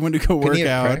before I went to go Can work you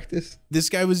out. practice? This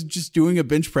guy was just doing a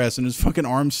bench press, and his fucking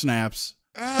arm snaps.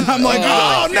 Ah, I'm like, oh,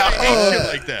 I no. hate shit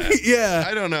like that. Yeah.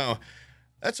 I don't know.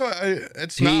 That's why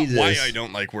it's not why Jesus. I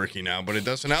don't like working out, but it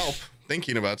doesn't help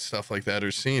thinking about stuff like that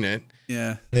or seeing it.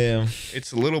 Yeah. Yeah.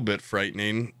 It's a little bit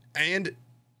frightening. And,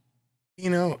 you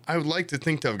know, I would like to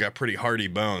think that I've got pretty hardy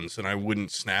bones and I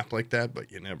wouldn't snap like that,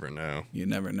 but you never know. You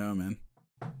never know, man.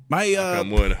 My Knock on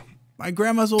wood. my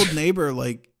grandma's old neighbor,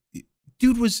 like,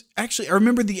 dude was actually, I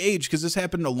remember the age because this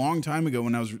happened a long time ago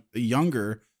when I was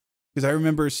younger. Because I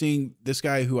remember seeing this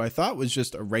guy who I thought was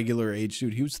just a regular age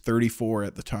dude. He was 34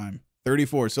 at the time.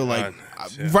 34. So like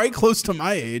yeah. right close to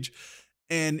my age.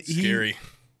 And Scary.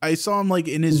 I saw him like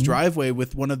in his driveway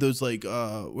with one of those like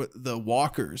the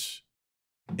walkers.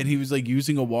 And he was like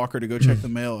using a walker to go check the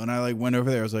mail. And I like went over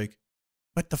there. I was like,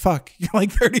 what the fuck? You're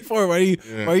like 34. Why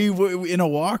are you in a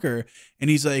walker? And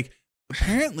he's like,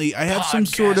 apparently I have some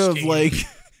sort of Podcasting. like,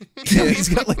 no, he's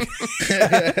got like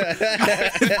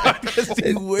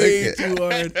podcasting way too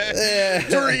hard.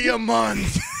 3 a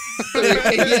month.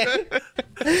 Yeah.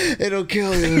 It'll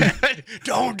kill you.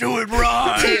 Don't do it,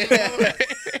 Ron.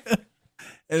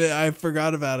 And then I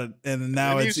forgot about it. And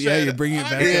now And it's, you yeah, said, you're bringing it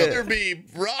back I'd up. rather be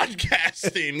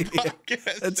broadcasting.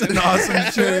 That's an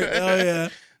awesome shirt. Oh, yeah.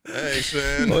 Thanks,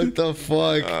 man. What the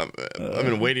fuck? I've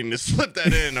been waiting to slip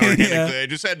that in organically. Yeah. I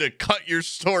just had to cut your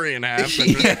story in half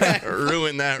and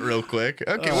ruin that real quick.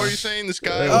 Okay, what are you saying? This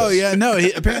guy? Oh, yeah. No,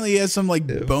 apparently he has some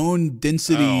like bone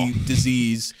density Oh.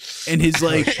 disease. And his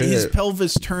like, his shit.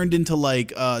 pelvis turned into like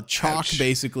chalk, Ouch.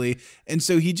 basically. And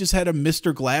so he just had a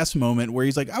Mr. Glass moment where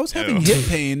he's like, I was having Ew. hip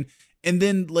pain. And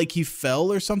then like he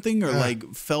fell or something or like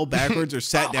fell backwards or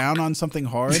sat down on something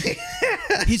hard.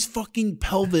 His fucking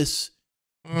pelvis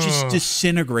just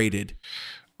disintegrated.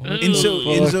 And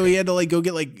so he had to like go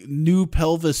get like new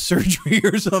pelvis surgery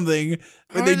or something.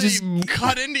 How Or they did just he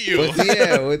cut into you. What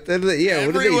do they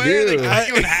Everywhere, do? they cut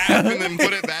you in half and then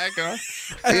put it back on.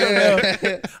 I don't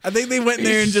know. I think they went in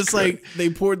there and just like they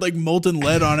poured like molten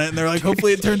lead on it and they're like,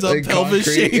 hopefully it turns out Like pelvis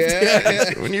concrete, shaped.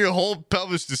 yeah. When your whole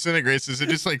pelvis disintegrates, does it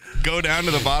just like go down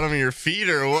to the bottom of your feet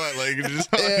or what? Like it just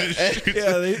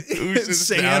Yeah, they oozes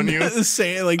down sand, you.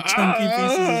 sand, like chunky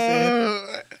pieces of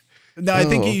sand. No, I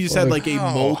think Oh, he just had like a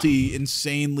fuck.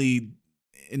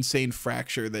 insane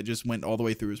fracture that just went all the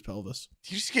way through his pelvis.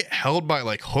 Do you just get held by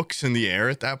like hooks in the air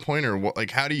at that point, or what?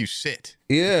 Like, how do you sit?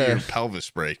 Yeah. Your pelvis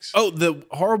breaks. Oh, the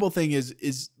horrible thing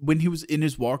is when he was in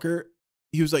his walker,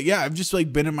 he was like, "Yeah, I've just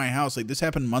like been in my house. Like this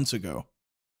happened months ago.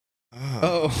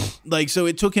 Oh, Like so,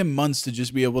 it took him months to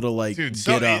just be able to like Dude,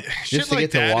 get up." shit Just to like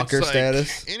get to that, walker it's like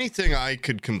status? Anything I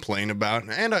could complain about,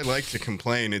 and I like to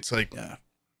complain. It's like, Yeah,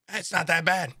 it's not that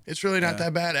bad. It's really not Yeah.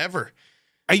 that bad ever.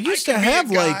 I used to could be a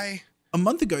have like guy- a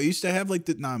month ago. I used to have like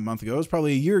not a month ago. It was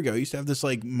probably a year ago. I used to have this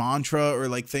like mantra or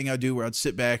like thing I'd do where I'd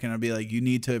sit back and I'd be like, "You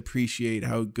need to appreciate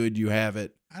how good you have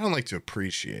it." I don't like to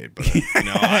appreciate, but you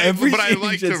know, but I Appreciation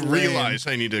like to just lame. realize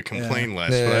I need to complain less.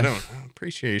 But Yeah. I don't.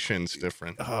 Appreciation's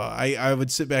different. I would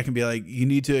sit back and be like, "You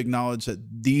need to acknowledge that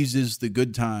these is the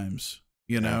good times.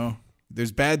 You know,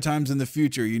 there's bad times in the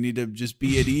future. You need to just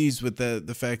be at ease with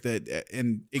the fact that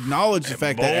and acknowledge the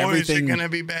fact that Boys everything, are gonna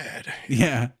be bad.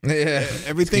 yeah, yeah.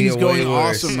 everything's It's gonna going get way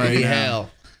worse. awesome right Yeah. now."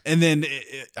 Hell. And then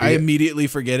I immediately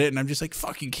forget it, and I'm just like,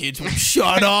 "Fucking kids, will you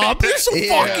shut up! They're so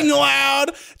Yeah. fucking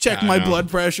loud." Check I my know. blood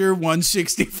pressure,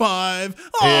 165.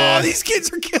 Oh, Yeah. these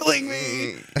kids are killing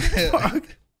me. Fuck.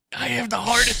 I have the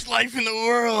hardest life in the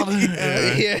world.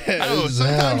 Yeah. Oh, this is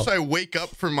sometimes hell. I wake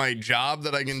up for my job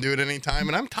that I can do at any time,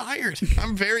 and I'm tired.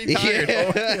 I'm very tired.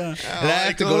 Yeah. Yeah. And I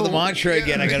have to go to the mantra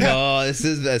again. I gotta go. Oh, this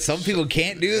is some people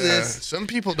can't do this. Some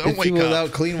people don't There's wake people up.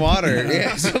 without clean water.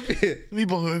 Yeah. Some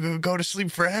People go to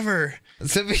sleep forever.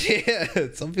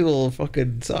 people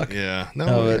fucking suck. Yeah,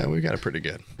 No, we got it pretty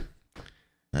good.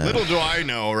 Little do I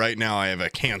know, right now I have a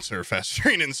cancer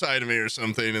festering inside of me or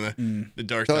something in the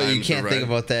dark Oh, times. you can't are think right.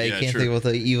 about that. You Yeah, can't true. think about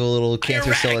the evil little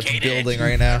cancer cell that's Eradicate it. building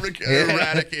right now.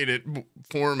 Eradicate it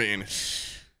for me.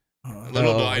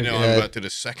 Little do I know I'm God. about to do a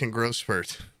second growth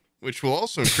spurt, which will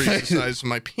also increase the size of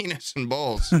my penis and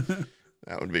balls.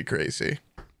 That would be crazy.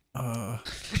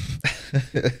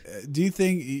 Do you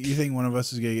think one of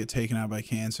us is gonna get taken out by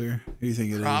cancer? Who do you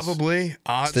think it is? Probably.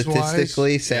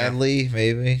 Statistically, wise, sadly,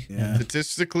 maybe. Yeah.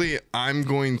 Statistically, I'm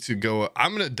going to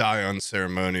die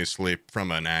unceremoniously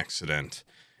from an accident.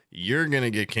 You're going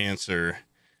to get cancer.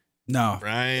 No,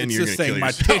 Brian, it's you're this going to thing. kill My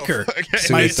yourself. ticker,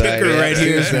 Okay. my Suicide, ticker yeah, right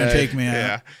here is gonna suicide. take me out.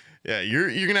 Yeah. Yeah, you're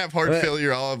gonna have heart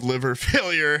failure. I'll have liver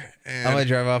failure. And I'm gonna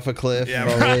drive off a cliff. yeah,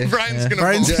 probably. Brian's gonna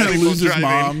Brian's fall gonna asleep lose his while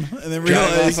mom, driving. and then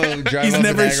Drive realize drive he's off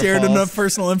never Niagara shared Falls. enough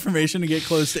personal information to get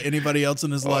close to anybody else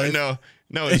in his Oh, life. no,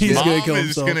 He's his gonna mom kill is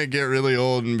himself. gonna get really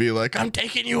old and be like, "I'm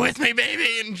taking you with me, baby,"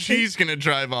 and she's gonna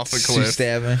drive off a cliff.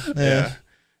 Stab me. Yeah.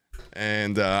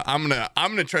 And I'm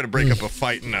gonna try to break up a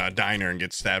fight in a diner and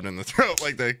get stabbed in the throat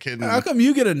like that kid. How come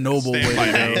you get a noble Stand way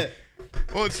by though? Me.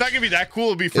 Well, it's not gonna be that cool.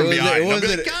 It'll be from behind. I'll be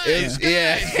like, guys,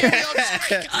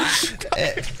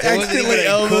 Accidentally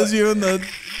elbows you in the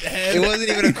head. It wasn't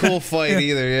even a cool fight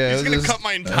either. Yeah, he's gonna cut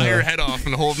my entire head off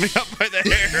and hold me up by the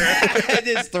hair.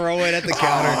 just throw it at the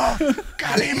counter.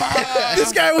 Got him on.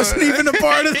 This guy wasn't even a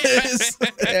part of this.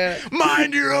 Yeah.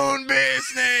 Mind your own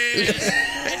business.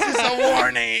 This is a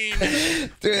warning.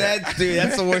 Dude,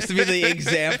 that's the worst to be the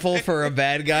example for a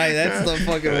bad guy. That's the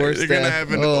fucking worst. You're gonna death.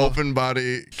 have an open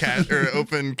body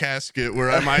open casket where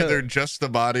I'm either just the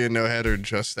body and no head or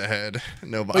just the head,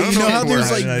 no body. But you know how there's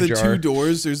works. like In a the jar. two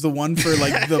doors? There's the one for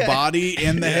like the body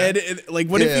and the head. And, like,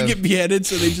 what if Yeah. you get beheaded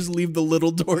so they just leave the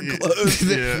little door closed?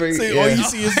 Yeah. So all you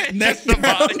see is neck the down.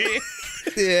 body.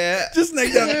 Yeah. Just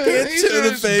neck down. Can't These show are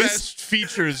the his face. best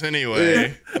features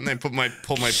anyway. And they pull my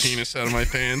penis out of my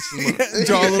pants and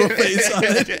Draw a little face on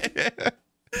it.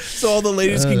 So all the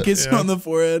ladies can kiss him yeah. on the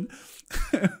forehead.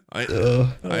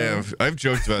 I've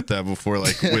joked about that before,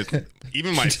 like with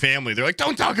even my family. They're like,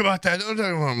 "Don't talk about that." Don't talk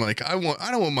about it. I'm like, I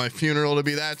don't want my funeral to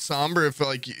be that somber. If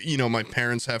like my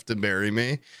parents have to bury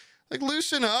me, like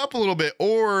loosen up a little bit,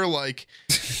 or like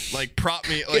prop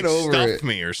me, like stuff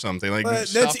me or something. Like But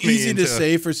stuff that's me easy to into-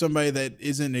 say for somebody that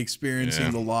isn't experiencing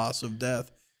Yeah. the loss of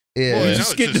death. Yeah. Well, You no,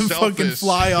 just it's get to just fucking selfish.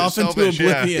 fly It's off into selfish,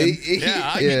 yeah. oblivion.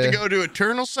 Yeah, I get to go to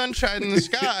eternal sunshine in the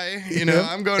sky.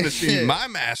 I'm going to see my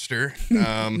master,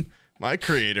 my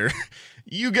creator.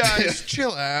 You guys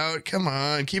chill out. Come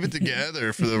on, keep it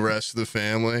together for the rest of the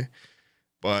family.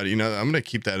 But I'm gonna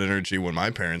keep that energy when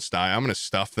my parents die. I'm gonna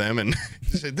stuff them and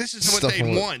say, "This is what Stuff they'd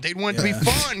them. want. They'd want it to be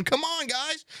fun. Come on,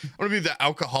 guys. I'm gonna be the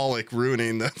alcoholic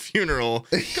ruining the funeral.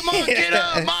 Come on, get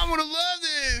up. Mom would have loved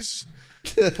this."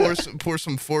 Pour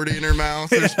some 40 in her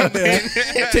mouth or something.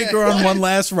 Take her on one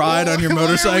last ride on your Why are we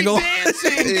motorcycle.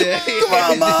 dancing? Come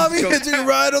on, Mom, you get to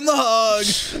ride on the hog.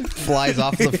 Flies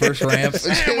off the first ramp.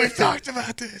 Man, we've talked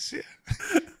about this.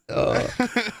 Yeah.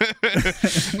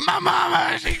 My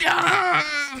mama, she got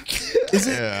Is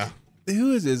it? Yeah.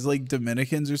 Who is this? Like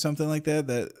Dominicans or something like that?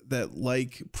 That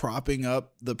like propping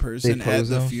up the person They at pose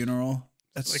the them? funeral.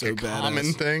 That's Like so a common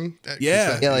badass. thing.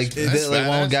 Yeah. Yeah, like That's like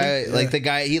one badass. guy, like the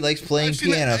guy, he likes playing I've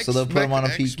seen the piano, so they'll put him on a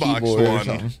Xbox keyboard or one,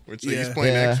 something. where it's like he's Yeah.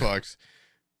 playing Yeah. Xbox.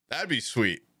 That'd be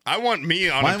sweet. I want me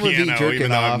on Mine a would be piano, jerking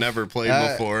even though I've off. never played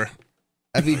Uh, before.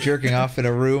 I'd be jerking off in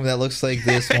a room that looks like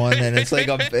this one, and it's like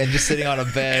and just sitting on a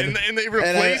bed. And they I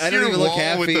replace don't your even look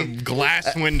wall with happy. a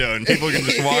glass window, and people can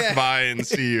just walk Yeah. by and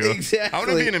see you. I want to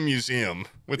Exactly. be in a museum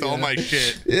with all my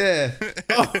shit. Yeah,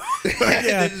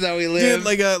 Yeah. this is how we live. Dude,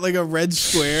 like a red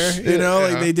square,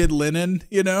 like they did linen,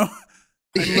 You look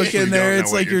actually in there, don't know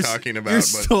it's what like you're talking about, you're but-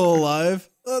 still alive.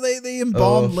 Oh, they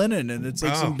embalmed linen, and it's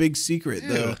like Oh. some big secret.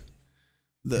 Ew.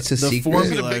 It's a The secret. Is it a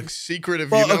formula. big secret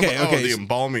of Well, you know? okay, Oh, okay. the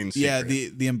embalming secret. Yeah,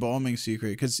 the embalming secret,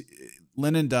 because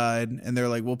Lennon died, and they're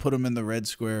like, we'll put him in the red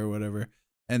square or whatever,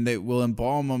 and they will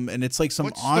embalm him, and it's like some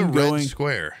What's the ongoing. red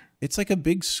square? It's like a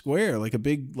big square, like a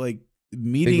big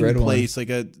meeting red one. place,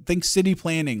 think city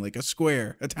planning, like a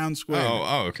square, a town square.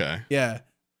 Oh, okay. Yeah,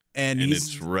 and And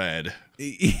he's it's red.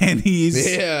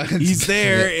 he's Yeah. he's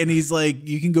there, and he's like,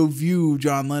 you can go view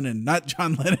John Lennon, not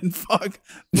John Lennon. Fuck,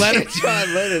 Vladimir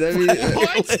John Lennon. I mean,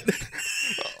 What?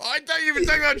 I thought you were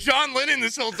talking about John Lennon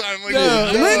this whole time. Like,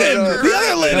 No, Lennon, the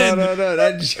other Lennon. No,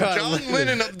 not John, John Lennon.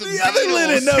 Lennon of the The other Beatles.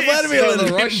 Lennon, no, Vladimir No, Lennon.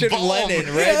 the Russian Embalmed.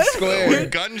 Lennon, Red Yeah. Square.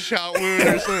 With gunshot wound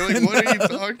or something. Like, what are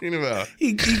you talking about?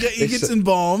 He gets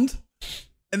embalmed,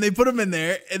 and they put him in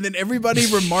there, and then everybody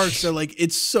remarks, they're like,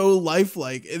 it's so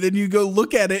lifelike, and then you go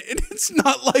look at it, and it's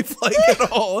not lifelike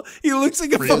at all. He looks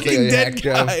like a Looks like fucking a dead hack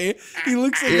job. guy. He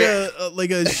looks like Yeah.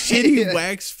 a shitty Yeah.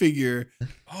 wax figure.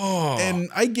 Oh. And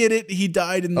I get it. He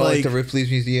died in Oh, like like the Ripley's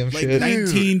Museum like shit.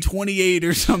 1928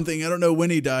 or something. I don't know when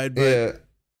he died, but Yeah.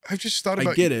 I've just thought I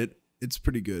about get it. It's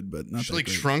pretty good, but not that like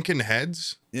great. shrunken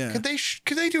heads. Yeah. Could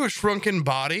they do a shrunken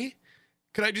body?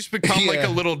 Could I just become like Yeah.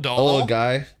 a little A doll? little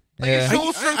guy. Like Yeah. a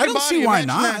full shrunken I don't see body, why imagine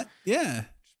not. that. Yeah.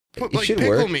 put It like should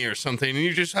pickle work. me or something, and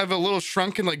you just have a little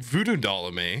shrunken like voodoo doll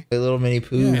of me, A little mini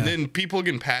poo. Yeah. and then people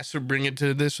can pass or bring it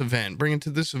to this event, bring it to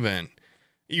this event.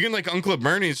 You can like Uncle at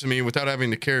Bernie's to me without having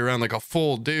to carry around like a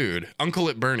full dude. Uncle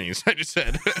at Bernie's, I just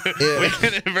said.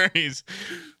 Weekend at Bernie's.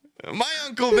 My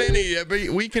Uncle Vinny at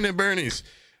Weekend at Bernie's.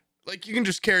 Like you can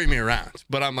just carry me around,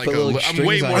 but I'm like Put little I'm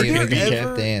way strings on more. you. There Maybe tap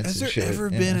ever, dance has and there shit, ever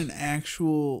yeah. been an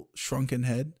actual shrunken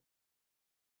head?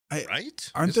 Right?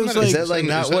 Aren't Isn't those that a- like- Is that like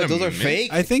not is that what? a Those are myth?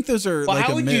 fake. I think those are Well, like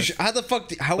how a would myth. you? How the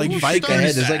fuck? How Like would you Vikings.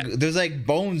 stick a head? That. There's like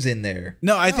bones in there.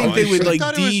 No, I think No, they I would thought like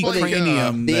it was like,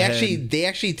 decranium. They the actually head. they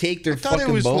actually take their I thought it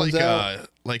fucking was bones like out.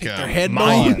 like Their a head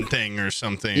Mayan bone. thing or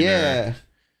something. Yeah.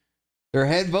 Their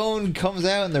head bone comes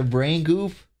out in their brain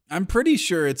goop. I'm pretty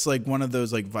sure it's like one of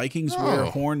those like Vikings wear No.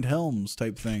 horned helms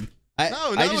type thing. No,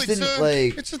 I just it's didn't a,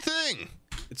 like. it's a thing.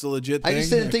 It's a legit thing. I just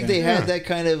didn't think Okay. they had Yeah. that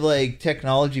kind of like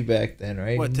technology back then,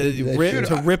 right? What, You to didn't do that rip, shit.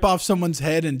 to rip off someone's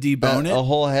head and debone A it?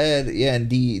 whole head, yeah, and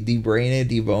debrain it,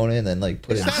 debone it, and then like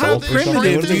put Is it in that How salt or something.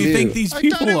 primitive What do you they think these I thought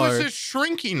people it was are? a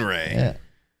shrinking ray. Yeah.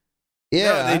 Yeah,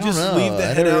 No, they I don't just know. leave the I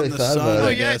head never out really in the thought sun, about Oh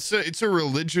I it. yeah, guess. it's a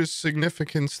religious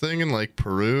significance thing in like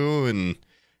Peru and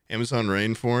Amazon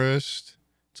rainforest.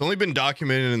 It's only been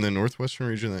documented in the northwestern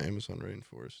region of the Amazon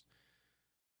rainforest.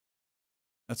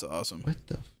 That's awesome. What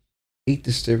the? 8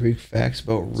 disturbing facts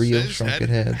about real Says shrunken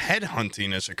heads. head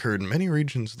hunting has occurred in many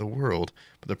regions of the world,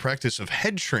 but the practice of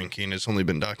head shrinking has only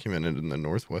been documented in the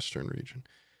northwestern region,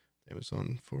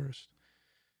 Amazon forest.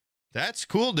 That's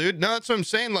cool, dude. No, that's what I'm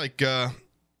saying. Like,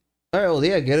 All right, well,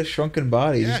 yeah, get a shrunken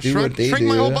body. yeah, Just do what they shrink do.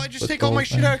 my whole body. Just Put take the all my whole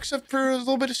shit thing. out except for a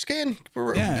little bit of skin.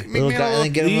 Yeah. Make Little me a guy, and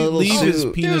then get him a little Leave his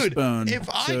suit. penis Dude, bone. if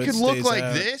I so it could look stays like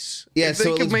out. this, Yeah, if so they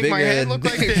it could looks make my bigger head than- look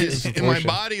like bigger this, than and my proportion.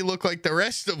 body look like the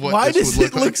rest of what Why this does would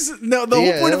it look look? like. No, the whole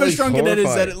Yeah, point that of a looks shrunken head is that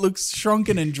horrifying. it looks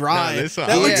shrunken and dry. this one-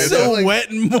 that I like looks this so one. wet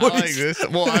and I moist. like this.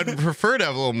 Well, I'd prefer to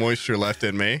have a little moisture left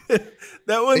in me.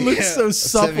 That one looks Yeah, so a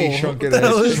supple. semi-shrunken What the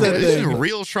hell head. is that This is a thing?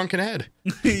 real shrunken head.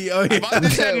 Oh, I bought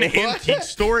this at an What? antique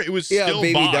store. It was Yeah, still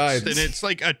baby boxed, dimes. and it's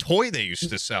like a toy they used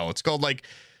to sell. It's called like,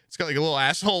 it's got like a little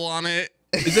asshole on it.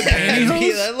 Is it Yeah,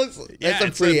 pantyhose? that looks. Yeah, That's a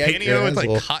it's a pretty pantyhose with accurate like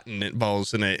asshole. cotton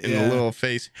balls in it, and Yeah. a little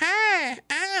face. Hi,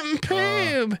 I'm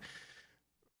Poob.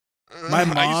 My I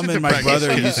used mom to and my practice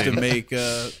brother used to kissing. make,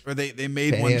 or they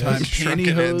made one Pantyhose. time Shrunken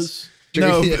pantyhose. heads.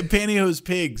 No, Yeah. pantyhose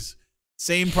pigs.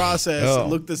 Same process. Oh. It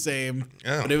looked the same,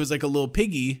 Oh. but it was like a little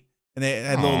piggy, and they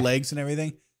had Aw. little legs and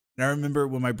everything. And I remember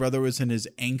when my brother was in his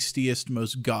angstiest,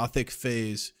 most gothic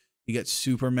phase, he got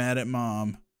super mad at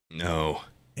mom, No,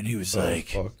 and he was Oh, like,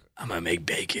 fuck. I'm gonna make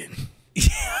bacon.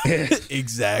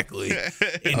 exactly.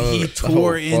 And Oh, he oh,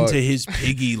 tore fuck. into his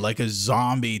piggy like a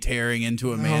zombie tearing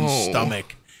into a man's No.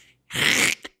 stomach.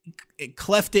 It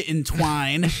cleft it in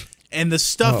twine, and the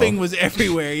stuffing Oh. was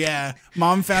everywhere. Yeah,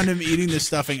 mom found him eating the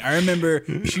stuffing. I remember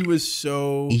she was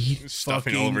so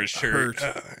Stuffing fucking all over his shirt.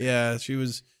 hurt. Yeah, she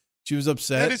was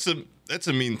upset. That's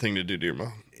a mean thing to do to your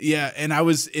mom. Yeah, and I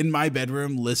was in my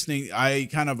bedroom listening. I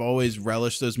kind of always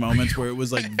relished those moments where it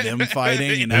was like them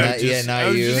fighting, and I Not- was yeah, just, not I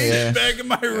was you, just yeah. back in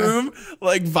my room,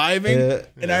 like vibing. Yeah.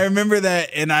 And I remember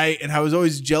that, and I was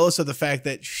always jealous of the fact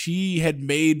that she had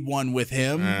made one with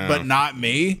him, Yeah. but not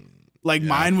me. Like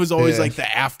mine was always Yeah. like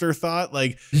the afterthought.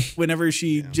 Like whenever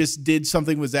she just did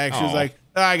something with Zach, she was Aw. like,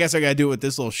 oh, I guess I gotta do it with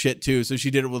this little shit too. So she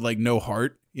did it with like no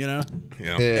heart, you know.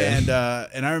 Yeah. Yeah.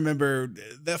 And I remember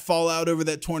that fallout over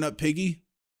that torn up piggy.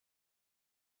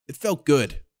 It felt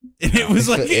good. And it was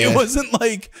like Yeah. it wasn't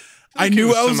like I like it knew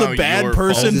was I was a somehow bad your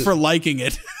person fault. for liking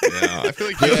it. Yeah, I feel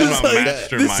like I you was somehow like,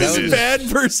 masterminded. this is masterminded. bad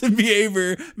person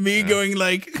behavior. Me going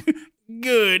like,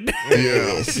 good.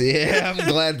 Yes. Yeah, I'm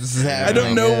glad this is I happening.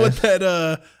 don't know yeah. what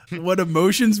that what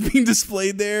emotions being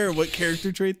displayed there, or what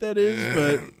character trait that is,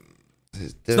 but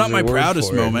There's it's not a my word proudest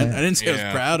for it, moment. man. I didn't say I Yeah.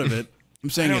 was proud of it. I'm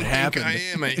I saying don't it think happened. I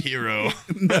am a hero.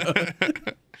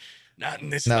 Not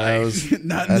in this No, that life. was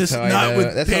Not That's this, how I not know.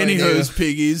 with That's how I knew. pantyhose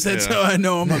piggies. That's Yeah. how I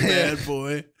know I'm a bad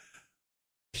boy.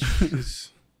 It's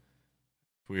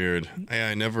weird.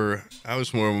 I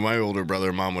was more when my older brother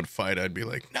and mom would fight, I'd be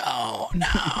like, no.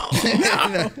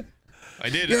 I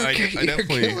did. You're I killing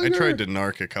definitely. I tried her. to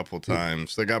narc a couple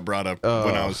times. They got brought up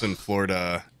when I was in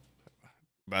Florida,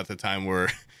 about the time where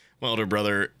my older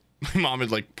brother, my mom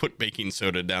had like put baking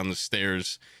soda down the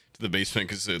stairs to the basement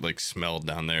because it like smelled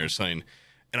down there or something.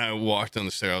 And I walked down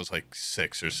the stairs. I was like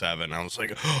 6 or 7. I was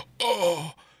like,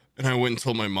 oh, and I went and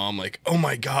told my mom like, oh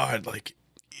my god, like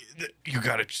you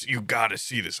gotta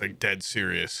see this, like dead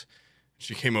serious.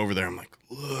 She came over there. I'm like,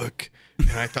 look. And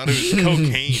I thought it was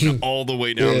cocaine all the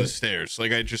way down Yeah. the stairs.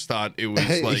 Like, I just thought it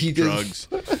was like He drugs.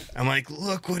 just- I'm like,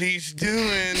 look what he's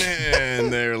doing.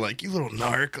 And they're like, you little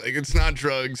narc. Like, it's not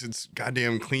drugs. It's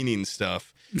goddamn cleaning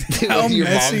stuff. How Your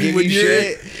mom messy give would you you?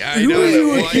 shit? Yeah, I Who know are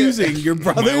you that. accusing? Your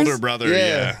My older brothers? brother, Yeah.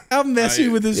 yeah. How messy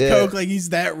with his yeah. coke? Like he's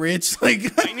that rich?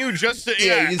 Like I knew just to,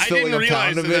 Yeah, yeah, you I spill didn't like a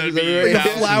pound realize of that it that'd or be something. Like a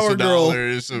thousands flower of girl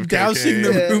dollars of dousing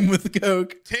cocaine. the room with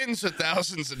coke. Tens of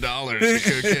thousands of dollars of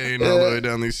cocaine all the way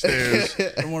down these stairs.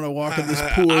 I want to walk in this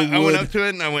pool of I went wood. up to it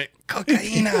and I went,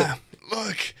 cocaina,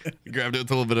 look. Grabbed it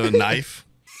with a little bit of a knife.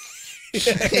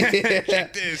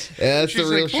 Check this. Yeah, that's She's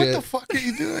the real like, shit. what the fuck are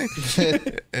you doing?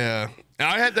 Yeah. And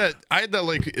I had that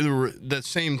like that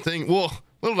same thing. Well,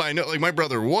 little did I know, like my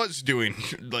brother was doing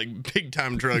like big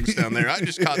time drugs down there. I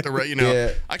just caught the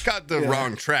Yeah. I caught the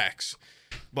wrong tracks.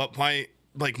 But I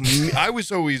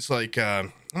was always like,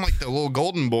 I'm like the little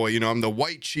golden boy, I'm the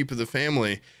white sheep of the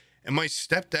family. And my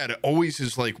stepdad always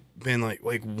has like been like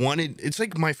wanted. It's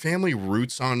like my family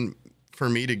roots on for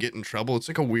me to get in trouble. It's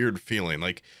like a weird feeling.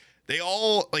 Like they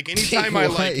all like anytime I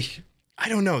like. I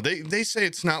don't know. They say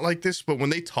it's not like this, but when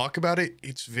they talk about it,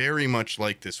 it's very much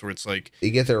like this, where it's like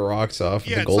They get their rocks off.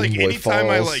 yeah, The it's golden like boy anytime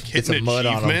falls, I like hit gets an some mud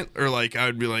on him. achievement, or like I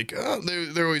would be like, oh,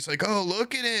 they're always like, oh,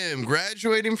 look at him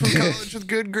graduating from college with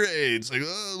good grades, like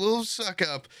oh, little suck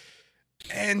up,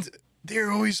 and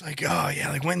they're always like, oh yeah,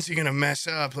 like when's he gonna mess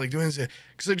up, like when's it?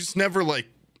 Because I just never like,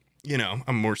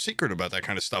 I'm more secret about that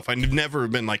kind of stuff. I've never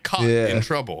been like caught in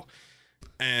trouble,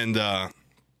 and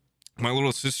my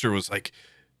little sister was like,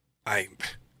 I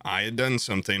had done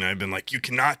something. I'd been like, you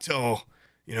cannot tell,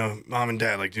 mom and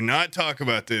dad, like, do not talk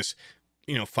about this.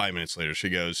 5 minutes later, she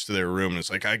goes to their room and it's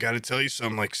like, I got to tell you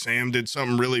something. Like, Sam did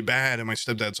something really bad. And my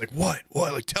stepdad's like, what?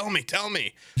 Like, tell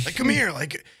me. Like, come here.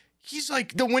 Like, he's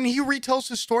like, when he retells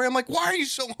his story, I'm like, why are you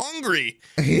so hungry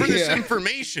for this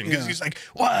information? Because he's like,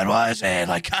 what was it?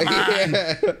 Like, come on.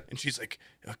 And she's like,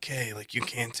 okay, like, you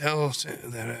can't tell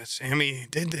that Sammy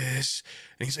did this.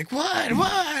 And he's like,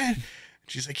 what?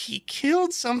 She's like, he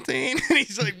killed something. And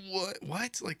he's like,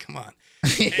 what? Like, come on.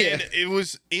 And it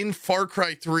was in Far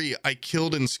Cry 3, I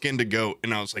killed and skinned a goat.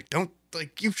 And I was like,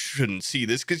 you shouldn't see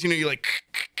this. Because, you like,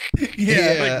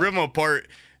 like rip them apart.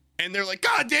 And they're like,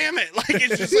 God damn it. Like,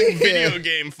 it's just like video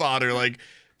game fodder. Like,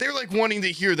 they're like wanting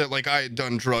to hear that, like, I had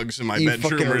done drugs in my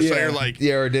bedroom. Or so you're like,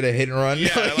 or did a hit and run.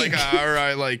 Yeah, like, or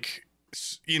I like,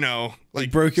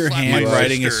 like broke your slapped hand my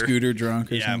riding a sister. scooter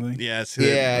drunk or something. Yeah,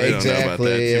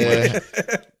 Exactly.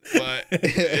 But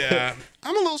yeah,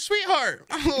 I'm a little sweetheart.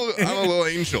 I'm a little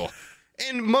angel,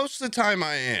 and most of the time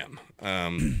I am.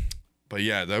 But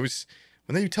yeah, that was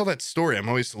when they tell that story. I'm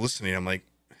always listening. I'm like,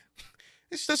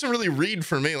 this doesn't really read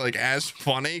for me like as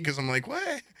funny because I'm like,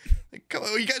 what? Like,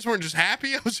 oh, you guys weren't just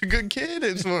happy I was a good kid.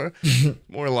 It's more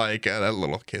like that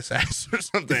little kiss ass or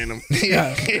something.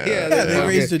 Yeah, they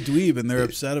raised a dweeb and they're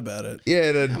upset about it.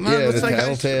 The like,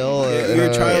 tattletale.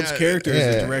 Your child's yeah, character is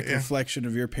yeah, a direct reflection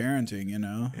of your parenting,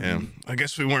 Yeah, I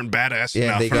guess we weren't badass Yeah,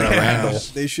 enough. they got for Randall.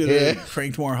 that. They should have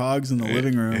cranked more hogs in the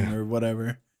living room or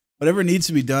whatever. Whatever needs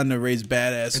to be done to raise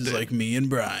badasses like me and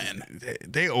Brian.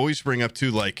 They always bring up too,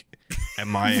 like, at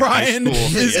my Brian high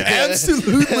school. is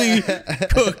absolutely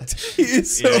cooked. He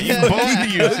is so You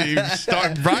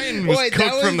both Brian was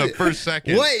cooked from the first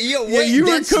second. you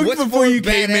were cooked before you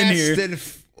came in here.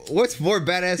 What's more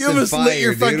badass You than almost fire? lit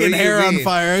your dude? What fucking do you hair on mean?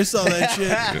 fire. I saw that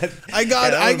shit. I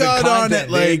got on at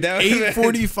like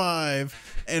 8:45,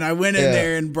 and I went in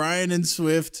there, and Brian and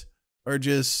Swift are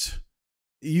just.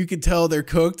 You could tell they're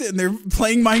cooked, and they're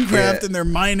playing Minecraft, and they're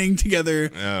mining together,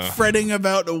 fretting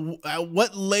about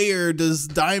what layer does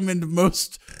diamond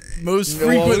most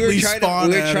frequently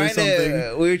spawn at or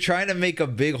something. We were trying to make a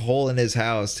big hole in his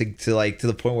house to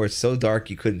the point where it's so dark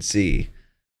you couldn't see.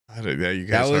 Yeah, you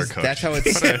guys are cooked. That's how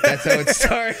it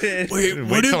started. Wait,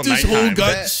 what if this hole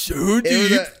got so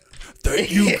deep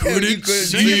that you couldn't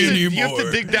see anymore? You have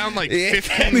to dig down like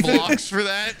 15 blocks for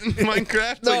that in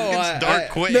Minecraft. No, like, it's dark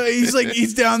quick. No,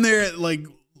 he's down there at like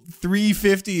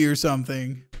 350 or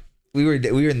something. We were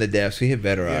in the depths. We hit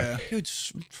bedrock. Yeah. Dude,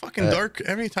 it's fucking dark.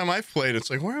 Every time I've played, it's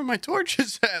like, where are my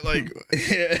torches at? Like,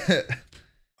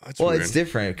 that's weird. It's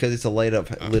different because it's a lit up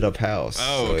house.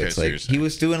 Oh, so okay. It's So like he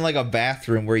was doing like a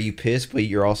bathroom where you piss, but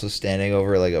you're also standing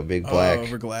over like a big black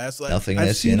over glass. nothingness.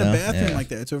 I've seen you know? a bathroom like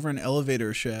that. It's over an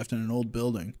elevator shaft in an old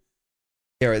building.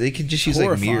 Yeah, they can just use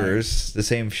Horrifying. like mirrors, the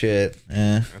same shit.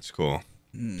 That's cool.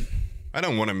 I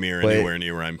don't want a mirror anywhere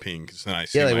near where I'm peeing because then I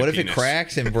see like my what if penis. it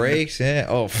cracks and breaks? Yeah.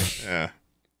 Oh. Yeah.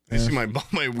 I see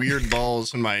my weird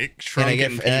balls and my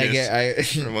shrunken penis. I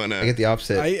get the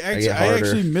opposite. I get harder.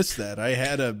 actually missed that. I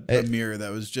had a mirror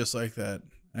that was just like that.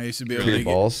 I used to be able Your to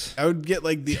balls. I would get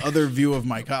like the other view of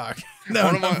my cock. No,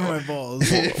 One of not my- for my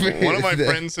balls. One of my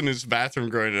friends in his bathroom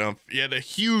growing up, he had a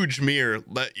huge mirror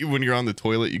that you, when you're on the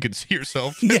toilet, you could see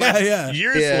yourself. Yeah, Like, yeah.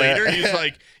 Years Yeah. later, he's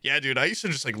like, "Yeah, dude, I used to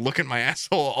just like look at my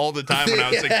asshole all the time when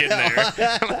I was a kid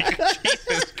there." I'm like,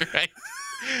 Jesus Christ.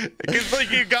 Because like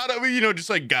you gotta, you know, just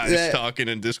like guys Yeah. talking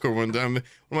in Discord one time. One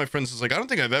of my friends was like, "I don't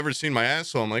think I've ever seen my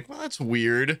asshole." I'm like, "Well, that's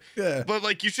weird." Yeah. But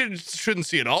like, you shouldn't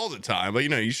see it all the time. But you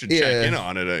know, you should Yeah. check in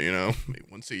on it. You know, maybe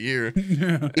once a year.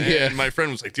 Yeah. And my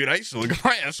friend was like, "Dude, I used to look at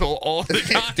my asshole all the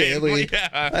time." Daily. Like, yeah,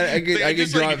 I could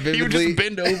Just, draw like, it he would vividly. just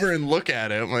bend over and look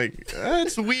at it. I'm like,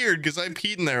 that's weird because I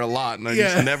peed in there a lot, and I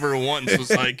Yeah. just never once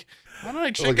was like, "Why don't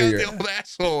I check Look out at the your- old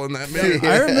asshole in that mirror?"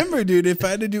 I remember, dude, if I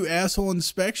had to do asshole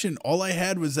inspection, all I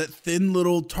had was that thin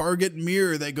little Target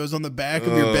mirror that goes on the back of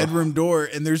your Ugh. bedroom door,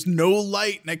 and there's no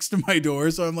light next to my door,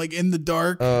 so I'm like in the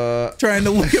dark trying to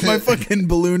Uh, look at my fucking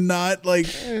balloon knot, like,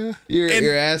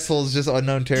 your asshole's just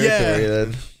unknown territory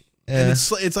then. and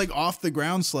Yeah. it's like off the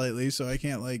ground slightly, so I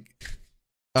can't like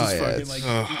Oh just yeah. fucking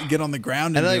it's- like get on the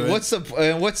ground And and like, do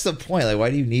what's the point? Like, why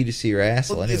do you need to see your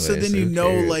asshole it. anyway? So then you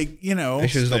know, like, you know, make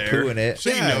sure there's no There. poo in it.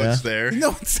 So you Yeah. know it's there.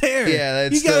 no, it's there. Yeah,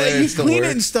 that's you still gotta there, you it still clean it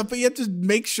and works. stuff, but you have to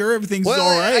make sure everything's Well,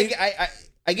 all right.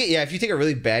 I get, yeah. If you take a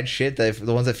really bad shit, the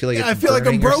ones that feel like Yeah, I it's feel like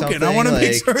I'm burning or broken. I want to something,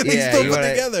 make sure everything's still you put wanna-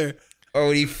 together. Or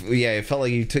when it felt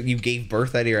like you gave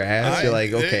birth out of your ass. You're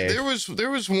like, okay, There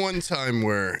was one time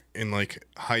where in like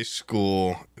high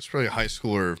school, it's probably high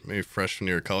school or maybe freshman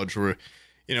year of college, where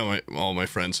you know all my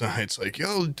friends, it's like,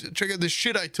 "Yo, check out this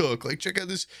shit I took. Like, check out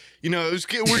this." You know,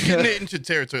 we're getting into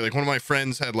territory. Like one of my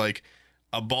friends had like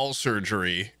a ball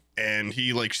surgery, and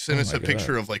he like sent us my a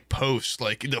picture of like post,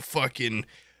 like the fucking.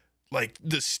 Like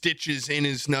the stitches in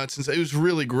his nuts, and it was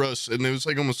really gross. And it was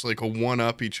like almost like a one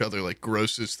up each other, like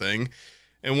grossest thing.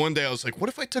 And one day I was like, what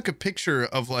if I took a picture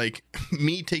of like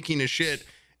me taking a shit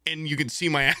and you could see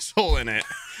my asshole in it?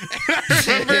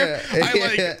 And I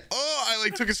remember I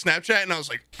took a Snapchat and I was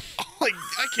like, oh, like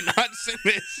I cannot send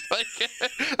this.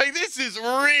 Like this is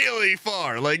really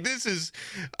far. Like this is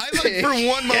I like for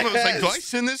one moment I was like, do I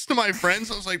send this to my friends?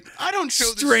 I was like, I don't show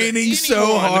this to Straining so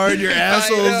anyone. hard, your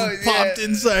asshole's know, yeah. popped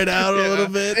inside out a little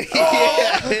bit.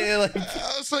 yeah, like,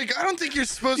 I was like, I don't think you're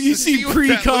supposed You to see what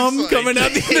that pre-cum looks coming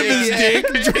out the end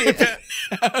of his dick. Yeah.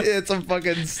 it's a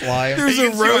fucking slime. There's You a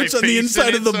can see my roach on the face in inside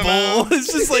it of the somehow. bowl.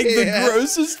 It's just like the Yeah.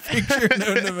 grossest picture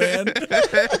known to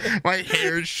man. My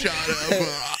hair's shot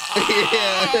up.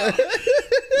 yeah.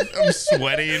 I'm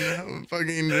sweating. I'm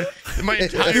fucking. My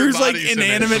entire There's like body's in it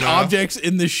inanimate somehow. objects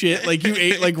in the shit. Like you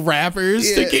ate like wrappers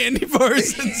to Yeah. candy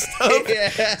bars and stuff.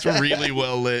 It's really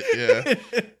well lit. Yeah.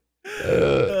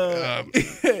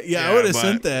 Yeah, I would have but-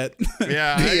 sent that.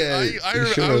 Yeah. Yeah, you I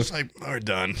should've. was like, we're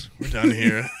done. We're done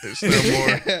here. There's no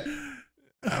more.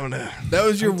 I don't know. That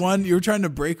was your one. You were trying to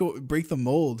break the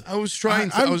mold. I was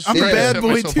trying to. I'm I was a trying to bad set boy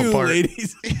myself too, apart.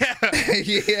 ladies. Yeah.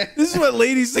 yeah. This is what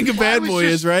ladies think a bad was boy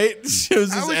just- is, right?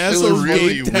 Shows I his was asshole just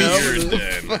really gaped out. weird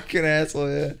then. Fucking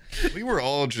asshole. Yeah. We were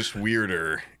all just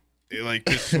weirder. Like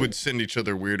just would send each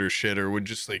other weirder shit, or would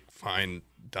just like find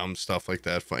dumb stuff like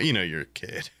that. You know, you're a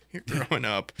kid. You're growing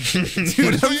up.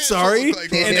 Dude, I'm sorry.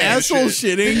 Like, An yeah, asshole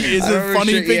shit. shitting is I a remember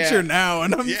funny shit, yeah. picture now,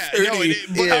 and I'm Yeah, 30. no,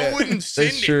 but Yeah, I wouldn't send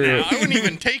that's it true. now. I wouldn't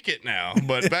even take it now.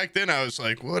 But back then, I was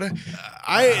like, "What?" I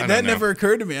that don't know. never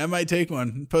occurred to me. I might take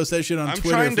one, post that shit on I'm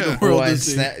Twitter trying for the to- world One to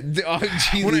see. snap. Oh,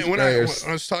 Jesus When I Christ.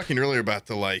 was talking earlier about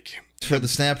the like For the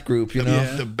snap group, you know.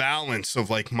 Yeah. the balance of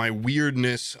like my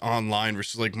weirdness online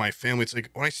versus like my family. It's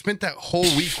like when I spent that whole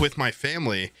week with my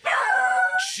family.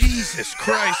 Jesus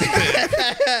Christ!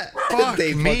 Fuck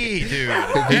They me, dude.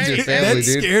 Feeds your family, That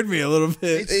dude. scared me a little It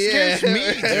bit. scares Yeah.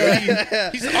 me,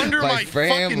 dude. He's under My my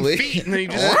family. fucking feet, and then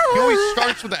he always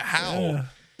starts with a howl.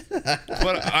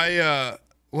 But I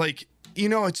like, you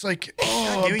know, it's like Oh,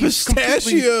 God damn it, he's completely-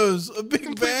 pistachios, a big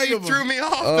bag completely of threw them. me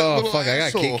off. that Oh little fuck! I got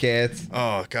asshole. Kit Kats.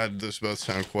 Oh god, this both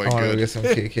sound I quite want to good. get some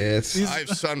Kit Kats. I have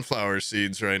sunflower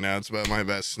seeds right now. It's about my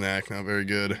best snack. Not very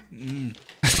good.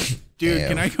 Dude, Damn.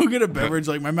 can I go get a beverage?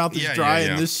 Like my mouth is Yeah, dry, yeah,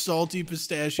 yeah. and this salty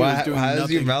pistachio is Why, doing how is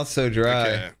nothing. your mouth so dry?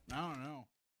 Okay. I don't know.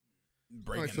 I,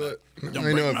 Breaking feel it. it. Don't I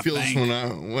know break it my feels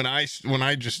bank. when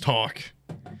I just talk.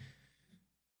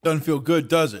 Doesn't feel good,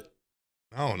 does it?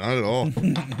 No, not at all.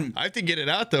 I have to get it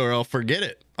out though, or I'll forget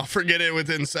it. I'll forget it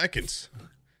within seconds.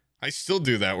 I still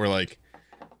do that. Where like,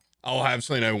 I'll have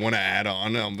something I want to add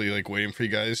on. I'll be like waiting for you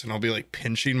guys, and I'll be like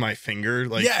pinching my finger.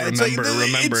 Like, Yeah, it's remember, like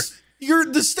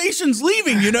remember. the station's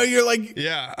leaving. You know, you're like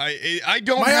Yeah, I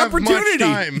don't my have opportunity.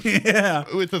 much time Yeah.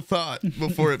 with a thought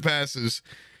before it passes,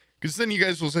 because then you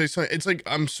guys will say something. It's like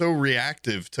I'm so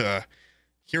reactive to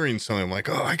hearing something. I'm like,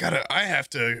 oh, I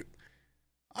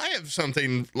have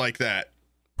something like that.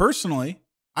 personally,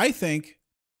 I think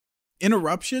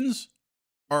interruptions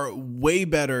are way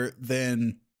better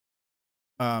than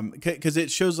because it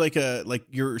shows like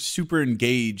you're super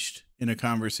engaged in a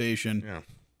conversation. Yeah.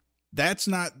 That's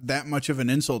not that much of an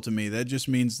insult to me. That just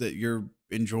means that you're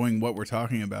enjoying what we're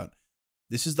talking about.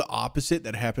 This is the opposite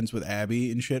that happens with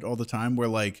Abby and shit all the time, where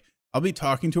like I'll be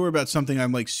talking to her about something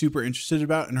I'm like super interested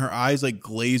about, and her eyes like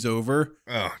glaze over.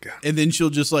 Oh god. And then she'll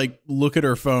just like look at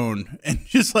her phone and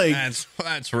just like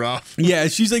that's rough. Yeah,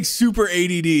 she's like super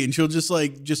ADD, and she'll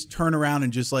just turn around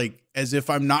and just like as if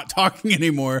I'm not talking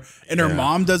anymore. And her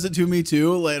mom does it to me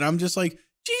too. And I'm just like,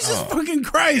 Jesus fucking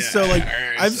Christ. So like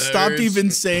I've stopped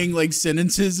even saying like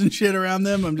sentences and shit around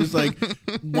them. I'm just like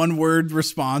one word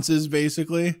responses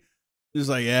basically. Just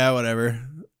like, yeah, whatever.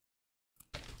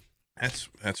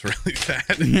 That's really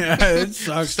sad. Yeah, it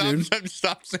sucks, dude.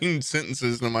 Stop saying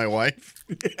sentences to my wife.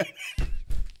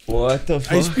 What the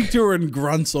fuck? I speak to her in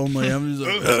grunts only. I'm just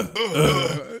like,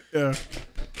 yeah.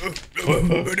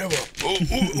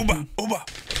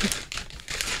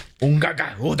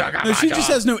 No, she just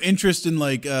has no interest in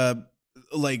like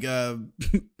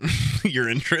your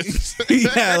interests.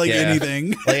 Yeah, like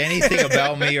anything. Like anything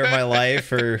about me or my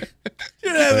life or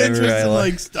you don't have interest in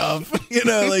like stuff. You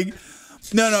know, like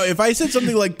no. If I said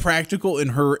something like practical in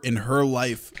her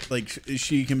life, like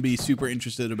she can be super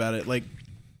interested about it. Like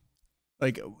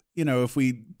you know, if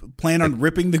we plan on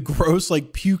ripping the gross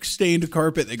like puke stained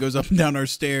carpet that goes up and down our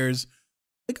stairs,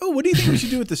 like, oh, what do you think we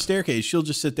should do with the staircase? She'll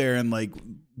just sit there and like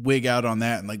wig out on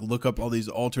that and like look up all these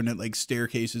alternate like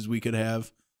staircases we could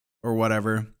have or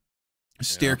whatever.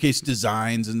 Staircase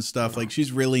designs and stuff. Like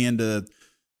she's really into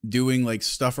doing like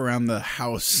stuff around the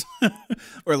house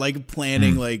or like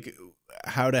planning like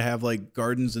how to have like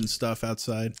gardens and stuff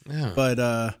outside. Yeah.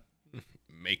 But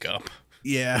makeup.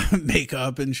 Yeah,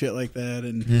 makeup and shit like that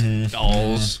and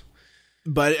dolls.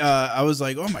 But I was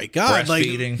like, oh my god, like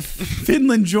breastfeeding.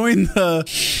 Finland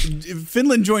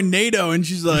joined NATO, and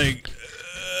she's like,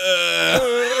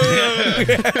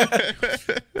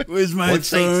 what's my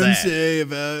phone say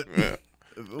about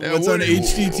what's on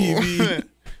HDTV?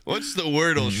 What's the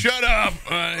wordle? Shut up.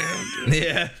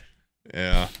 Yeah.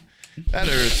 That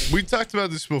hurts. We talked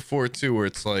about this before too, where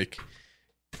it's like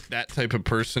that type of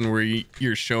person where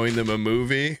you're showing them a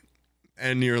movie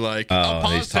and you're like, I'll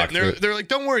pause it. And they're like,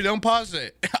 don't worry, don't pause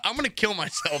it. I'm gonna kill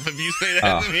myself if you say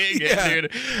that to me again,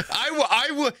 dude.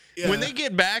 I will. When they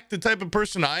get back, the type of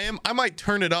person I am, I might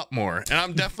turn it up more, and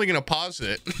I'm definitely gonna pause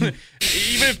it.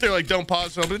 Even if they're like, don't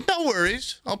pause it, I'll be like, no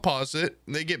worries, I'll pause it.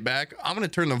 And they get back, I'm gonna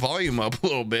turn the volume up a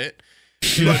little bit.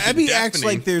 Well, Abby acts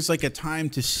like there's like a time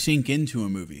to sink into a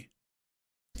movie.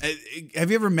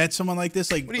 Have you ever met someone like this?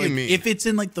 Like, what do you mean? If it's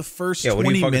in like the first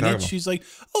 20 minutes, she's like,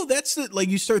 "Oh, that's the like."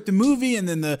 You start the movie, and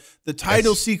then the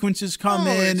title sequences come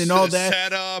in, and all that.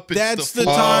 Setup, that's the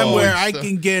time where I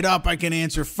can get up, I can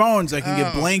answer phones, I can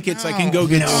get blankets, I can go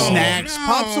get snacks,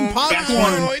 pop some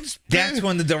popcorn. That's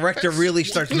when the director really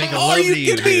starts making love to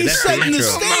you. That's setting the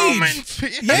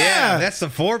stage. Yeah, that's the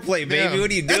foreplay, baby. Yeah. What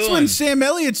are you doing? That's when Sam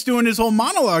Elliott's doing his whole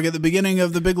monologue at the beginning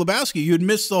of The Big Lebowski. You'd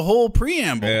miss the whole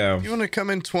preamble. Yeah. You want to come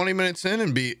in 20 minutes in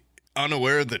and be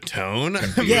unaware of the tone?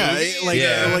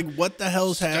 Like what the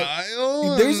hell's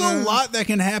happening? There's a lot that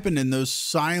can happen in those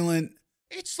silent.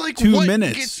 It's like 2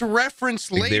 minutes. Gets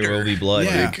referenced later. There will be blood.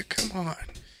 Yeah. Like, come on.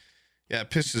 Yeah, it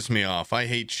pisses me off. I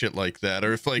hate shit like that.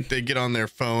 Or if like they get on their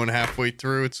phone halfway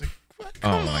through, it's like, what?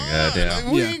 Oh my god, yeah.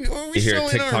 Like, we you hear a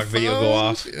TikTok video go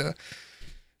off. Yeah.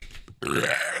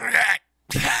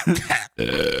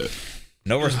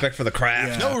 No respect for the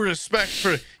craft. No respect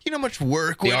for how much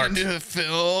work went into the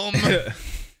film.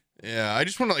 Yeah, I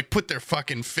just want to like put their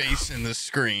fucking face in the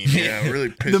screen. Yeah, it really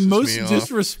pisses me off. The most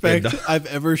disrespect I've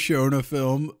ever shown a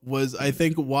film was, I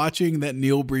think, watching that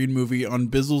Neil Breen movie on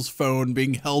Bizzle's phone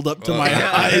being held up to my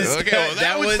eyes. Okay, well,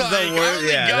 that was like, the worst.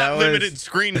 Yeah, got limited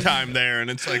screen time there,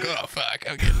 and it's like, oh fuck.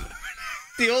 Okay.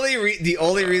 The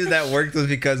only reason that worked was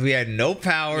because we had no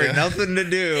power, nothing to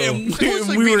do. It was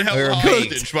like we were held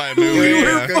hostage by a movie. We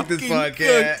were cooked as fuck.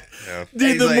 Yeah.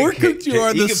 Dude, the more cooked you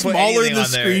are, the smaller the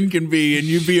screen can be, and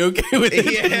you'd be okay with it.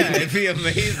 Yeah, it'd be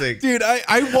amazing. Dude,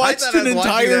 I watched an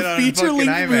entire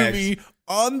feature-length movie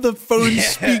on the phone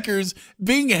speakers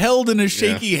being held in a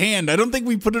shaky hand. I don't think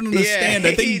we put it on a stand.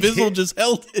 I think Bizzle just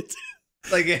held it.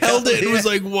 Like held it and was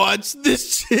like, watch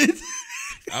this shit.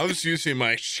 I was using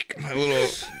my little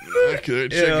check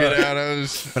it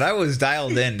out. But I was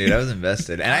dialed in, dude. I was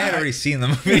invested, and I had already seen the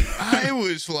movie. I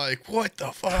was like, "What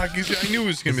the fuck?" I knew it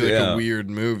was gonna be like a weird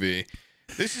movie.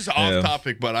 This is off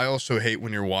topic, but I also hate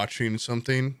when you're watching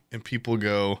something and people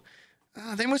go,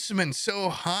 they must have been so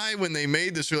high when they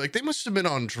made this. Or like, they must have been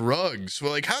on drugs.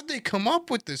 Well, like, how'd they come up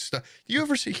with this stuff? Do you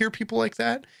ever hear people like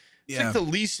that? It's like the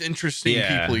least interesting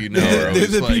people you know. They're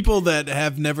the people that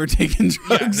have never taken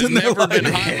drugs and never been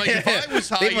high. Like, if I was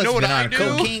high, you know what I do?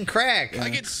 Cocaine, crack. I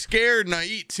get scared and I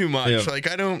eat too much.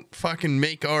 Like, I don't fucking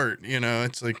make art. You know,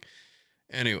 it's like.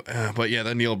 Anyway, but yeah,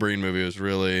 that Neil Breen movie was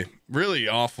really, really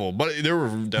awful. But there were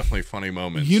definitely funny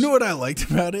moments. You know what I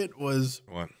liked about it was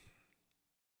what?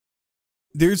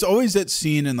 There's always that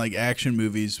scene in like action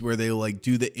movies where they like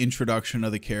do the introduction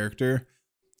of the character,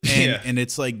 and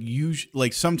it's like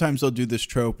like sometimes they'll do this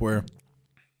trope where,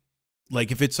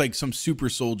 like, if it's like some super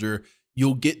soldier,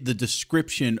 you'll get the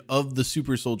description of the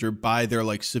super soldier by their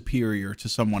like superior to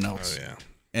someone else. Oh yeah.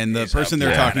 And the person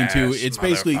they're talking to, it's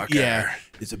basically,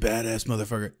 it's a badass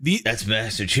motherfucker. That's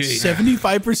Master Chief.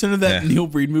 75% of that Neil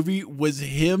Breen movie was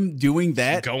him doing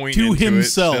that to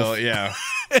himself. Still, yeah.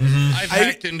 I've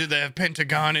hacked into the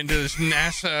Pentagon, into this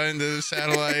NASA, into the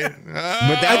satellite.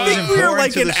 But I think we were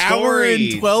like an hour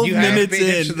and 12 minutes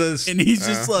in, and he's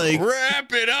just like,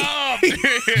 wrap it up.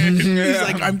 He's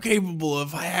like, I'm capable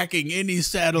of hacking any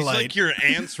satellite. It's like your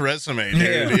aunt's resume,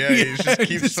 dude. Yeah, he just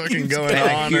keeps fucking going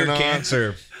on and on.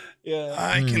 Cancer. Yeah,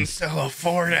 I can sell a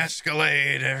Ford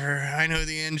Escalade. I know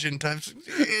the engine types.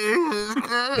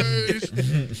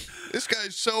 This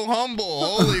guy's so humble.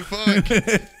 Holy fuck.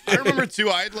 I remember too,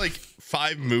 I had like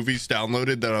 5 movies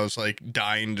downloaded that I was like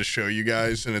dying to show you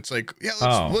guys. And it's like, yeah,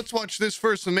 let's watch this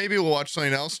first and maybe we'll watch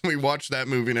something else. And we watch that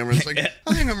movie and everyone's like,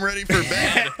 I think I'm ready for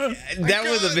bed. That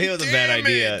was a bad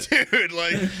idea. Dude,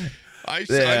 like... I'm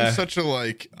such a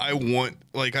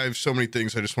I have so many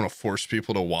things I just want to force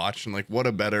people to watch, and like what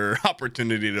a better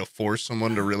opportunity to force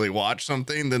someone to really watch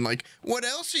something than like what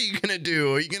else are you gonna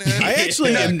do? Are you gonna? I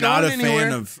actually am not a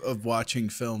fan of watching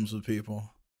films with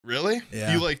people. Really?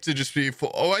 Yeah. You like to just be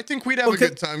full? Oh, I think we'd have a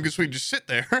good time because we just sit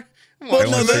there. Well,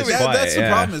 no, that's the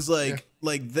problem. Is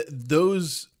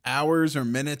those hours or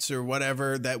minutes or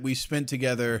whatever that we spent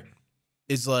together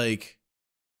is like.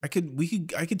 I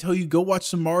could tell you go watch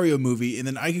some Mario movie, and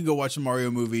then I could go watch a Mario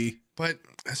movie. But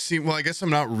see, well, I guess I'm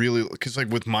not really because like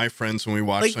with my friends when we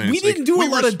watch, we didn't do a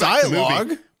lot of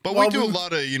dialogue, but we do a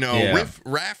lot of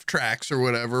riff tracks or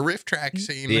whatever riff track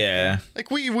scene. Yeah,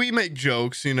 like we make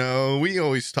jokes. You know, we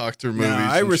always talk through movies.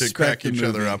 I respect crack each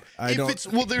other up.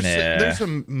 There's a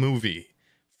movie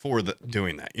for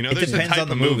doing that. You know, it depends on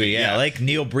the movie. Yeah, like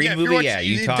Neil Breen movie.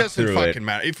 You talk through it. It doesn't fucking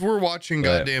matter if we're watching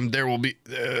goddamn There Will Be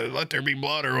Let There Be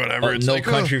Blood or whatever. It's No like,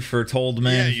 Country for Old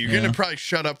Men. Yeah, you're gonna probably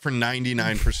shut up for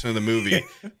 99% of the movie.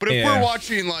 But if we're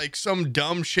watching like some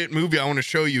dumb shit movie, I want to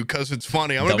show you because it's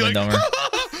funny. I'm gonna be like,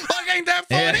 like, ain't that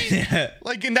funny? Yeah.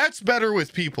 Like, and that's better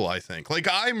with people. I think. Like,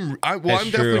 I'm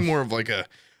definitely more of like a.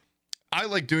 I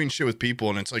like doing shit with people,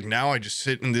 and it's like now I just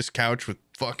sit in this couch with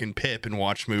fucking Pip and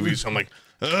watch movies. So I'm like.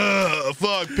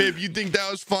 Fuck, Pip, you think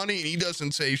that was funny? And he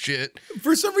doesn't say shit.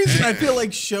 For some reason, I feel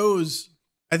like shows,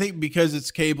 I think because it's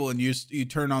cable and you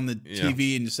turn on the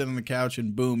TV and you sit on the couch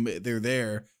and boom, they're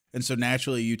there. And so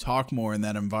naturally you talk more in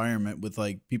that environment with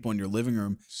like people in your living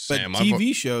room. But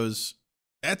TV shows,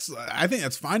 I think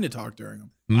that's fine to talk during them.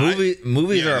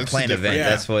 Movies are a planned event.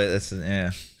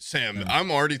 Yeah. Sam, I'm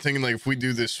already thinking like if we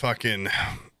do this fucking,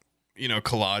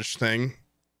 collage thing,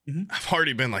 I've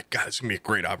already been like, God, it's gonna be a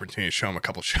great opportunity to show him a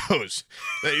couple shows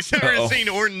that he's never seen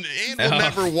or will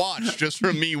never watch just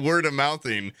from me word of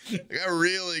mouthing. Like, I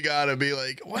really gotta be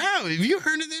like, wow, have you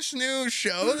heard of this new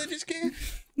show that just came?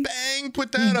 Bang,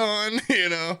 put that on.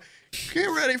 Get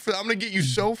ready for that. I'm gonna get you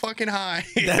so fucking high.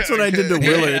 That's what I did to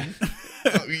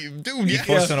Willard. Dude, you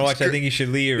forced him to watch. I think you should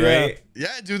leave, right? Yeah,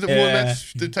 dude. Well,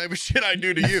 that's the type of shit I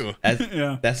do to you.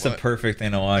 That's the perfect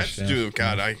thing to watch. Dude,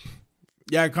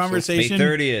 God, conversation May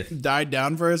 30th died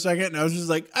down for a second, and I was just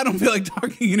like, I don't feel like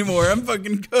talking anymore. I'm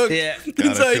fucking cooked. Yeah.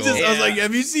 So I was like,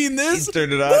 have you seen this? He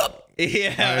turned it up.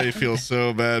 Yeah. I feel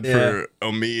so bad for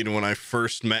Omid when I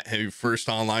first met him, first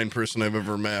online person I've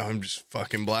ever met. I'm just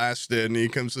fucking blasted, and he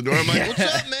comes to the door. I'm like, what's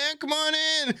up, man? Come on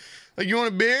in. Like, you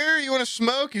want a beer? You want to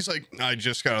smoke? He's like, I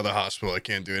just got out of the hospital. I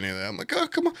can't do any of that. I'm like, oh,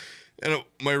 come on. And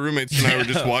my roommates and I were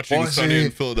just watching Sunny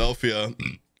in Philadelphia,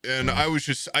 and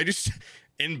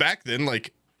and back then,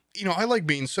 like, I like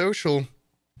being social,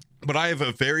 but I have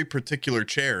a very particular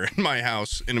chair in my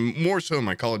house, and more so in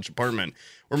my college apartment,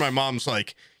 where my mom's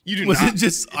like, Was it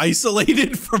just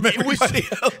isolated from everybody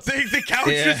else? The couch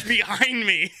was behind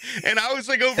me, and I was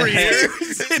like over here.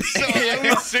 So I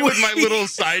would sit with my little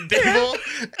side table,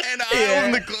 and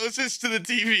I'm the closest to the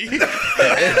TV.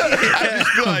 I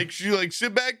just be like, she like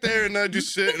sit back there, and I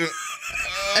just sit. And,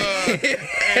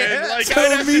 And like So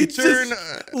I'd have me to turn,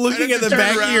 just looking I'd have at the to turn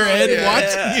back of your around, head, yeah.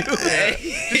 watching you.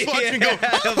 Just watching go.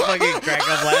 I'll fucking crack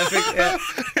up laughing.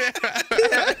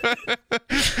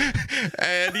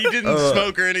 And he didn't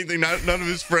smoke or anything. None of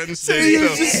his friends So did. he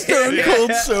was just stone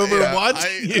cold sober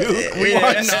watching you.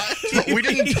 We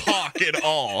didn't talk at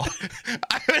all.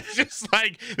 I was just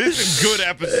like, this is a good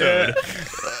episode.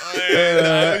 And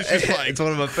I was just like It's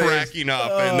one of my favorites. cracking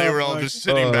up, and they were all just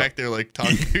sitting back there like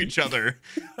talking to each other.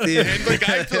 And like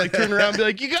I have to like turn around and be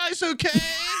like, "You guys okay?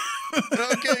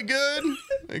 Okay, good."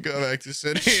 I go back to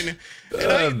sitting.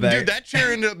 And dude, that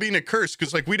chair ended up being a curse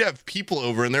because like we'd have people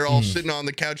over and they're all sitting on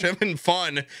the couch having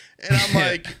fun, and I'm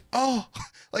like, oh.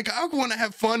 Like, I want to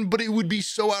have fun, but it would be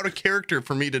so out of character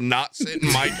for me to not sit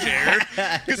in my chair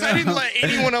because I didn't let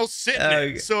anyone else sit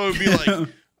in it. So it would be like,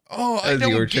 oh, I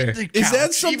don't get the couch. Is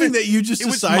that something that you just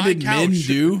decided men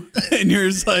do? And you're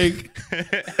just like,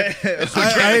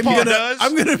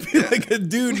 I'm gonna be like a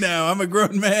dude now. I'm a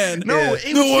grown man. No,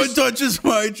 no one touches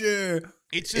my chair.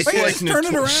 It's just Like, like turn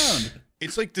it around.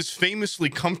 It's like this famously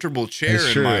comfortable chair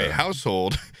in my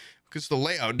household because the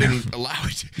layout didn't allow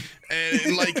it.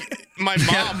 And like my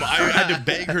mom, I had to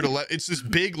beg her to let. It's this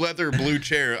big leather blue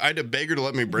chair. I had to beg her to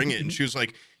let me bring it, and she was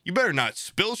like, "You better not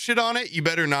spill shit on it. You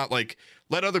better not like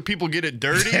let other people get it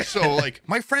dirty." So like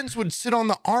my friends would sit on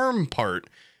the arm part,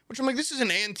 which I'm like, this is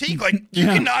an antique. Like you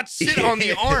cannot sit on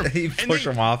the arm. You push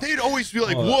them off. They'd always be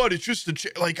like, "What? It's just a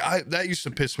chair." Like that used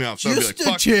to piss me off. So I'd be like, Just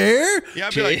a "Fuck chair?" Yeah,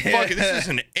 I'd be like, "Fuck it. This is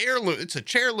an heirloom. It's a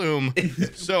chair loom."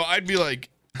 So I'd be like,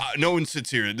 "No one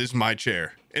sits here. This is my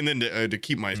chair." And then to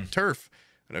keep my turf,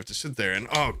 I'd have to sit there. And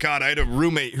oh god, I had a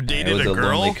roommate who dated a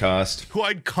girl who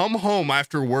I'd come home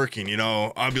after working. You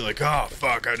know, I'd be like, "Oh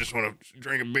fuck, I just want to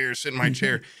drink a beer, sit in my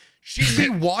chair." She'd be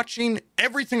watching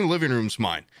everything in the living room's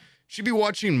mine. She'd be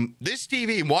watching this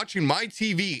TV, watching my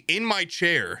TV in my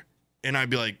chair, and I'd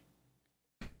be like,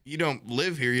 "You don't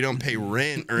live here. You don't pay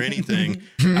rent or anything."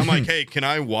 I'm like, "Hey, can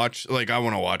I watch? Like, I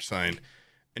want to watch something."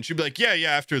 And she'd be like, yeah,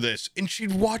 after this. And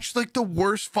she'd watch like the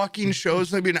worst fucking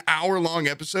shows. They'd be an hour-long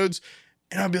episodes.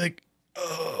 And I'd be like,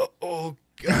 oh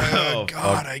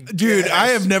God. Dude, I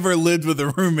have never lived with a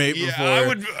roommate before. I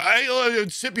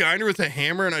would sit behind her with a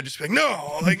hammer and I'd just be like,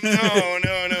 no.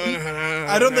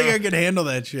 I don't think I could handle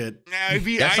that shit.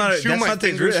 That's not his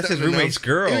roommate's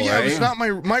girl, yeah, right? It's not my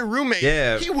roommate.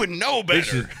 Yeah. He would know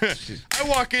better. I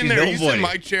walk in there, he's in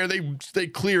my chair, they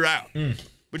clear out.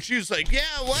 But she was like, yeah,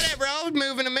 whatever, I'll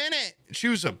move in a minute. She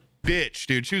was a bitch,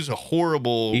 dude. She was a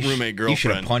horrible roommate girlfriend. You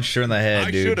should have punched her in the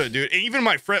head, dude. I should have, dude. And even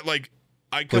my friend, like,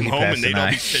 I'd come home and they'd all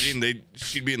be sitting,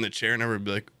 she'd be in the chair and I would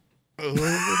be like,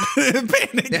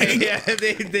 panicking. Yeah,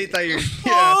 they thought you're.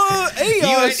 Hey,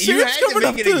 you had to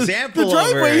make an example the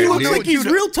driveway. of her. He looks like he's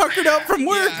real tuckered out from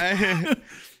work.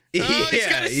 He's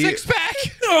got a six-pack.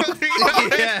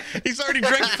 He's already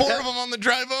drank 4 of them on the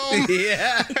drive home.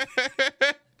 Yeah.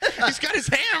 He's got his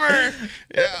hammer.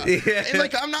 Yeah. And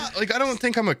like, I'm not, like, I don't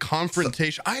think I'm a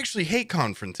confrontation. I actually hate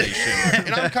confrontation.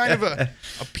 And I'm kind of a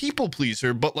people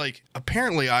pleaser, but like,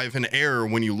 apparently I have an error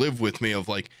when you live with me of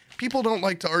like, people don't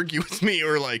like to argue with me,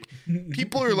 or like,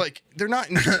 people are like, they're not,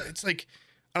 it's like,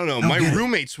 I don't know. My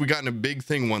roommates, we got in a big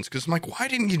thing once because I'm like, why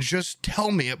didn't you just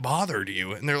tell me it bothered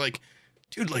you? And they're like,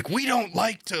 dude, like, we don't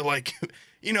like to, like,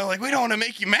 you know, like, we don't want to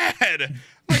make you mad.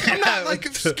 Like, I'm not like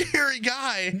a scary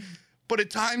guy. But at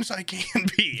times I can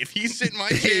be. If you sit in my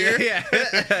chair,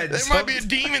 there might be a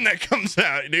demon that comes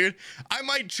out, dude. I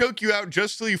might choke you out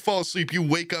just till you fall asleep. You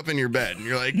wake up in your bed and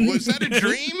you're like, was that a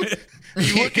dream?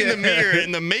 You look in the mirror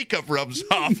and the makeup rubs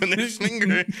off and there's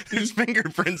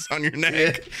fingerprints on your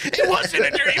neck. It wasn't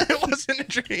a dream. It wasn't a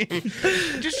dream.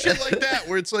 Just shit like that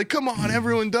where it's like, come on,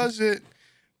 everyone does it.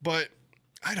 But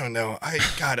I don't know. I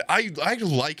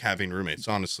like having roommates,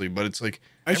 honestly, but it's like,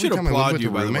 I should applaud you,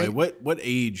 by the way. What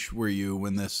age were you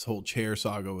when this whole chair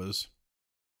saga was?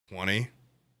 20.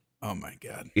 Oh my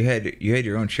god. You had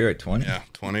your own chair at 20? Yeah,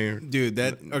 20. Dude,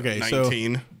 that okay,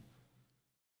 19.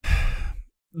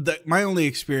 So my only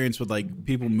experience with like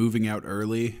people moving out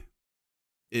early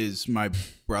is my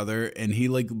brother, and he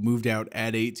like moved out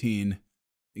at 18,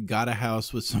 got a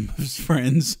house with some of his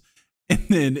friends,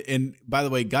 and by the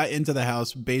way, got into the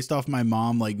house based off my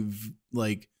mom like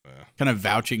kind of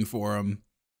vouching for him.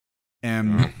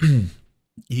 And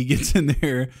he gets in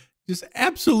there, just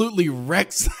absolutely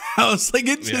wrecks the house. Like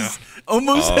it just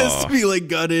almost has to be like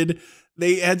gutted.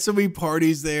 They had so many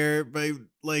parties there, but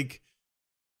like,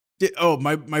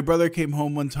 my brother came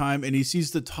home one time and he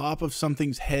sees the top of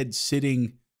something's head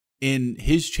sitting in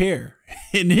his chair.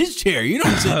 In his chair. You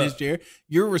don't sit in his chair.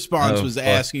 Your response was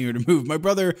asking her to move. My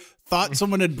brother thought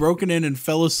someone had broken in and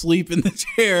fell asleep in the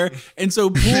chair, and so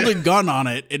pulled a gun on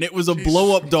it, and it was a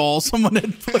blow-up doll someone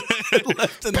had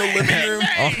left in the living room.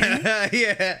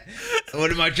 Yeah.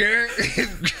 What in my chair?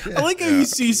 I like how you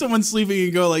see someone sleeping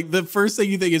and go like, the first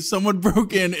thing you think is someone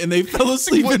broke in and they fell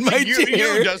asleep in my chair. You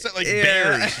know who does that? Like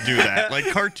bears do that. Like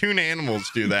cartoon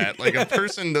animals do that. Like a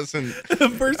person doesn't. A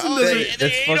person doesn't.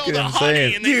 That's fucking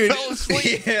insane. And they fell asleep.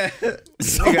 Yeah.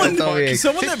 Someone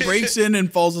that breaks in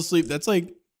and falls asleep, that's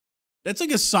like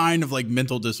a sign of like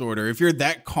mental disorder. If you're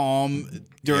that calm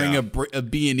during a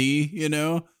B&E, you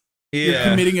know, you're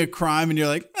committing a crime and you're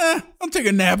like, I'll take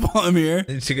a nap while I'm here.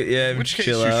 In which case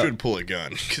you should pull a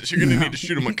gun because you're gonna need to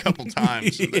shoot him a couple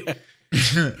times. That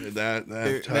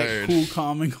tired. That cool,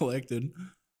 calm, and collected.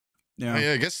 Yeah.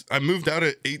 I guess I moved out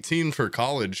at 18 for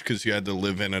college because you had to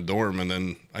live in a dorm, and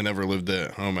then I never lived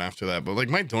at home after that. But like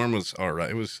my dorm was all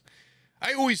right.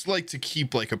 I always like to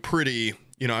keep like a pretty,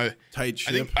 tight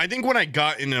ship. I think when I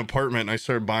got in an apartment, I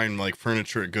started buying like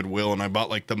furniture at Goodwill, and I bought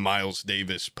like the Miles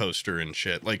Davis poster and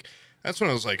shit. Like that's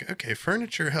when I was like, okay,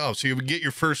 furniture helps. So you would get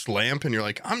your first lamp, and you're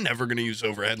like, I'm never gonna use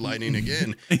overhead lighting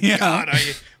again. God,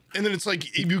 and then it's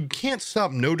like you can't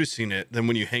stop noticing it. Then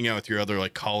when you hang out with your other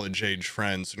like college age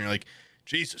friends, and you're like,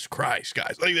 Jesus Christ,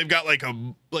 guys! Like they've got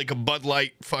like a Bud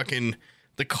Light fucking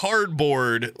the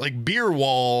cardboard like beer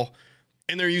wall,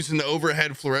 and they're using the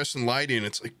overhead fluorescent lighting.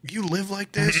 It's like you live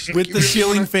like this with the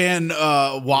ceiling fan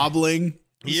wobbling.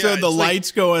 Yeah, so the lights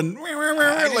like, going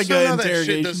like an interrogation that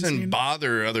shit doesn't scene.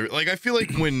 bother other. Like I feel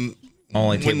like when the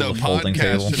folding podcast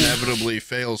table inevitably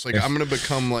fails, like I'm gonna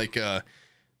become like a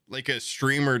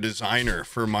streamer designer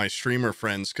for my streamer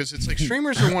friends, because it's like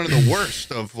streamers are one of the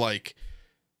worst of like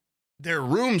their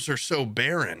rooms are so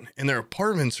barren and their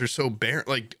apartments are so barren.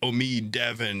 Like me,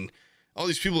 Devin, all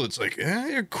these people. It's like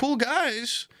you're cool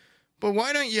guys, but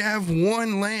why don't you have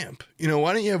one lamp?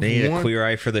 Why don't you have they need one? A queer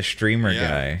eye for the streamer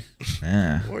guy.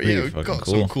 Yeah, or fucking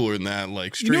some cooler than that.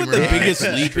 Like streamer. You know what the biggest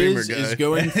leap is is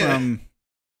going from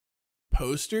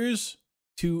posters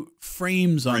to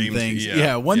frames on things.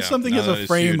 Yeah, once something has a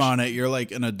frame on it, you're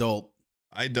like an adult.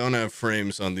 I don't have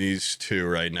frames on these two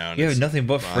right now. You have nothing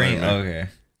but frame. Okay.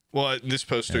 Well, this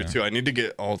poster too. I need to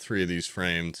get all three of these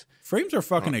framed. Frames are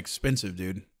fucking expensive,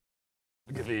 dude.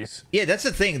 Look at these. Yeah, that's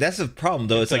the thing. That's the problem,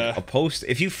 though. It's like a post.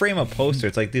 If you frame a poster,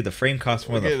 it's like, dude, the frame costs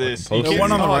more than the poster. The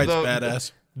one on the right's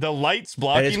badass. The light's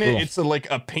blocking cool. it. It's like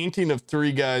a painting of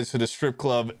three guys at a strip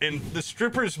club, and the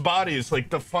stripper's body is like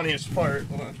the funniest part.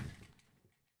 Hold on.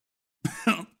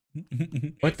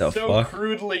 What the so fuck?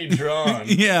 Crudely drawn.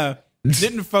 Yeah,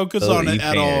 didn't focus on it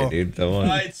at all. Dude, the one.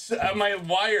 It's my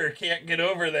wire can't get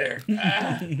over there.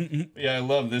 Yeah, I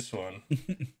love this one.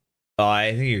 Oh,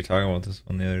 I think you were talking about this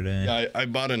one the other day. Yeah, I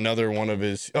bought another one of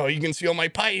his. Oh, you can see all my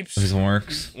pipes. His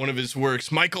works. One of his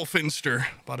works. Michael Finster.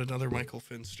 Bought another Michael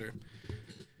Finster.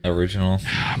 Original.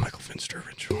 Michael Finster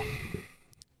original.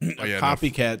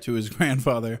 Copycat to his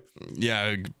grandfather.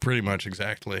 Yeah, pretty much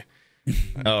exactly.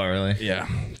 Oh, really? Yeah,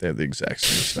 they have the exact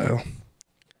same style.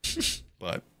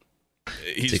 But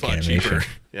he's Sick a lot animation. cheaper.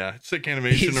 Yeah, Sick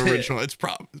Animation original. It's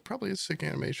probably a Sick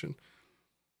Animation.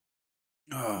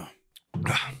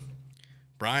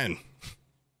 Brian.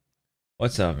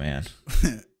 What's up, man?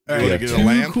 All right,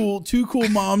 two cool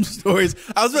mom stories.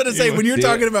 I was about to say, when you're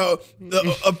talking about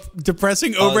the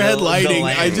depressing overhead lighting,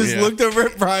 I just looked over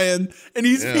at Brian, and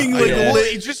he's being like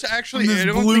lit. It just actually, this I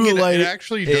don't blue think light. it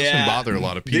actually doesn't bother a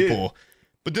lot of people.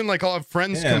 But then, like, I'll have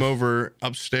friends come over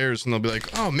upstairs, and they'll be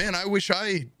like, "Oh man, I wish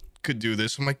I could do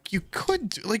this." I'm like, "You could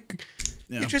do, like,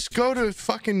 you just go to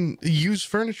fucking used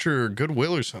furniture or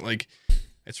Goodwill or something. Like,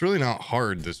 it's really not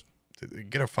hard to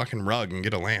get a fucking rug and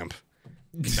get a lamp.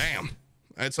 Damn."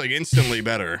 It's like instantly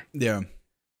better. Yeah.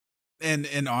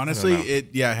 And honestly,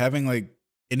 having like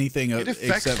anything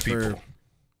except people. for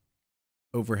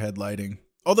overhead lighting.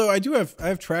 Although I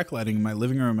have track lighting in my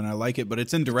living room and I like it, but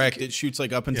it's indirect. It shoots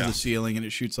like up into the ceiling and it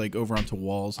shoots like over onto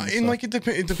walls. And like it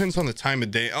depends on the time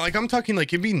of day. Like I'm talking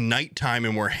like it'd be nighttime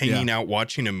and we're hanging out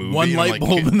watching a movie. One light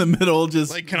bulb in the middle,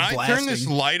 just like, can I turn this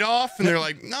light off? And they're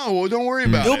like, no, well, don't worry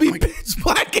about it. It'll it. be pitch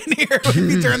black in here if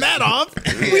you turn that off.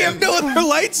 We have no other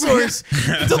light source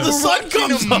until the sun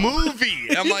comes a up. Movie.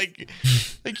 I'm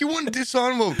like you want this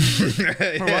on?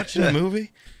 We're watching a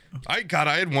movie. I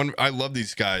had one. I love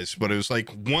these guys, but it was like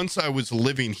once I was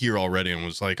living here already and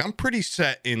was like, I'm pretty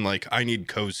set in like I need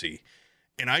cozy,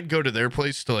 and I'd go to their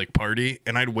place to like party,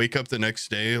 and I'd wake up the next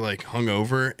day like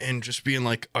hungover and just be in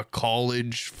like a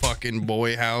college fucking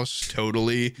boy house,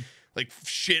 totally like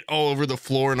shit all over the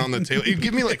floor and on the table. It'd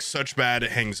give me like such bad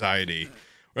anxiety.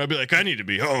 Where I'd be like, I need to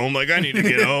be home. Like, I need to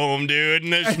get home, dude.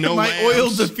 And there's no my lamps. oil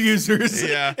diffusers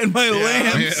and my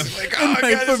lamps. Like, and oh, my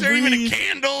God, is there even a Febreze.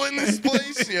 candle in this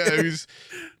place? Yeah,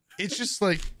 it's just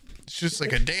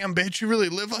like a damn bitch. You really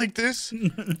live like this?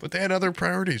 But they had other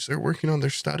priorities. They're working on their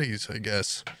studies, I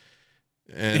guess.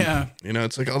 And, you know,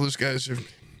 it's like all those guys are,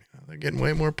 they're getting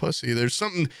way more pussy. There's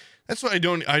something, that's why I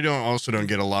don't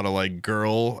get a lot of like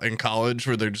girl in college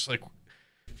where they're just like,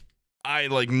 I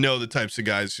like know the types of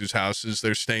guys whose houses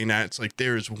they're staying at. It's like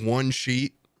there's one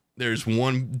sheet, there's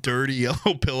one dirty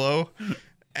yellow pillow,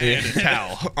 and a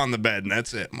towel on the bed, and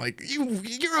that's it. I'm like,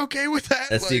 you're okay with that?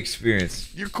 That's like, the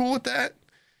experience. You're cool with that?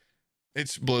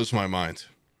 It blows my mind.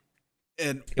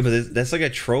 And Yeah, but that's like a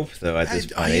trope, though. At this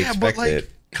point, they expect it.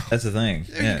 That's the thing.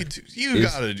 Yeah. You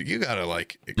gotta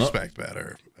like expect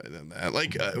better than that.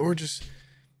 Like, or just,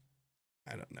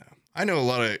 I don't know. I know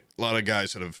a lot of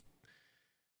guys that have.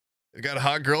 They've got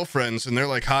hot girlfriends, and they're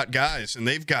like hot guys, and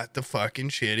they've got the fucking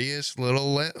shittiest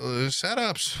little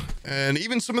setups. And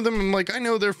even some of them, I'm like, I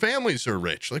know their families are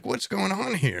rich. Like, what's going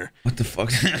on here? What the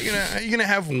fuck? Are you gonna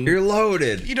have? You're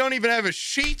loaded. You don't even have a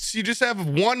sheets. You just have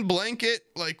one blanket.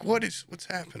 Like, what's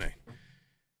happening?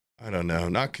 I don't know.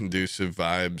 Not conducive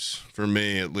vibes for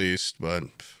me, at least. But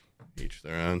each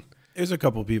their own. there's a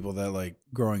couple people that like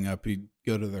growing up, you'd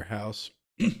go to their house,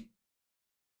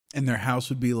 and their house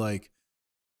would be like.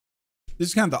 This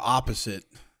is kind of the opposite,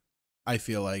 I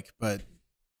feel like, but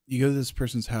you go to this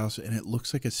person's house and it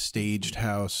looks like a staged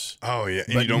house. Oh yeah,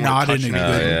 and but you don't not want to in touch a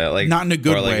anything. good, not in a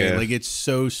good or like way. a- Like it's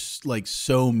so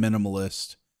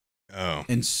minimalist Oh,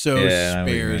 and so Yeah, I know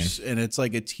what you sparse, and it's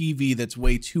like a TV that's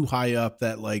way too high up.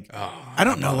 That like I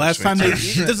don't know. no, Last that's time me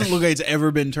it doesn't look like it's ever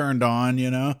been turned on.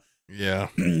 You know. Yeah.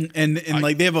 and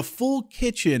like they have a full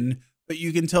kitchen, but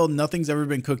you can tell nothing's ever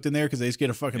been cooked in there because they just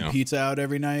get a fucking pizza out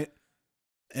every night.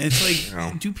 And it's like,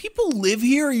 Yeah. do people live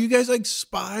here? Are you guys like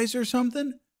spies or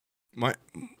something?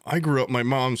 I grew up. My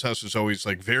mom's house is always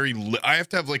like very. I have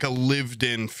to have like a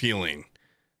lived-in feeling,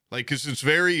 like because it's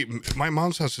very. My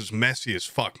mom's house is messy as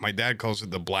fuck. My dad calls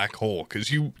it the black hole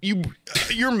because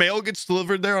your mail gets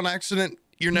delivered there on accident.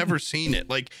 You're never seeing it.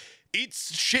 Like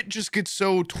it's shit just gets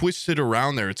so twisted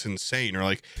around there. It's insane. Or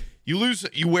like you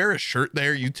wear a shirt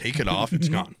there, you take it off, it's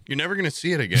gone. You're never gonna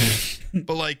see it again.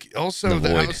 But like also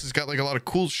the house has got like a lot of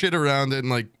cool shit around it, and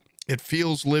like it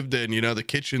feels lived in. You know, the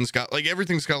kitchen's got like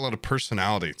everything's got a lot of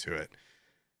personality to it.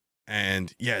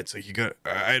 And yeah, it's like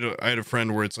I had a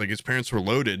friend where it's like his parents were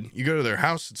loaded. You go to their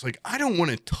house, it's like I don't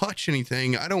want to touch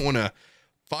anything. I don't want to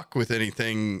fuck with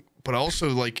anything. But also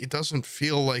like it doesn't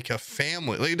feel like a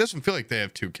family. Like it doesn't feel like they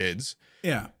have two kids.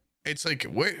 Yeah. It's like,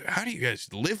 how do you guys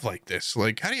live like this?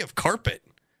 Like, how do you have carpet?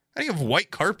 How do you have white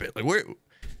carpet? Like,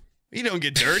 you don't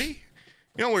get dirty?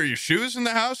 You don't wear your shoes in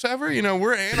the house ever? You know,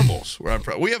 we're animals where I'm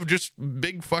from. We have just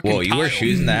big fucking Whoa, you wear tiles.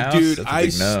 shoes in the house? Dude, That's a I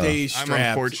big no. stay strapped. I'm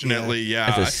unfortunately,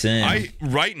 yeah. That's a sin.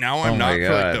 Right now, I'm Oh not my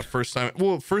for like God. the first time.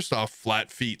 Well, first off,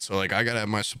 flat feet. So, like, I got to have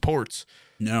my supports.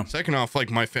 No. Second off, like,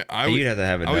 You'd have to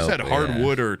have a I always note, had but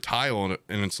hardwood or tile,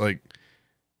 and it's like,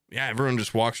 yeah, everyone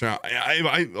just walks around.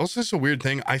 I also, it's a weird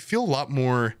thing. I feel a lot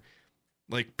more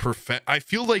like perfect. I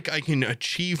feel like I can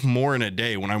achieve more in a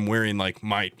day when I'm wearing like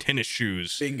my tennis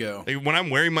shoes. Bingo. Like, when I'm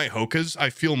wearing my Hokas, I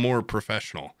feel more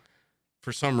professional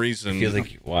for some reason. It feels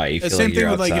like why you The feel same like you're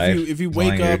thing with like outside. if you as long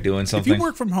wake as you're up doing if something. you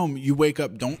work from home, you wake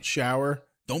up, don't shower,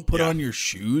 don't put on your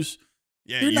shoes.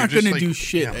 yeah, You're not just gonna like- do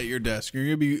shit yeah. at your desk. You're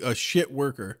gonna be a shit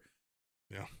worker.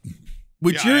 Yeah.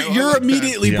 Which Yeah, I you're like that.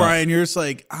 immediately, You know? Brian. You're just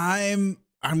like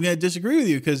I'm gonna disagree with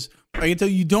you because I can tell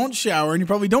you don't shower and you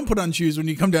probably don't put on shoes when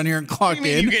you come down here and clock I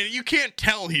mean, in. you can't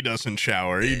tell he doesn't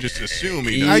shower. You just assume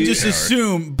he doesn't. I just shower.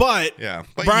 assume, but Yeah,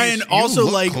 but Brian you also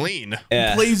look like clean.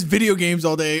 Yeah. plays video games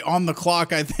all day on the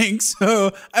clock. I think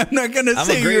so. I'm not gonna I'm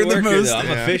say a great you're worker, the most though. I'm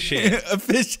efficient.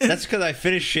 efficient. That's because I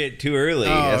finish shit too early.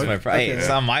 Oh, That's my problem. okay. It's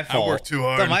not my fault. work too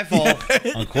hard. It's not my fault.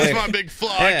 I'm quick. That's my big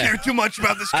flaw. Yeah. I care too much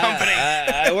about this company.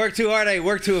 I work too hard. I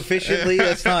work too efficiently.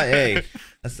 That's not. Hey,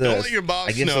 that's the. Don't let your I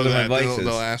boss guess know those are my that. vices.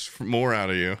 They'll ask for more out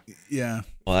of you. Yeah.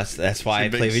 Well, that's why I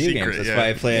It's a play big video secret, games. That's yeah. why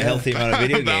I play a healthy amount of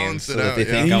video games Balance so it that out, they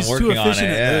yeah. think And I'm he's too working on it. efficient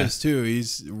at Yeah. those too.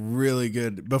 He's really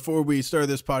good. Before we started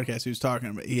this podcast, he was talking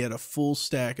about he had a full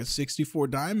stack of 64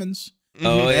 diamonds.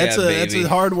 Oh yeah, That's baby. a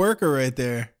hard worker right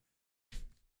there.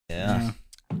 Yeah.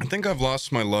 I think I've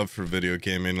lost my love for video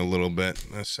gaming a little bit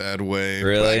in a sad way.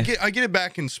 Really? But I get it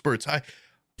back in spurts. I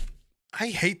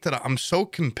hate that I'm so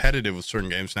competitive with certain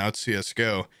games now. It's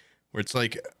CS:GO, where it's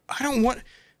like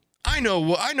I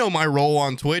know my role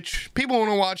on Twitch. People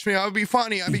want to watch me. I'll be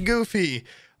funny. I'll be goofy.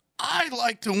 I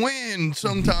like to win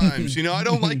sometimes. You know, I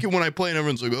don't like it when I play and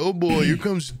everyone's like, oh boy, here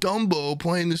comes Dumbo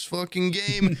playing this fucking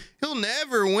game. He'll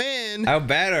never win. How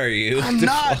bad are you? I'm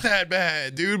not that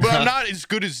bad, dude. But I'm not as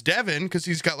good as Devin because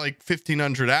he's got like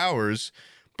 1,500 hours.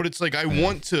 But it's like I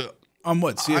want to. On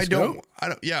what? CS:GO? I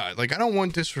don't. Yeah, like I don't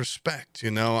want disrespect.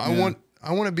 You know, I want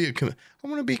to be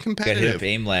competitive. Gotta hit up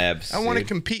aim labs. I want to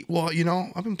compete. Well, you know,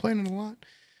 I've been playing it a lot.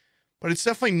 But it's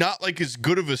definitely not like as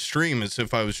good of a stream as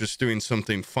if I was just doing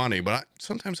something funny. But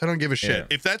sometimes I don't give a shit.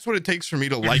 If that's what it takes for me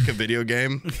to like a video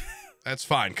game, that's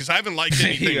fine. Because I haven't liked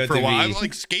anything for a while. I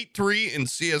like Skate 3 and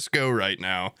CSGO right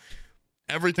now.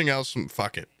 Everything else,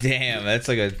 fuck it. Damn, that's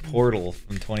like a portal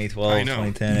from 2012,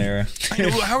 2010 era. I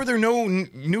know. How are there no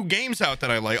new games out that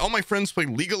I like? All my friends play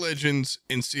League of Legends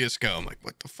and CSGO. I'm like,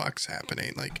 what the fuck's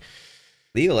happening? Like,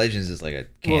 League of Legends is like a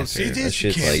cancer. Well, That's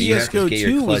just like you have to CS:GO get your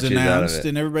 2 was clutches out of announced, it.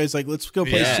 and everybody's like, let's go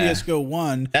play CS:GO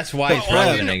 1. That's why it's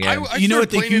relevant again. You know what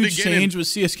the huge change with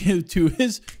CS:GO 2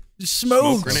 is?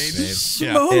 Smokes.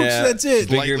 Smokes, that's it.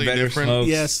 Bigger, better smokes.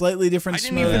 Yeah, slightly different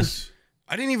smokes.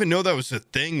 I didn't even know that was a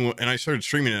thing, and I started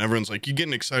streaming, and everyone's like, you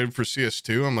getting excited for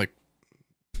CS2? I'm like,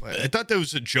 I thought that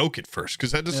was a joke at first,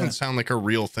 because that doesn't sound like a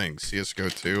real thing,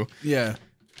 CSGO 2. Yeah.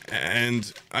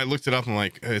 And I looked it up, and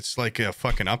like, it's like a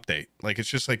fucking update. Like, it's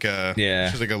just like a,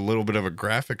 it's just like a little bit of a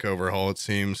graphic overhaul, it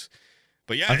seems.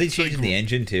 But yeah. Are they changing the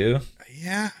engine too?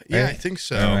 Yeah, I think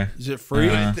so. Is it free?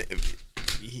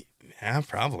 Yeah,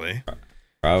 probably.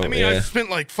 Probably. I mean, I spent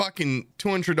like fucking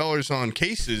 $200 on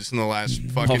cases in the last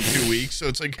fucking 2 weeks, so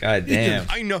it's like, God damn.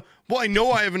 I know. Well, I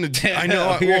know I haven't. I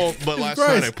know. But last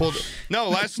night I pulled. No,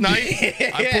 last night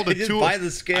I pulled a just buy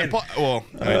the skin. Well,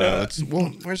 I know.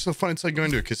 Where's the fun? It's like going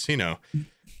to a casino.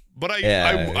 But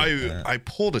I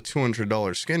pulled a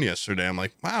 $200 skin yesterday. I'm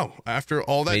like, wow. After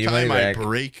all that time, I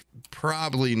break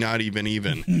probably not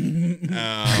even.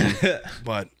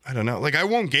 But I don't know. Like, I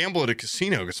won't gamble at a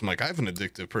casino because I'm like, I have an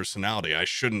addictive personality. I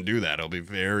shouldn't do that. It'll be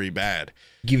very bad.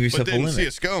 Give yourself a limit. But then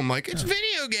CS:GO, I'm like, it's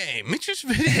video game. It's just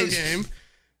video game.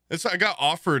 It's I got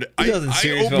offered. But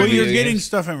you're getting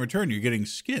stuff in return. You're getting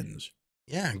skins.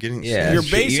 Yeah, I'm getting. Yeah, you're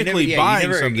basically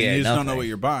buying something. You just don't know what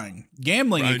you're buying.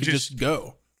 Gambling, you can just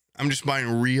go. I'm just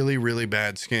buying really, really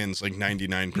bad skins, like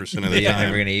 99% of the time. Yeah,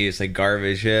 never gonna use like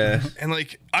garbage. Yeah, and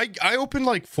like I opened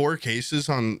like 4 cases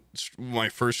on my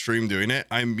first stream doing it.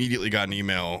 I immediately got an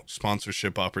email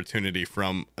sponsorship opportunity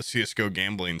from a CS:GO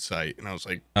gambling site, and I was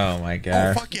like, oh my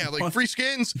god, oh fuck yeah, like free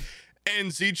skins.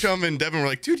 And Z-Chum and Devin were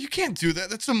like, dude, you can't do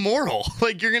that. That's immoral.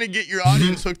 Like, you're gonna get your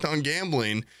audience hooked on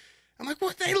gambling. I'm like,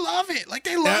 what? They love it. Like,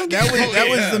 they love gambling. That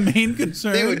was the main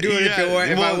concern. They would do it if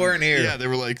I weren't here. Yeah, they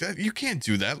were like, that. You can't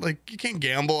do that. Like, you can't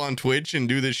gamble on Twitch and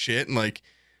do this shit. And like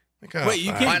oh, wait,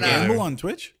 you can't gamble on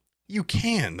Twitch? You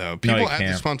can though. People have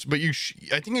the sponsor, but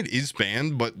I think it is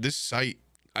banned. But this site,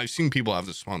 I've seen people have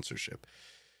the sponsorship.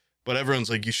 But everyone's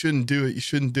like, you shouldn't do it. You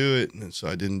shouldn't do it. And so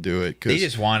I didn't do it. They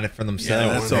just want it for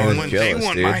themselves. Yeah, they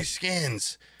want my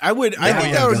skins. I think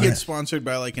I would get sponsored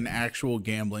by like an actual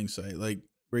gambling site, like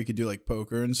where you could do like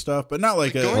poker and stuff, but not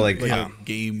like a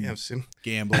game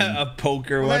gambling. A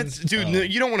poker one. Dude, no,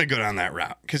 you don't want to go down that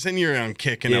route because then you're on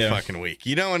kick in a fucking week.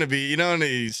 You don't want to be. You don't want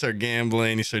to start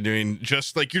gambling. You start doing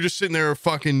just like you're just sitting there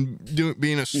fucking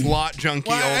being a slot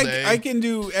junkie all day. I can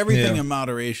do everything in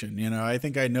moderation. You know, I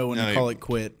think I know when to call it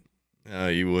quit. No,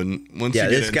 you wouldn't. Once you get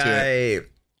this into guy,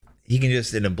 he can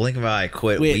just in a blink of an eye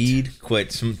quit weed,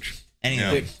 quit some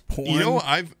anything. Porn. You know,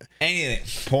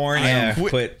 porn.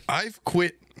 I've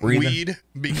quit weed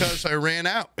because I ran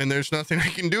out, and there's nothing I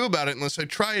can do about it unless I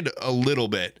tried a little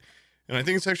bit. And I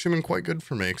think it's actually been quite good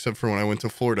for me, except for when I went to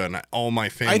Florida and all my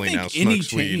family now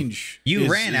smokes weed.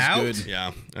 You ran out? Good.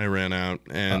 Yeah, I ran out,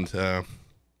 and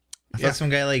I thought some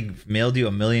guy like mailed you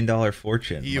 $1 million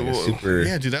fortune.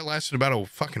 Yeah, dude, that lasted about a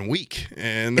fucking week,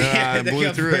 and I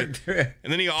blew through it.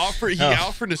 And then he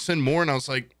offered to send more, and I was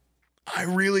like, I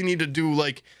really need to do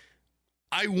like,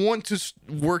 I want to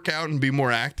work out and be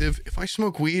more active. If I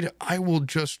smoke weed, I'll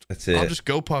just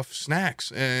go puff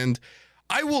snacks, and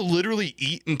I will literally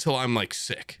eat until I'm like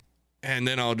sick. And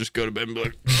then I'll just go to bed and be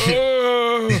like,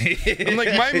 oh. I'm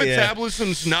like, my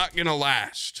metabolism's not going to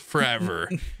last forever.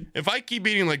 If I keep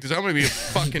eating like this, I'm going to be a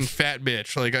fucking fat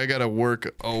bitch. Like, I got to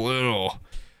work a little.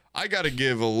 I got to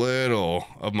give a little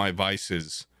of my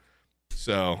vices.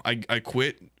 So I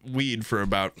quit weed for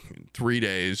about 3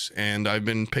 days, and I've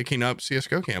been picking up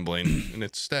CS:GO gambling in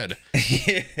its stead.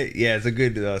 Yeah, it's a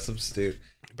good substitute.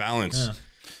 Balance. Yeah.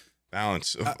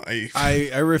 Balance.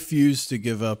 I refuse to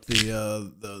give up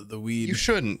the weed. You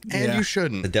shouldn't, and you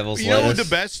shouldn't. The devil's lettuce. You know what the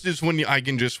best is when I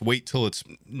can just wait till it's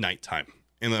nighttime,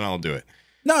 and then I'll do it.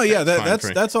 No, yeah, That's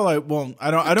fine that's all I. Well,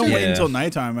 I don't wait Yeah. until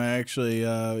nighttime. I actually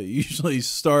usually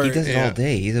start. He does it all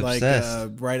day. He's like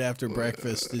obsessed. right after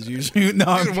breakfast is usually no.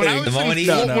 I'm Dude, when I kidding. was moment in, he-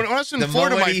 when no, I was in the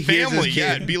Florida, moment my he hears his family,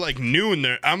 kid. it'd be like noon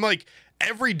there. I'm like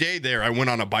every day there. I went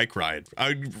on a bike ride.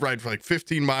 I'd ride for like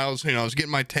 15 miles. You know, I was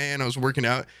getting my tan. I was working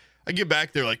out. I get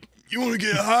back there like, you want to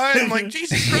get high? I'm like,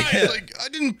 Jesus Christ! Like, I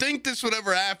didn't think this would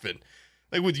ever happen.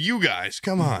 Like with you guys,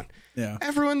 come on. Yeah.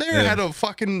 Everyone there had a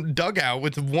fucking dugout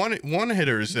with one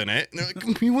hitters in it. And they're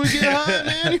like, you want to get high,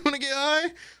 man? You want to get high?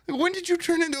 Like, when did you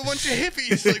turn into a bunch of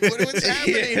hippies? Like, what's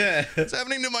happening? Yeah. What's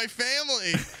happening to my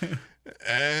family?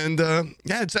 And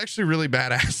yeah, it's actually really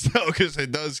badass though, because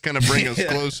it does kind of bring us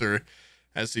closer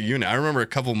as a unit. I remember a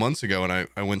couple months ago when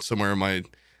I went somewhere.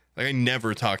 I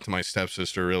never talked to my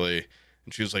stepsister really,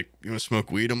 and she was like, "You want to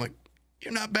smoke weed?" I'm like,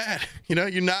 "You're not bad. You know,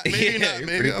 you're not. Maybe Yeah, you're not. you're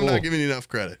Maybe pretty I'm not cool. giving you enough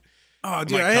credit." Oh,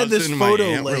 dude, My I had this cousin and my photo.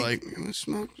 aunt were Like, "You want to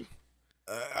smoke?"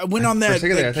 I went on For a that.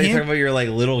 second there, I that thought you were talking camp. about your like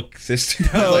little sister.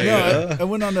 No, Like, no, I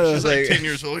went on a. She's like like- 10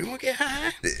 years old. You want to get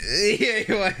high?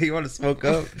 yeah, you want to smoke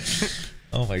up?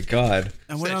 Oh my god!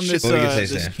 I went That on shit- this What were you gonna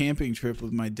say, this Sam? camping trip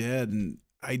with my dad, and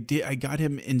I got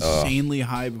him insanely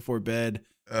high before bed.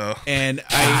 Oh, And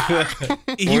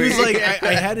he was like,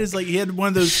 I had his like, he had one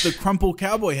of the crumple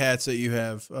cowboy hats that you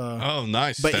have. oh,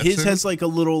 nice. But That's his it? has like a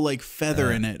little like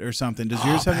feather in it or something. Does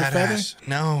yours have a feather? badass.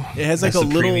 No. It has like That's a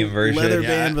the little premium version. leather Yeah.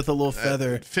 band with a little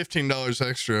feather. $15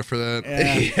 extra for that.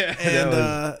 Yeah. Yeah,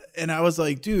 that And I was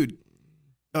like, dude.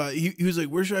 He was like,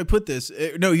 where should I put this?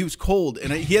 No, he was cold,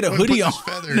 and he had a Why hoodie put on.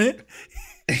 this feather?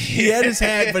 He had his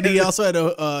hat, but he also had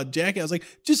a jacket. I was like,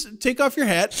 just take off your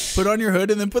hat, put on your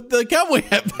hood, and then put the cowboy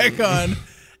hat back on.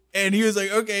 And he was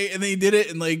like, okay. And then he did it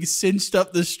and like cinched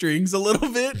up the strings a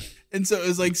little bit. And so it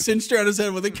was like cinched around his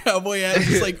head with a cowboy hat,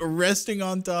 just like resting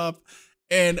on top.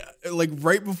 And like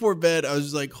right before bed, I was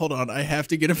just like, hold on, I have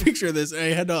to get a picture of this. And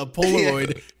I had a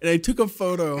Polaroid and I took a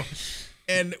photo.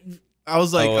 And I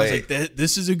was like,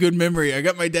 this is a good memory. I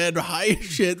got my dad high as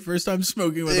shit, first time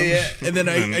smoking with him. Yeah. And then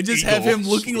An I just have him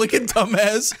eagle. looking like a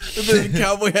dumbass with a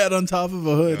cowboy hat on top of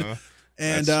a hood.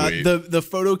 And That's sweet. the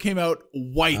photo came out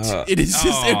white. It is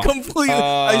just a Oh. complete.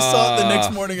 I saw it the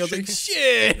next morning. I was like,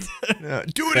 shit. Yeah.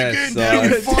 Do it That again,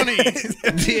 Dad. It's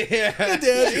funny. yeah.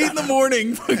 Dad, 8 in the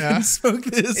morning. Fucking smoke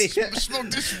this. Smoke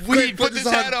this weed. Put this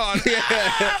hat on.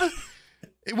 Yeah.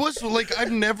 It was like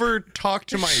I've never talked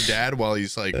to my dad while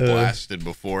he's like blasted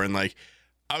before, and like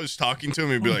I was talking to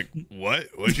him, he'd be like, "What?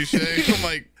 What'd you say?" I'm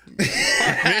like,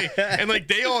 "Fuck me," and like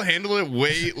they all handle it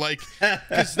way like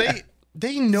because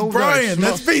they know that I Brian, smoke.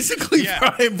 that's basically Yeah.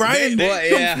 Brian. Brian Well,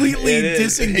 yeah, completely it is.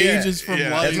 disengages Yeah. from Yeah,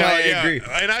 life. That's why I yeah. agree.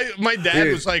 And my dad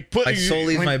Dude, was like, "Put my soul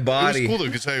leaves like, my body." It was cool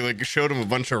because I like showed him a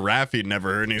bunch of rap he'd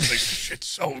never heard, and he's like, "Shit's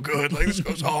so good. Like this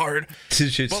goes hard."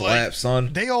 This shit But, slaps,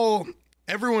 son.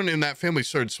 Everyone in that family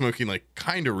started smoking like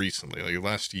kind of recently, like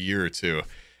last year or two,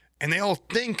 and they all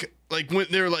think like when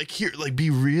they're like, "Here, like be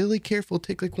really careful.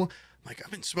 Take like one." I'm like,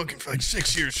 I've been smoking for like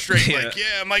 6 years straight. Yeah. Like,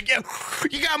 yeah. I'm like, yeah.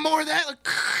 You got more of that? Like,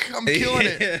 I'm killing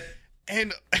it.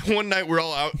 And one night we're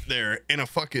all out there in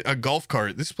a golf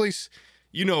cart. This place,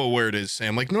 you know where it is,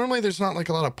 Sam. Like normally there's not like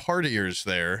a lot of partiers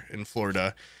there in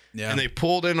Florida. Yeah. And they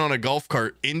pulled in on a golf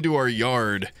cart into our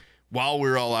yard while we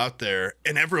were all out there,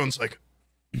 and everyone's like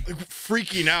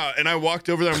freaking out. And I walked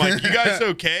over there. I'm like, "You guys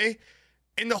okay?"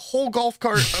 And the whole golf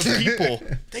cart of people,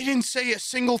 they didn't say a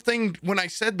single thing when I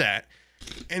said that.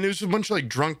 And it was a bunch of like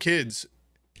drunk kids.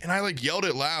 And I like yelled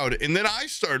it loud, and then I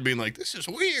started being like, "This is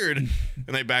weird," and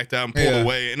they backed out and pulled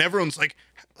away. And everyone's like,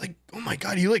 "Oh my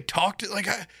god, you like talked it like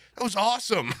that was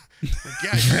awesome." Like, yeah,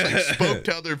 I just like spoke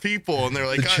to other people, and they're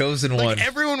like, The chosen like, one.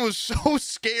 Everyone was so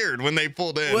scared when they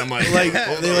pulled in. What, I'm like, like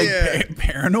hold are they on. like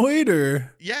paranoid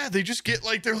or? Yeah, they just get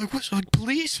like they're like, "What's like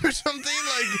police or something?"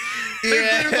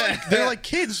 Like they're like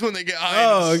kids when they get high.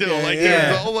 Oh, still okay, like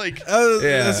yeah. they're all like.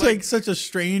 Yeah. That's like such a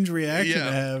strange reaction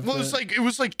to have. Well, it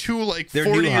was like two like They're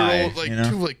new 40-year-old, high, like you know?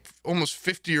 two like almost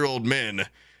 50-year-old men,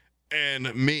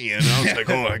 and me, and I was like,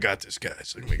 "Oh, I got this,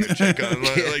 guys. Let me go check on."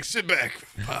 Like, sit back,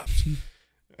 pops.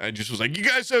 I just was like, "You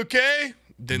guys okay?"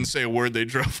 Didn't say a word. They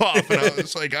drove off, and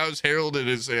I was heralded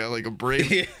as like a brave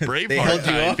They held Braveheart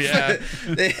you type. off. Yeah,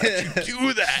 They-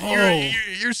 do that. Oh.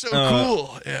 You're so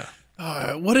cool.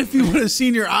 Yeah. What if you would have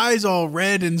seen your eyes all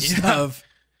red and stuff?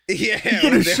 yeah, He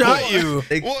could have shot you.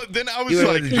 Well, then I You was would've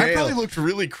like, went to I jail. probably looked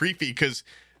really creepy because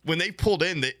when they pulled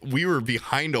in, we were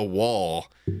behind a wall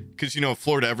because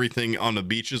Florida, everything on the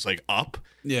beach is like up.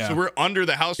 Yeah. So we're under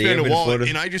the house You behind ever a been to wall, Florida?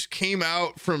 and I just came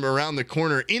out from around the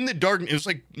corner in the dark. It was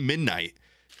like midnight,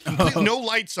 no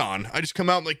lights on. I just come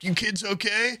out I'm like, "You kids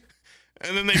okay?"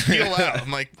 And then they peel out.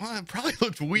 I'm like, well, it probably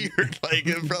looked weird. Like,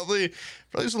 it probably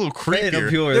was a little Hey, no creepier.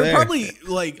 people were They're there. probably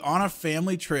like on a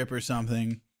family trip or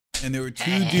something, and there were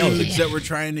two dudes that were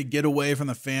trying to get away from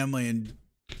the family and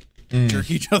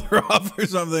jerk each other off or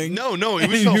something. No, it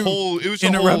And was you a whole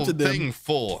interrupted them. thing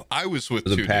full. I was with It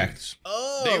was a two pack. dudes.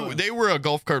 Oh, They were a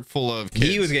golf cart full of kids.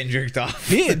 He was getting jerked off.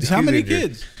 kids. How He was many getting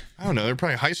jerked. kids? I don't know. They're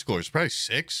probably high schoolers. Probably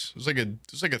 6. It was like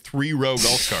a 3-row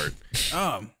golf cart.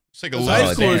 It's like a high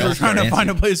little schoolers damn. are trying to Fancy. find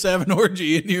a place to have an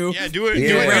orgy, and you do it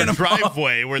Yeah. in a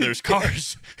driveway where there's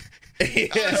cars. Yeah.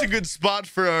 Oh, that's a good spot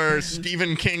for our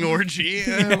Stephen King orgy.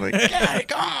 Yeah, like, yeah,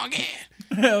 come on,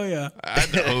 yeah. hell yeah. I had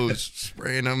the hose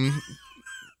spraying them,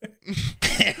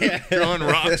 throwing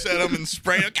rocks at them and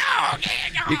spraying them. Go,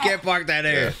 yeah, go. You can't park that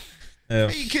there. Yeah.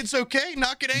 Hey, kids, okay?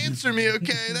 Not gonna answer me,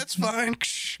 okay? That's fine.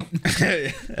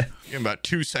 Give him about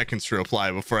 2 seconds to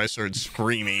reply before I started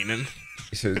screaming and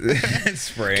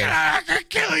Spraying. I'll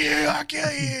kill you. I'll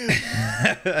kill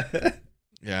you.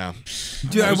 Yeah.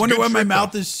 Dude, I was a wonder good why my trip,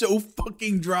 mouth though. is so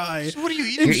fucking dry. What are you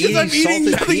eating? It's You're because I'm eating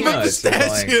eating salted nothing but peanuts, it's like-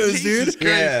 pistachios, Jesus dude.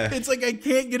 Yeah. It's like I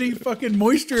can't get any fucking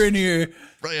moisture in here.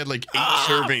 Probably had like 8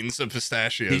 servings of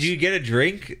pistachios. Did you get a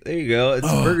drink? There you go. It's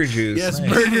burger juice. Yes, Nice.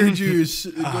 burger juice.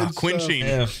 Good stuff. quenching.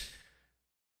 Yeah.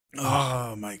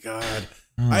 Oh my god.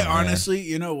 Oh, I man. honestly,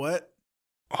 you know what?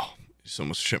 Oh, just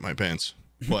almost shit my pants.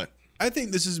 What? I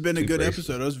think this has been a Too good brave.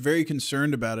 episode. I was very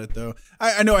concerned about it, though.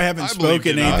 I know I haven't I believed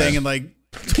spoken it. anything in like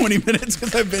 20 minutes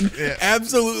because I've been Yeah.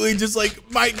 absolutely just like,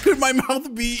 could my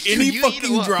mouth be any you eat a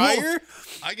fucking lot. drier?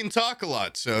 I can talk a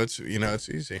lot, so it's it's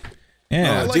easy.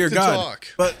 Yeah. I like Dear to God. talk.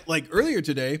 But like earlier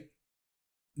today,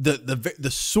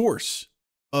 the source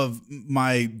of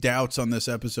my doubts on this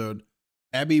episode,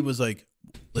 Abby was like,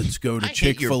 "Let's go to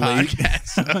Chick-fil-A."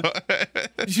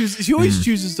 She always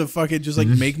chooses to fucking just like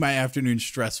make my afternoon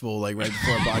stressful, like right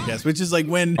before a podcast, which is like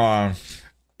when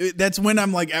that's when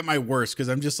I'm like at my worst because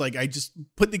I'm just like I just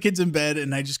put the kids in bed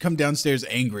and I just come downstairs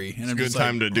angry and I'm Good just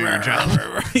time like, to do your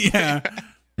job. yeah.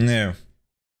 Yeah.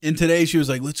 And today she was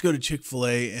like, "Let's go to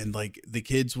Chick-fil-A and like the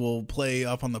kids will play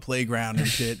up on the playground and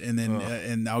shit, and then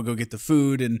and I'll go get the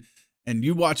food and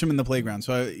you watch them in the playground."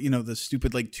 So the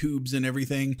stupid like tubes and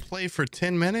everything. Play for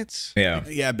 10 minutes. Yeah.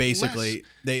 Yeah, basically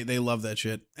they love that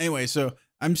shit. Anyway, so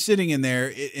I'm sitting in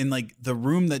there in like the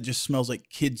room that just smells like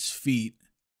kids' feet,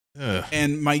 Ugh.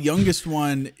 and my youngest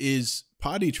one is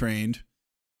potty trained.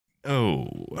 Oh,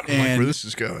 I don't like And- where this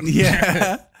is going.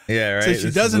 Yeah. Yeah. Right. So she This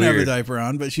is doesn't have a weird. diaper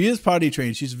on, but she is potty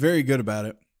trained. She's very good about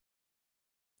it.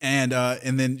 And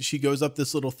then she goes up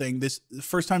this little thing. The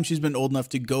first time she's been old enough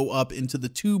to go up into the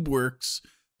tube works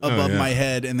above yeah. my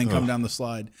head and then come Ugh. down the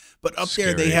slide. But up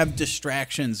there they Scary. have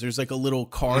distractions. There's like a little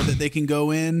car that they can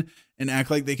go in and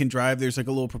act like they can drive. There's like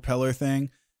a little propeller thing.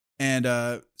 And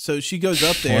so she goes up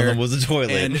One of there. them was a toilet.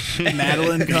 And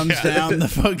Madeline comes down the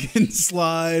fucking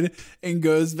slide and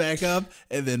goes back up.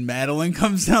 And then Madeline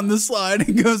comes down the slide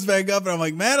and goes back up. And I'm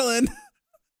like, Madeline,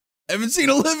 I haven't seen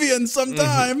Olivia in some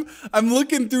time. I'm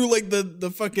looking through like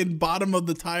the fucking bottom of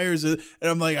the tires. And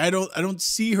I'm like, I don't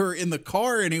see her in the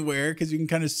car anywhere because you can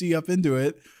kind of see up into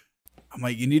it. I'm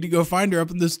like, you need to go find her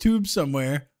up in this tube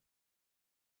somewhere.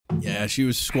 Yeah, she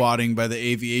was squatting by the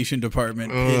aviation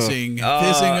department, pissing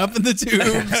up in the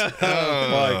tubes.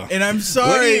 Oh. And I'm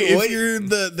sorry What if do you- you're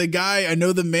the guy. I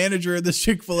know the manager of this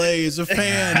Chick-fil-A is a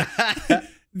fan.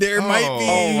 There might be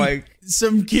Oh my!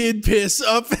 some kid piss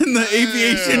up in the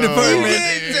aviation Ew. department. You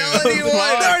didn't tell anyone.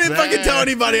 I didn't fucking tell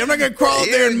anybody. I'm not gonna crawl up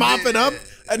there and mop it up.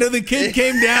 I know the kid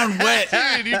came down wet.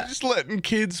 Dude, you're just letting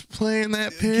kids play in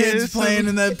that piss. Kids playing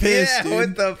in that piss, Yeah. dude.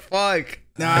 What the fuck?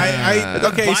 Now,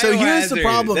 okay, so here's the Biohazard.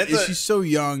 problem: That's is a- she's so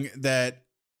young that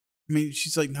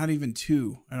she's like not even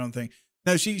 2. I don't think.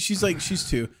 No, she's like she's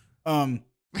 2.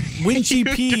 When she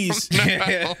pees,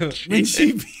 when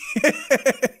she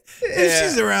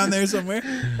she's around there somewhere.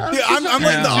 Yeah, I'm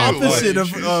like the opposite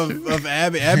of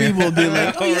Abby. Abby will be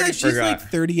like, "Oh yeah, already she's forgot. like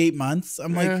 38 months."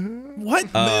 I'm like, "What?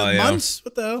 Oh, yeah. Months?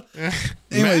 What the hell?"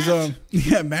 Anyways,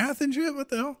 yeah, math and shit. What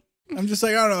the hell? I'm just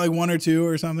like, I don't know, like 1 or 2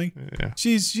 or something. Yeah.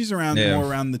 She's around Yeah. more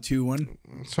around the 2 one,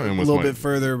 Sorry, a with little my bit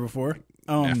further before.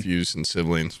 nephews and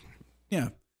siblings. Yeah.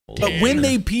 But when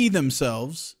they pee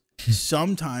themselves,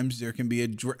 sometimes there can be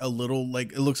a little,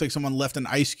 like, it looks like someone left an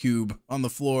ice cube on the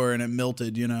floor and it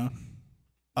melted,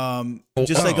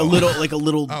 just like a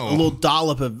little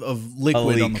dollop of liquid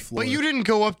leak. on the floor. But you didn't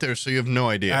go up there, so you have no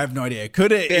idea. I have no idea. It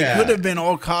could have been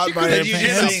all caught She by could've their just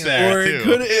pants, seen that, or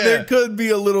too. there could be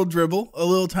a little dribble, a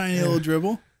little tiny little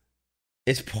dribble.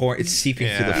 It's pouring. It's seeping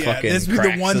through the Yeah, fucking. this would be the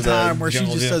cracks one of the time where she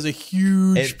jungle just gym. does a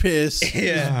huge It- piss,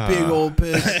 Yeah. big old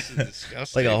piss. This is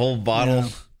disgusting. like a whole bottle. Yeah.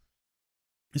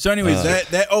 So anyways,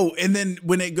 and then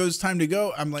when it goes time to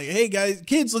go, I'm like, hey guys,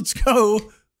 kids, let's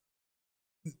go.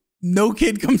 No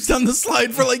kid comes down the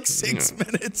slide for like 6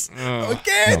 minutes.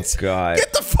 Kids,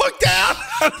 get the fuck down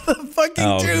out of the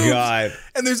fucking tubes. God.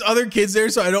 And there's other kids there,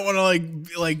 so I don't want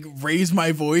to like raise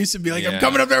my voice and be like, I'm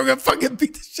coming up there, we're gonna fucking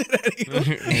beat the shit out of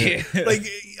you. Like,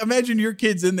 imagine your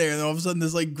kid's in there, and all of a sudden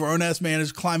this like grown ass man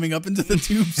is climbing up into the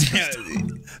tubes,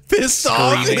 pissed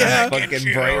off.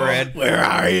 Fucking bright red. Where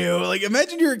are you? Like,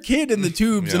 imagine you're a kid in the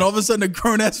tubes, and all of a sudden a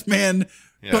grown ass man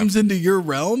comes into your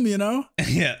realm, you know?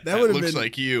 Yeah. That would have looks been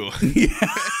like you.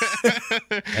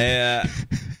 Yeah.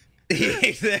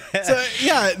 So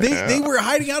yeah, they were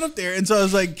hiding out up there, and so I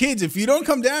was like, kids, if you don't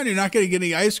come down, you're not gonna get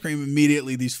any ice cream.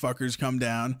 Immediately these fuckers come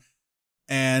down,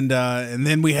 and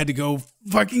then we had to go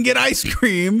fucking get ice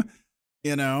cream,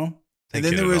 you know? And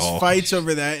then there was fights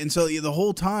over that, and so the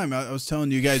whole time I was telling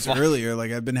you guys earlier,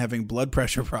 like, I've been having blood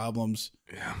pressure problems.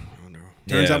 Yeah.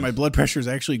 Turns out my blood pressure is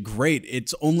actually great.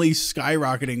 It's only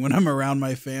skyrocketing when I'm around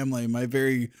my family, my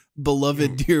very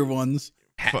beloved dear ones.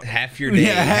 Half your day,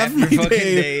 half my your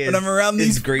day when I'm around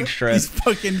these great stress. These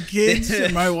fucking kids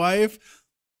and my wife.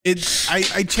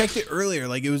 I checked it earlier.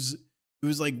 Like, it was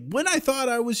like when I thought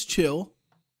I was chill,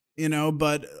 you know.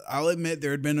 But I'll admit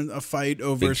there had been a fight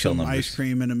over some ice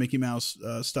cream and a Mickey Mouse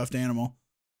stuffed animal,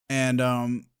 and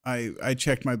I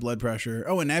checked my blood pressure.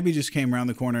 Oh, and Abby just came around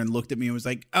the corner and looked at me and was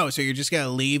like, "Oh, so you're just gonna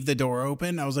leave the door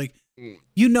open?" I was like,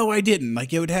 "You know, I didn't.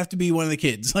 Like, it would have to be one of the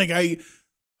kids. Like,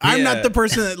 I'm not the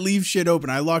person that leaves shit open.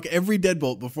 I lock every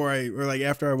deadbolt before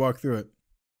after I walk through it.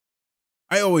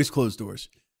 I always close doors."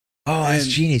 Oh, that's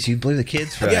genius. You blame the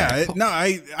kids for that.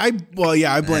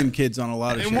 I blame kids on a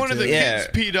lot of shit. And one of the kids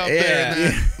peed up there.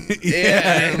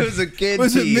 It was a kid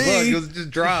pee. Look, it was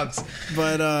just drops.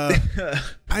 But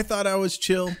I thought I was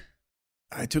chill.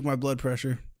 I took my blood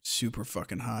pressure super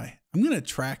fucking high. I'm going to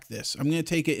track this. I'm going to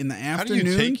take it in the afternoon. How do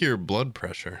you take your blood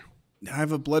pressure? I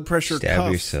have a blood pressure Stab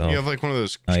cuff. yourself. You have like one of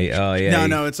those.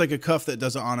 No, it's like a cuff that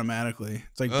does it automatically.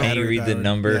 It's like can you read the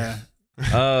number? Yeah.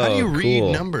 How do you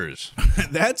read numbers?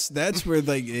 That's where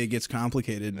like it gets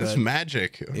complicated. That's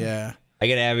magic. Yeah. I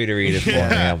get Abby to read it for me,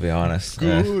 I'll be honest.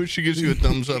 Ooh, she gives you a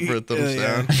thumbs up or a thumbs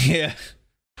down. Yeah.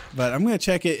 But I'm going to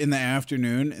check it in the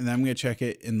afternoon, and then I'm going to check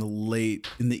it in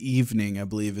the evening, I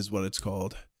believe is what it's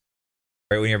called.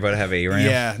 Right when you're about to have ARAM?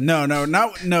 Yeah. No,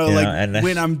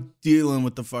 when I'm dealing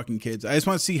with the fucking kids. I just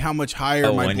want to see how much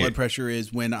higher my blood pressure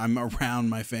is when I'm around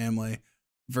my family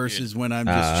versus when I'm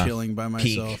just chilling by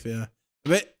myself. Peak. Yeah.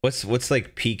 But what's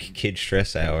like peak kid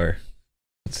stress hour?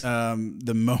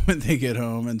 The moment they get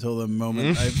home until the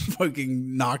moment I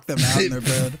fucking knock them out in their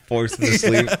bed, force them to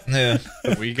sleep. Yeah,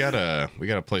 we gotta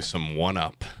play some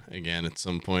 1-Up again at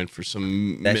some point for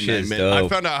some that midnight. I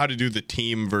found out how to do the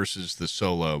team versus the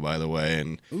solo, by the way,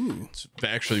 and it's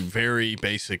actually very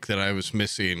basic that I was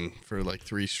missing for like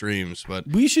 3 streams. But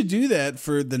we should do that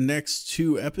for the next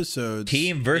 2 episodes.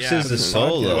 Team versus the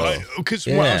solo. Because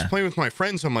when I was playing with my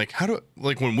friends, I'm like,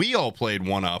 when we all played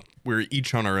 1-Up, we were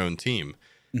each on our own team.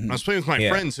 When I was playing with my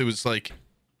friends, it was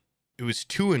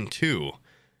 2 and 2,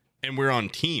 and we're on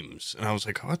teams. And I was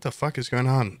like, what the fuck is going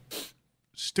on?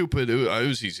 Stupid. It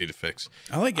was easy to fix.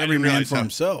 I like every man for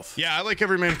himself. Yeah, I like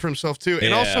every man for himself too.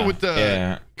 And also with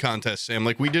the contest, Sam,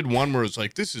 like we did one where it's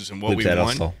like, this isn't what we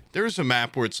want. There was a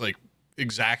map where it's like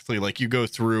exactly like you go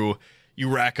through, you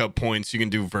rack up points, you can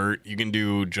do vert, you can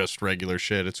do just regular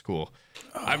shit. It's cool.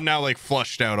 I've now like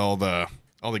flushed out all the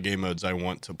game modes I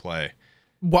want to play.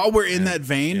 While we're in that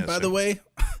vein, by the way,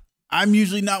 I'm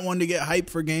usually not one to get hype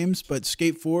for games, but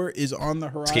Skate 4 is on the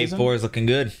horizon. Skate 4 is looking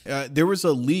good. There was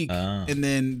a leak, and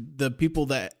then the people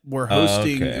that were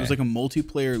hosting, it was like a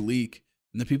multiplayer leak,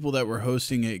 and the people that were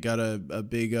hosting it got a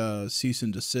big cease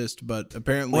and desist, but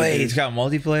apparently... Wait, it's got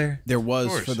multiplayer? There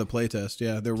was for the playtest,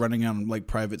 yeah. They're running on like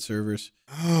private servers.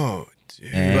 Oh,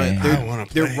 dude. But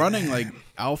they're running like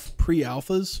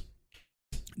pre-alphas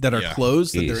that are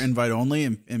closed, that they're invite only,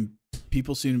 and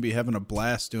people seem to be having a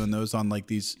blast doing those on like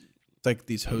these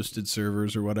hosted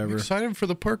servers or whatever. I'm excited for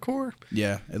the parkour.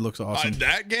 Yeah, it looks awesome.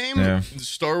 That game,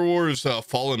 Star Wars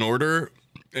Fallen Order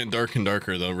and Dark and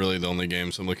Darker, though, really the only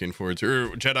games I'm looking forward to. Or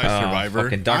Jedi Survivor.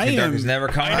 Fucking Dark and Darker's never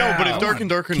coming out. I know, but if Dark and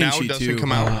Darker now doesn't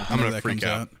come out, I'm going to freak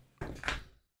out.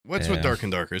 What's with Dark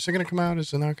and Darker? Is it going to come out?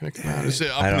 Is it not going to come out? Is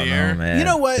it up in the air? Man. You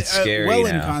know what? It's scary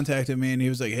Wellen contacted me and he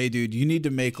was like, hey, dude, you need to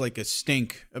make like a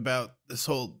stink about this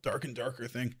whole Dark and Darker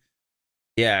thing.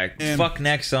 Yeah, fuck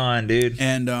Nexon, dude.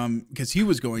 And because he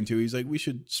was going to, he's like, we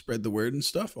should spread the word and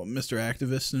stuff, Mr.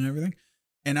 Activist and everything.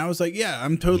 And I was like, yeah,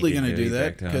 I'm totally going to do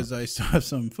that because I still have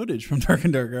some footage from Dark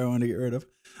and Darker I want to get rid of.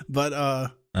 But oh,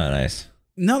 nice.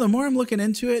 No, the more I'm looking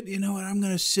into it, you know what? I'm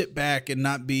going to sit back and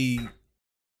not be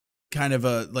kind of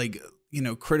a like, you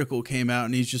know, Critical came out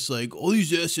and he's just like, all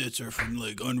these assets are from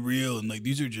like Unreal and like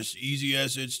these are just easy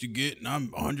assets to get and I'm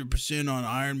 100% on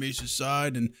Iron Mace's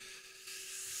side. And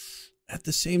at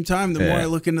the same time, the more I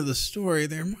look into the story,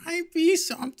 there might be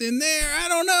something there. I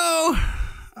don't know.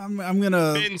 I'm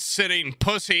gonna been sitting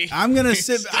pussy. I'm gonna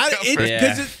sit. Who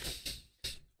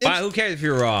cares if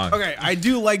you're wrong? Okay, I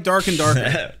do like Dark and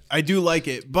Darker. I do like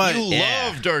it, but You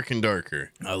love Dark and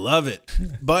Darker. I love it.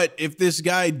 But if this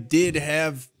guy did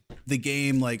have the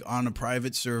game like on a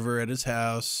private server at his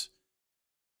house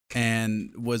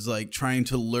and was like trying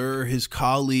to lure his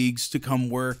colleagues to come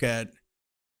work at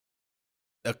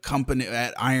a company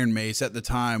at Iron Mace at the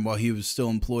time while he was still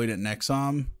employed at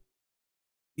Nexom,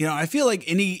 you know, I feel like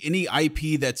any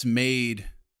IP that's made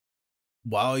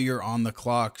while you're on the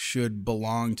clock should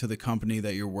belong to the company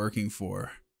that you're working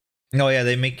for. No, yeah,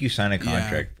 they make you sign a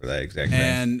contract for that exact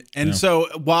thing. And so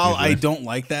while I don't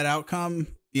like that outcome,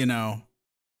 you know,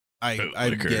 I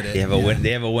get it. They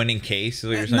have a winning case, is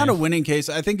what you're saying? Not a winning case.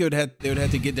 I think they would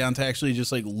have to get down to actually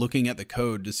just like looking at the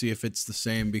code to see if it's the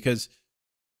same, because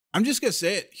I'm just gonna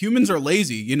say it. Humans are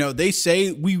lazy. You know, they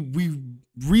say we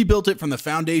rebuilt it from the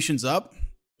foundations up,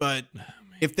 but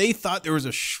if they thought there was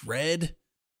a shred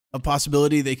of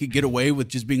possibility they could get away with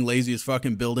just being lazy as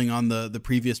fucking building on the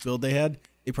previous build they had,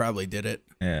 they probably did it.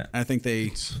 Yeah, I think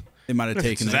they might have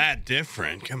taken it. That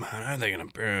different? Come on, how are they gonna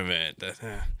prove it?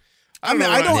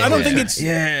 I don't think it's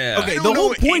okay. The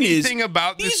whole point is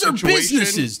about these are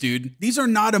businesses, dude. These are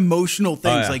not emotional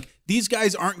things. Like these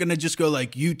guys aren't gonna just go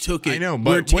like, you took it. I know, but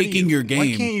we're taking your game.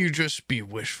 Why can't you just be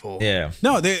wishful? Yeah.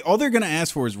 No, all they're gonna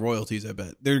ask for is royalties. I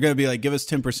bet they're gonna be like, give us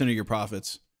 10% of your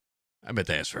profits. I bet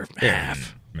they ask for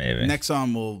half. Maybe.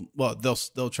 Nexom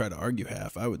they'll try to argue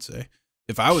half. I would say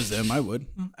if I was them, I would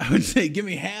say give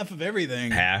me half of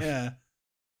everything. Half. Yeah.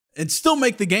 And still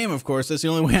make the game, of course. That's the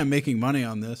only way I'm making money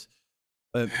on this.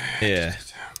 But yeah,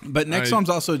 but Nexom's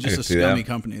also just a scummy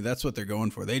company. That's what they're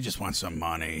going for. They just want some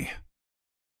money.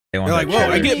 They're like, well,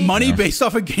 I get money based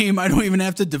off a game I don't even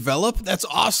have to develop. That's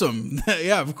awesome.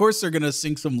 Yeah, of course they're gonna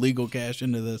sink some legal cash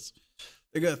into this.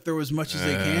 They're gonna throw as much as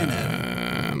they can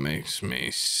at it. Makes me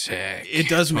sick. It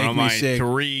does make me sick.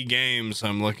 3 games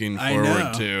I'm looking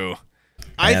forward to.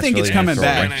 I think it's coming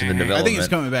back. I think it's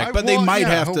coming back, but they might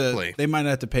have to. They might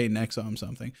have to pay Nexom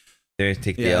something.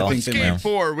 Take the L. Skate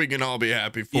 4 we can all be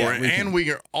happy for, and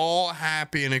we are all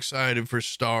happy and excited for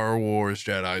Star Wars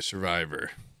Jedi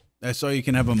Survivor. I saw you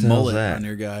can have a mullet on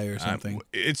your guy or something.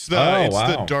 It's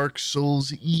the Dark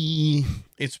Souls E.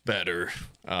 It's better.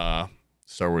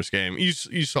 Star Wars game. You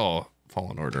saw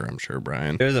Fallen Order, I'm sure,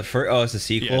 Brian. There's it's a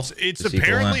sequel. Yeah, it's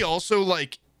apparently also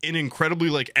like an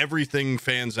incredibly like everything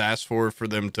fans asked for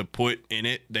them to put in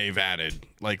it. They've added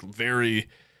like very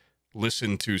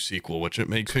listen to sequel, which it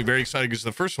makes me very excited because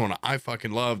the first one I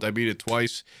fucking loved. I beat it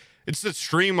twice. It's the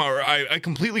stream where I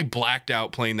completely blacked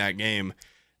out playing that game,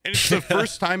 and it's the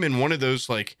first time in one of those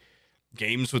like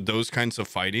games with those kinds of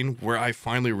fighting where I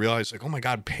finally realized like, oh my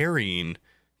god, parrying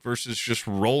versus just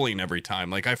rolling every time.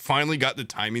 Like I finally got the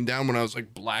timing down when I was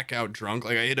like blackout drunk.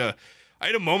 Like I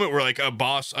had a moment where like a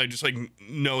boss, I just like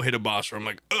hit a boss where I'm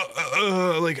like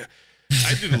like I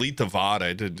had to delete the VOD. I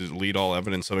had to delete all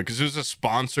evidence of it because it was a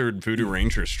sponsored Voodoo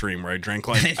Ranger stream where I drank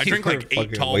like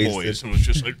 8 tall boys and was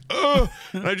just like,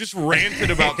 and I just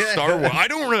ranted about Star Wars.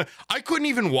 I couldn't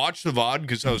even watch the VOD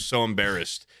because I was so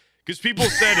embarrassed. Because people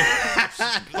said,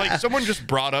 like, someone just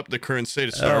brought up the current state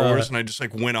of Star Wars, and I just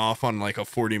like went off on like a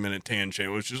 40-minute tangent.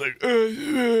 It was just like,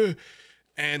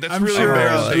 and that's really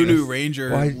embarrassing. Voodoo Ranger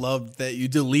loved that you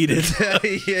deleted.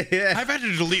 Yeah. I've had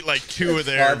to delete like 2 of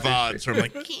their VODs. So I'm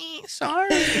like, sorry.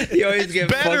 You always get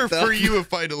better for you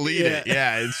if I delete it.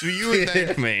 Yeah, it's you would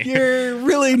thank me. You're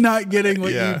really not getting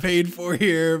what you paid for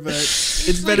here, but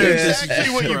it's better. It's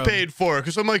actually what you paid for,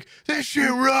 because I'm like, that shit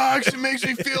rocks. It makes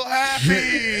me feel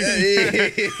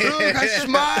happy. Look, I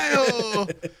smile.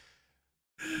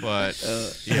 But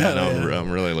I'm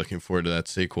really looking forward to that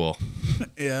sequel.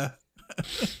 Yeah.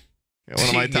 One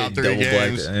of my top 3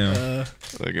 games.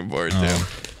 Looking forward to.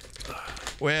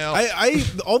 Well, I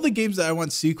all the games that I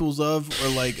want sequels of or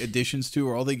like additions to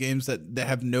are all the games that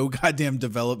have no goddamn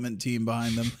development team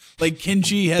behind them. Like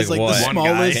Kenshi has like the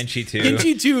smallest.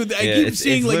 Kenshi 2. I keep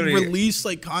seeing like release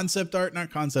like concept art, not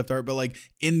concept art, but like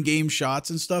in-game shots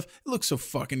and stuff. It looks so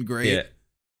fucking great. Yeah.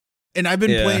 And I've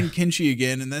been playing Kenshi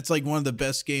again, and that's like one of the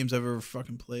best games I've ever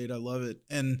fucking played. I love it.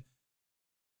 And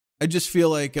I just feel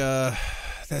like that's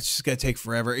just gonna take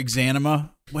forever. Exanima.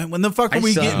 When the fuck are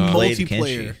we getting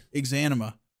multiplayer?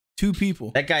 Exanima. 2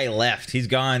 people. That guy left. He's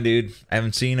gone, dude. I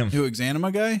haven't seen him. Who,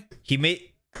 Exanima guy? He made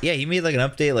like an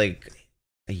update like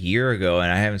a year ago,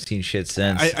 and I haven't seen shit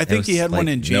since. I think he had one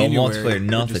in January. No multiplayer,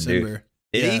 nothing, December. dude.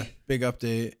 Did he? Big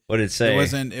update. What did it say?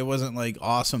 It wasn't like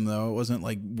awesome though. It wasn't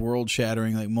like world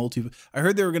shattering like multi. I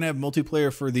heard they were gonna have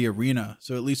multiplayer for the arena,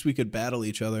 so at least we could battle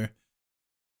each other.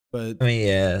 But I mean,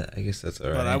 yeah, I guess that's all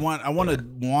right. But I want to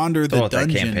wander the That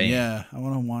dungeon. campaign. Yeah, I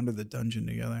want to wander the dungeon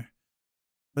together.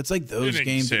 But it's like those Didn't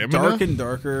games, Examiner? Dark and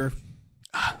Darker.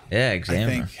 Yeah, Examiner. I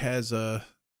think has a.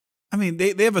 I mean,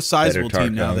 they have a sizable Better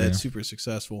team now Tarkov, that's yeah. super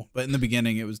successful. But in the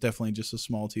beginning, it was definitely just a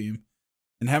small team,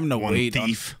 and having to One wait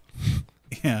thief. on.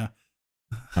 Yeah.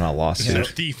 On a lawsuit. A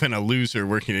thief and a loser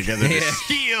working together to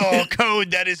steal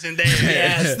code that isn't there.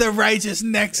 Yes, the righteous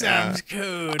Nexon's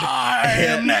code. I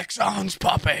am Nexon's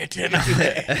puppet. And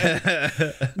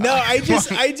No, I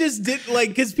just didn't like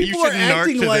because you people are should narc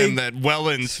acting to like them that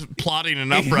Welland's plotting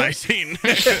an uprising.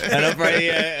 And I'm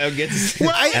right, I'll get to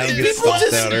Adam gets people stopped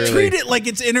out just early. treat it like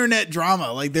it's internet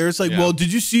drama. Like there's like, Yeah. well,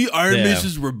 did you see Iron Yeah.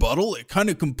 Mist's rebuttal? It kind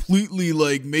of completely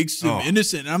like makes him Oh.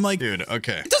 innocent. And I'm like, Dude,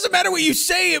 okay. it doesn't matter what you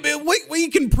say. I mean, what you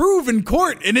can prove in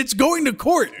court, and it's going to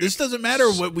court. This doesn't matter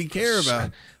what we care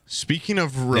about. Speaking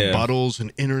of rebuttals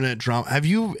and internet drama, have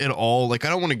you at all, like, I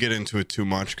don't want to get into it too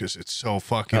much because it's so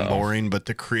fucking boring, but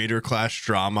the creator class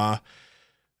drama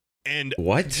and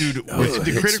What? dude, Oh, with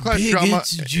the it's creator class big, drama,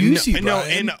 it's juicy, no,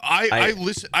 Brian. and I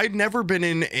listen. I'd never been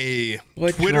in a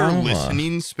What Twitter drama?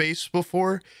 listening space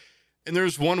before, and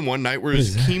there's one night where it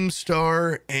was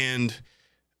Keemstar and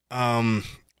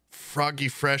Froggy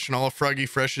Fresh and all of Froggy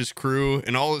Fresh's crew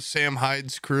and all of Sam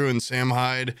Hyde's crew and Sam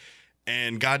Hyde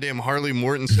and goddamn Harley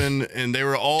Mortensen, and they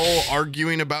were all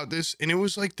arguing about this, and it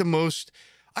was like the most.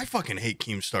 I fucking hate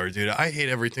Keemstar, dude. I hate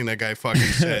everything that guy fucking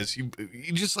says. You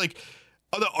just like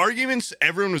the arguments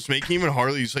everyone was making, even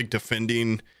Harley's like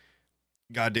defending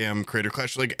goddamn Creator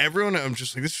Clash. Like everyone, I'm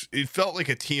just like this. It felt like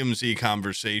a TMZ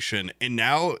conversation, and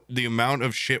now the amount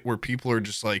of shit where people are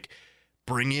just like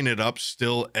bringing it up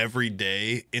still every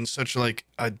day in such like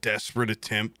a desperate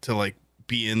attempt to like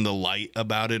be in the light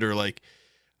about it, or like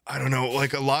I don't know,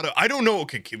 like a lot of I don't know.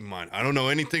 Okay, keep in mind, I don't know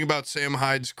anything about Sam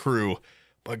Hyde's crew.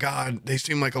 But God, they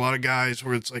seem like a lot of guys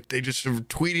where it's like they just are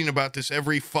tweeting about this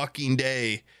every fucking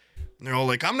day. And they're all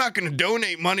like, I'm not going to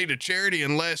donate money to charity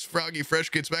unless Froggy Fresh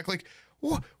gets back. Like,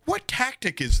 what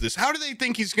tactic is this? How do they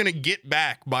think he's going to get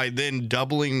back by then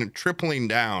doubling, tripling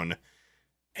down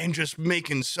and just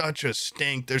making such a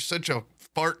stink? There's such a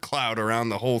fart cloud around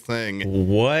the whole thing.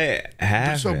 What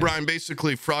happened? So, Brian,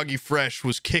 basically, Froggy Fresh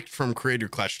was kicked from Creator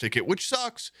Clash Ticket, which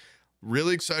sucks.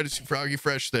 Really excited to see Froggy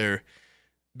Fresh there.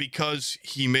 Because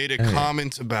he made a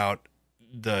comment about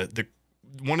the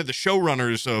one of the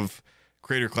showrunners of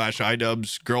Creator Clash,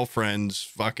 iDubbbz's girlfriend's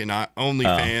fucking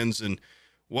OnlyFans and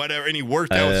whatever, and he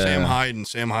worked out with Sam Hyde, and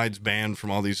Sam Hyde's banned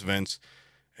from all these events.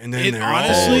 And then It they're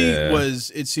honestly all,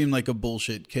 was. It seemed like a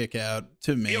bullshit kick out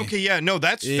to me. okay, yeah, no,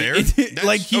 that's fair. It-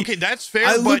 like he- okay, that's fair.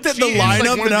 I looked but at the she is, like,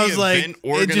 lineup one and of I the was like, event it just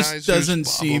organizers, doesn't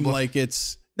blah, seem blah, blah. like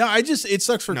it's. No, it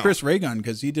sucks for No. Chris Raygun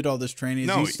because he did all this training. Is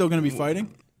No, he still going to be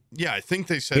fighting? Yeah, I think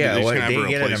they said Yeah, that they're what, just gonna have they a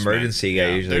get an replacement. emergency guy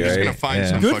usually, They're just right? gonna find Yeah.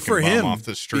 some Good fucking for bum him off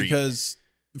the street. because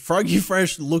Froggy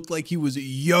Fresh looked like he was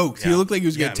yoked. He Yeah. looked like he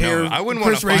was going to tear I wouldn't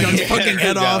Chris wanna find Raygun's him. fucking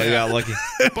head Yeah, off. they got lucky.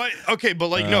 But okay, but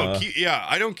like no, yeah,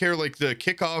 I don't care. Like the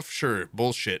kickoff, sure,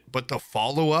 bullshit. But the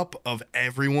follow up of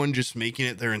everyone just making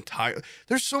it their entire.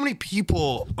 There's so many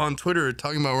people on Twitter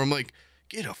talking about where I'm like,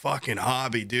 get a fucking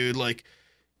hobby, dude. Like,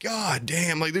 god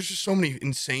damn, like there's just so many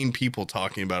insane people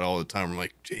talking about it all the time. I'm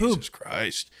like, Jesus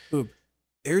Christ.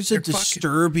 There's a They're fucking-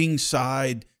 disturbing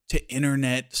side to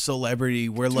internet celebrity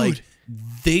where like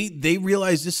they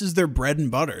realize this is their bread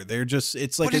and butter. They're just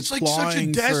it's like But it's like such a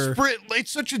clawing for- desperate.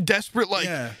 It's such a desperate like.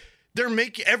 Yeah. They're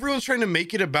everyone's trying to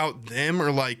make it about them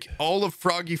or like all of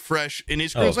Froggy Fresh and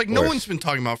his Oh, girls. of Like no course. one's been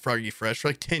talking about Froggy Fresh for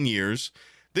like 10 years.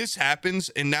 This happens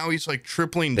and now he's like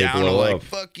tripling They down to blow like, up.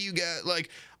 fuck you guys. Like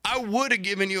I would have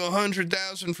given you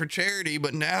 100,000 for charity,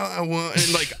 but now I want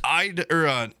and like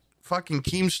fucking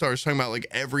Keemstar's talking about like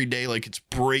every day, like it's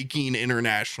breaking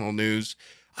international news.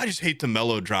 I just hate the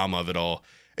melodrama of it all.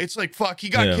 It's like, fuck, he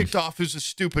got kicked off as a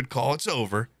stupid call. It's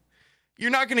over. You're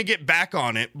not going to get back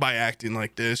on it by acting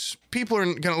like this. People are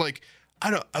going to like, I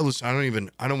don't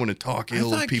want to talk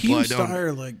ill of people I don't.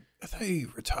 Keemstar, I thought he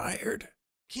retired.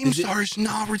 Keemstar's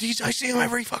not, I see him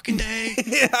every fucking day.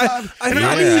 I and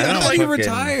thought I he fucking-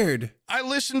 retired. I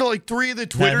listened to like 3 of the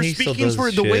Twitter he still speakings does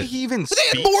where the way shit. he even They had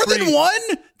speaks more than pretty- one.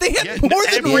 They had Yeah, more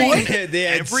than every- one. They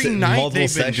had Every night multiple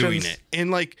they've been doing sessions. it.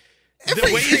 And like, Every,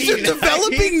 the way they're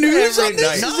developing news every on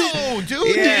this. night. Is it- No,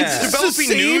 dude, Yeah. it's It's the developing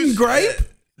same news. gripe.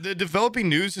 The developing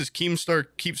news is Keemstar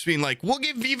keeps being like, we'll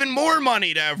give even more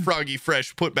money to have Froggy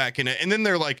Fresh put back in it. And then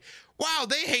they're like, wow,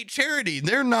 they hate charity.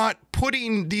 They're not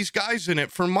putting these guys in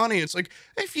it for money. It's like,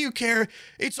 if you care,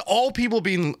 it's all people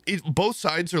being, both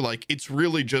sides are like, it's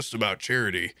really just about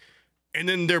charity. And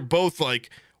then they're both like,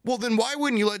 well, then why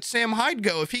wouldn't you let Sam Hyde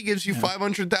go if he gives you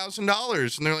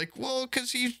 $500,000? And they're like, well,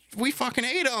 because we fucking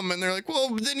hate him. And they're like, well,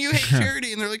 then you hate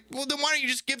charity. And they're like, well, then why don't you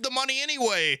just give the money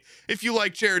anyway if you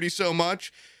like charity so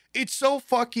much? It's so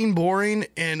fucking boring,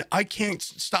 and I can't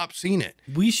stop seeing it.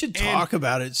 We should talk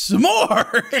about it some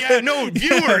more. Yeah, no,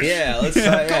 viewers. Yeah, let's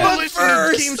go listen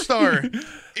to Keemstar.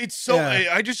 It's so,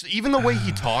 I just, even the way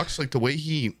he talks, like the way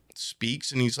he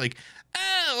speaks, and he's like,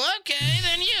 oh, okay,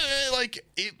 then you, like,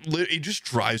 it just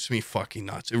drives me fucking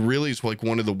nuts. It really is like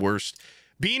one of the worst.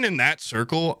 Being in that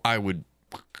circle, I'm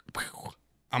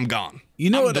gone.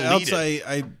 You know I'm what deleted.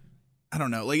 else I don't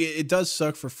know. Like it does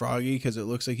suck for Froggy because it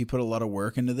looks like he put a lot of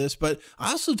work into this, but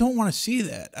I also don't want to see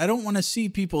that. I don't want to see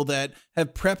people that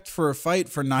have prepped for a fight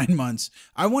for 9 months.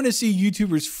 I want to see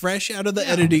YouTubers fresh out of the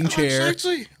editing chair.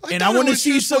 Exactly. And I want to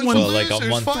see someone like a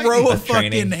month throw a of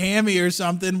training. fucking hammy or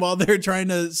something while they're trying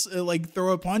to like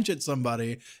throw a punch at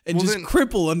somebody and just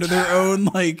cripple under their own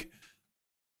like.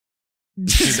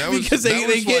 Just because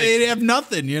they have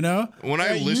nothing, you know. When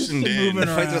I listened in, the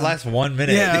fights would last 1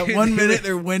 minute. Yeah, 1 minute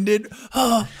they're winded.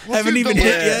 Oh, haven't even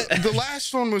hit yet. The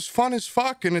last one was fun as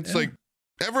fuck, and it's like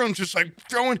everyone's just like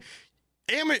throwing.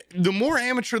 The more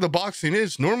amateur the boxing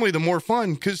is, normally the more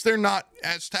fun because they're not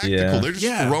as tactical. Yeah. They're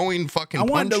just throwing fucking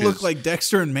punches. I wanted to look like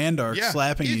Dexter and Mandark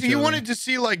slapping each other. You wanted to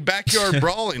see like backyard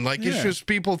brawling, like it's just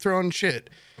people throwing shit.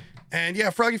 And yeah,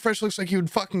 Froggy Fresh looks like he would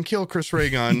fucking kill Chris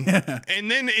Raygun. And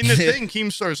then in the thing,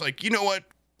 Keemstar's like, you know what,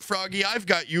 Froggy, I've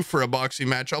got you for a boxing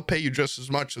match. I'll pay you just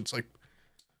as much. It's like,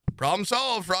 problem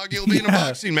solved. Froggy will be in a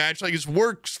boxing match. Like his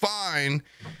work's fine.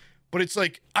 But it's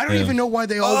like, I don't even know why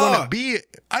they all want to be.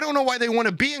 I don't know why they want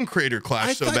to be in Creator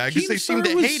Clash so bad because they seem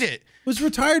to hate it. Was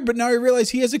retired, but now I realize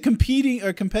he has a competing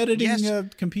boxing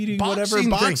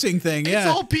thing. Yeah, it's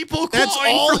all people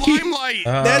clawing for limelight.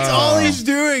 That's all he's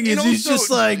doing. Is he's just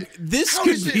like, this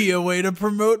could be a way to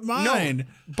promote mine. No,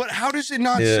 but how does it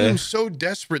not seem so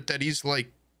desperate that he's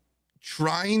like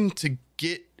trying to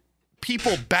get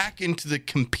people back into the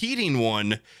competing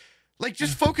one? Like,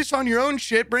 just focus on your own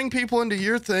shit. Bring people into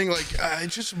your thing. Like,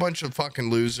 it's just a bunch of fucking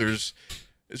losers.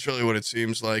 It's really what it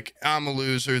seems like. I'm a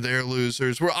loser. They're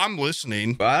losers. I'm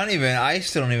listening. But I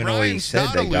still don't even know what he said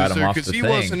that got him off the thing. Because he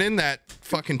wasn't in that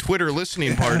fucking Twitter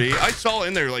listening party. I saw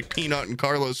in there, like, Peanut and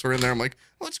Carlos were in there. I'm like,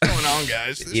 what's going on,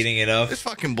 guys? Eating it up. This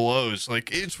fucking blows.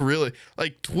 Like, it's really,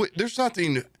 like, there's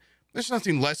nothing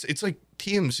less. It's like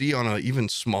TMZ on an even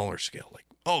smaller scale. Like,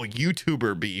 oh,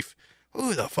 YouTuber beef.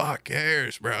 Who the fuck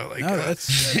cares, bro? Like, no,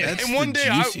 that's and one day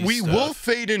we will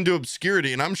fade into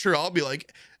obscurity, and I'm sure I'll be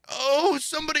like, oh,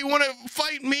 somebody want to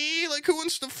fight me? Like, who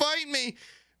wants to fight me?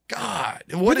 God,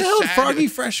 where the hell did Froggy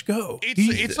Fresh go?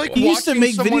 It's like he used to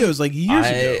make videos like years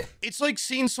ago. It's like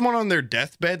seeing someone on their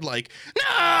deathbed, like,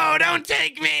 no, don't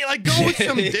take me. Like, go with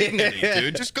some dignity,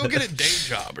 dude. Just go get a day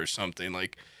job or something.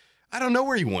 Like, I don't know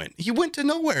where he went. He went to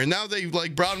nowhere, and now they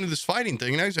like brought him to this fighting thing.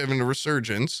 And now he's having a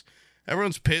resurgence.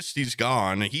 Everyone's pissed he's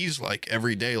gone. He's like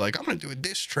every day, like, I'm gonna do a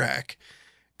diss track.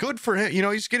 Good for him. You know,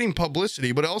 he's getting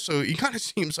publicity, but also he kind of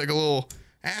seems like a little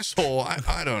asshole.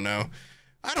 I don't know.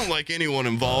 I don't like anyone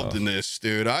involved in this,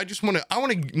 dude. I want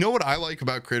to know what I like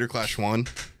about Creator Clash 1.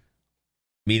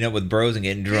 Meeting up with bros and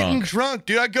getting drunk. Getting drunk,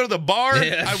 dude. I'd go to the bar.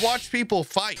 I watched people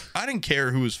fight. I didn't care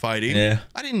who was fighting.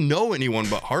 I didn't know anyone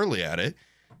but Harley at it.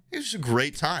 It was a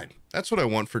great time. That's what I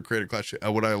want for Creator Clash.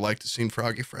 What I like to see in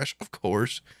Froggy Fresh, of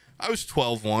course. I was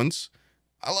 12 once.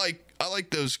 I like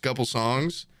those couple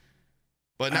songs.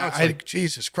 But now it's like,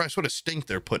 Jesus Christ, what a stink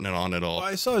they're putting it on it all. Well,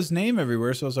 I saw his name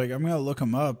everywhere, so I was like, I'm gonna look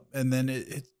him up. And then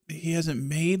he hasn't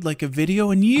made like a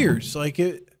video in years. Like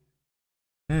years.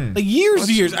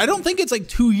 I don't think it's like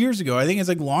 2 years ago. I think it's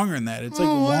like longer than that. It's like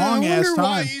long ass time.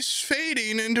 Why he's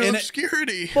fading into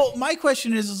obscurity. Well, my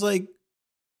question is like,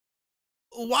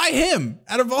 why him?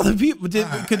 Out of all the people,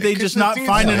 could they just not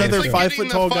find another 5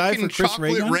 foot tall guy for Chris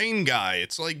Raygun? Rain guy.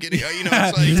 It's like getting, you know,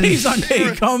 it's like Days on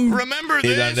Day. Come, remember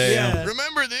this?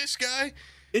 Remember this guy?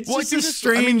 It's just a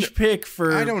strange pick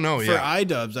for I don't know. For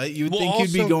iDubbbz. You would think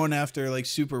you'd be going after like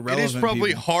super relevant. It is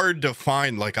probably people. hard to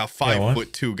find like a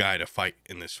 5'2" guy to fight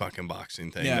in this fucking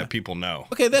boxing thing that people know.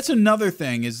 Okay, that's another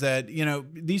thing. Is that, you know,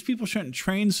 these people shouldn't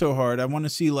train so hard. I want to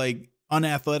see like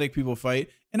unathletic people fight.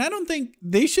 And I don't think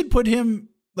they should put him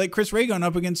like Chris Raygun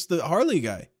up against the Harley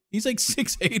guy. He's like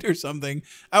 6'8" or something.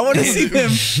 I want to see them.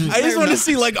 I just want to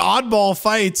see like oddball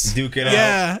fights. Duke it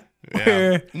out.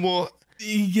 Yeah. Well,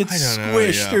 he gets I don't know,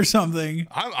 squished yeah. or something.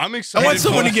 I'm I excited. want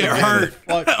someone to for- get hurt.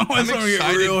 Fuck. I want I'm someone to get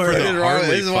excited real for hurt. the Harley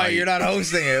This is why fight. you're not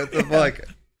hosting it. What the fuck?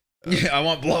 Yeah, I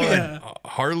want blood. Yeah.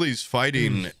 Harley's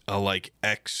fighting a like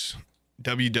ex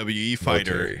WWE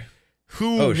fighter Military.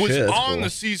 who Oh, was shit, that's on cool. the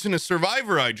season of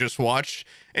Survivor I just watched.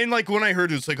 And like when I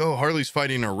heard it was like, oh, Harley's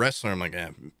fighting a wrestler, I'm like,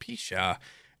 peace, yeah.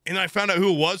 And I found out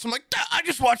who it was. I'm like, I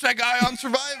just watched that guy on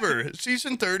Survivor,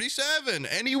 season 37,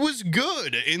 and he was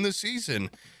good in the season.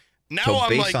 Now So I'm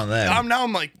based like, on that-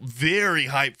 I'm like very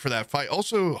hyped for that fight.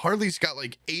 Also, Harley's got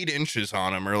like 8 inches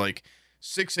on him, or like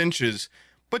 6 inches.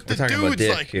 But the We're talking about dude's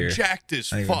dick like here. jacked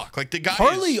as I think fuck. Like the guy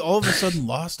Harley is, all of a sudden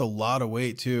lost a lot of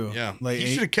weight too. yeah, like he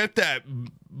should have kept that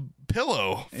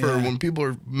pillow for Yeah. when people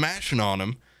are mashing on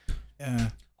him. yeah.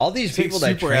 All these He's people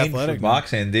that super train athletic for now.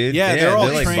 boxing, dude. Yeah, they're all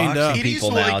like trained boxing up. It is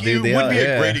people now, like dude. it would be a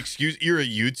yeah. great excuse. You're a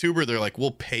YouTuber. They're like,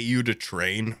 we'll pay you to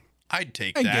train. I'd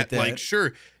take I that. get that. Like,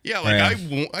 sure, yeah. Like, Yeah.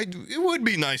 I won't. It would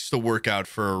be nice to work out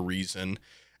for a reason.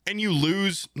 And you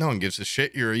lose, no one gives a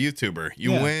shit. You're a YouTuber.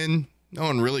 You Yeah. win, no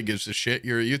one really gives a shit.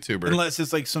 You're a YouTuber. Unless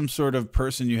it's like some sort of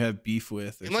person you have beef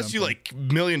with. Or Unless you something. like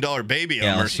 $1 million baby Yeah, him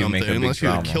or unless you make something. a big Unless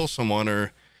you're drama. to kill someone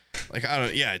or like I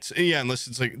don't. Yeah, unless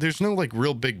it's like there's no like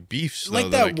real big beefs. Though, like I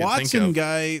that can think Watson of.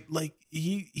 guy, like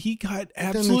he got it's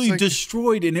absolutely like-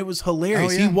 destroyed, and it was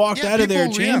hilarious. Oh, He yeah. walked Yeah, out of there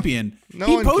people- yeah. champion. No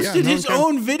He one- posted yeah, no his one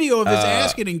own video of his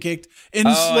ass getting kicked in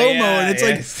oh, slow mo, yeah, and it's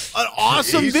yes. like an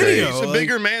awesome He's video. a Like,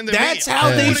 bigger man than that's me. how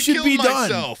I they would've should killed be done.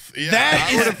 myself. Yeah, that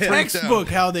I is would've freaked out. textbook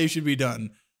how they should be done.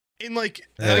 And like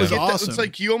That I was get awesome. It's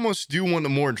like you almost do want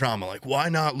more drama. Like why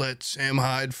not let Sam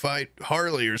Hyde fight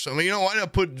Harley or something? You know, why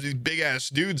not put these big ass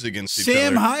dudes against each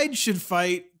Sam other? Hyde should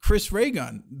fight Chris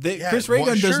Ray-Gun. Yeah, Chris Ray-Gun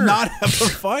well, does sure. not have a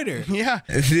fighter. Yeah.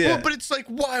 Yeah. Well, but it's like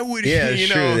why would Yeah, he? You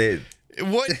sure. know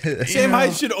what? Sam you Hyde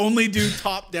know, should only do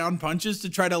top down punches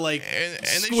to try to like and they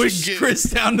squish should get- Chris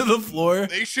down to the floor.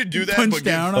 They should do that, punch but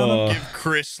down on him. give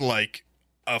Chris like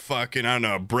a fucking I don't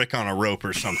know a brick on a rope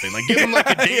or something. Like give him like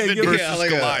a David give- versus yeah,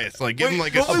 like a- Goliath. Like give him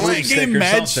like a What was sling that stick game? or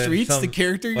Mad something, Streets. The some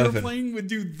character you were weapon. playing would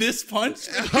do this punch.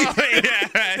 Oh,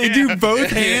 yeah, They yeah. do both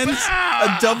hands,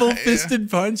 a double fisted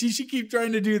punch. You should keep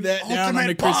trying to do that down onto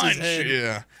Ultimate Chris's punch. head.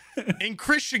 Yeah. And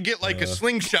Chris should get like a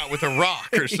slingshot with a rock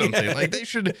or something. Like they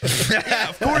should. Yeah,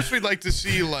 of course we'd like to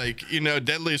see like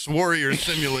Deadliest Warrior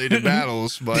simulated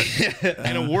battles, but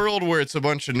in a world where it's a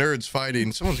bunch of nerds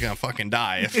fighting, someone's gonna fucking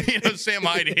die. If Sam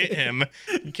Hyde hit him,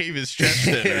 cave his chest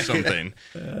in or something.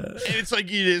 And it's like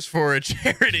it is for a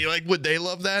charity. Like would they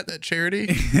love that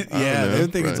charity? Yeah, they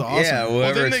would think it's awesome. Yeah, Well,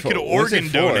 whatever then they it's could for. What's it organ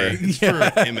for? donate. It's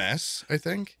for MS, I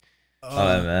think.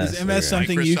 MS. Is MS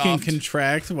something you can Microsoft.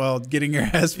 contract while getting your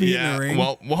ass beat in the ring?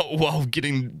 While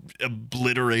getting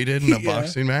obliterated in a Yeah.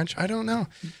 boxing match. I don't know.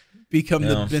 Become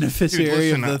the Yeah. beneficiary Dude,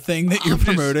 listen, of the thing that you're I'm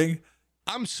just- promoting.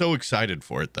 I'm so excited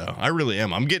for it though. I really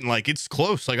am. I'm getting like it's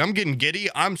close. Like I'm getting giddy.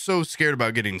 I'm so scared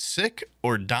about getting sick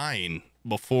or dying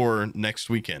before next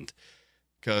weekend.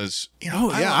 Because Oh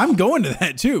yeah, I'm going to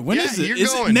that too. When Yeah, is it? you're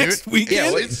Is it going, next dude. weekend?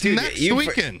 Yeah, It's next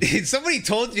weekend. Somebody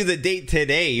told you the date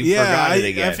today. You Yeah, forgot it I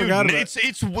again. forgot about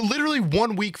it's literally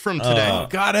 1 week from today. Oh.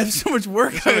 God, I have so much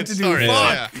work I have to do. Sorry,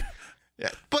 Fuck. yeah.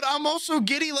 But I'm also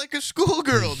giddy like a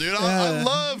schoolgirl, dude. I Yeah.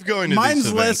 love going to Mine's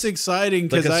these less events. exciting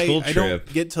Like because a school I don't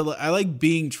trip. get to. I like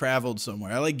being traveled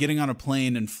somewhere. I like getting on a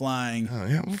plane and flying. Oh,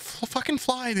 yeah, well, fucking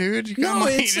fly, dude. You got No,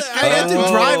 money, it's just I have to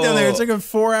Oh. drive down there. It's like a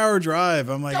 4-hour drive.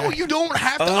 I'm like, No, you don't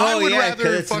have to. Oh, I would yeah, 'cause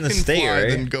rather it's in the fucking state, fly right?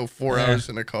 than go 4 Yeah. hours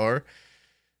in a car.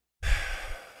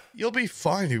 You'll be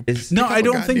fine. You It's- no, pick up I a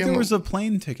don't think goddamn- there was a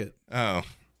plane ticket. Oh,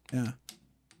 Yeah.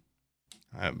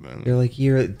 You're like,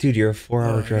 you're a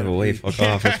 4-hour drive away. Fuck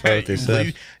off. That's probably what they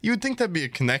said. You would think that'd be a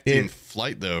connecting Yeah.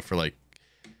 flight though for like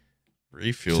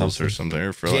refuels or something,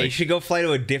 or for Yeah, you like should go fly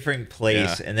to a different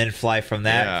place Yeah. and then fly from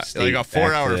that. yeah, state like a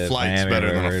back 4-hour to flight's Miami better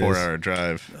or than a wherever it is. 4-hour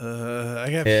drive.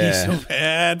 I got Yeah. pee so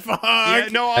bad. Fuck. Yeah,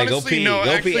 no, Hey, go honestly, pee. no.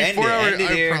 Go pee. Actually, End 4 it. hours. End it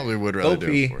I here. probably would Go rather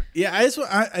do pee. it. For. Yeah, I think Or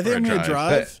I'm gonna drive.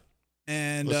 drive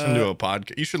and Listen to a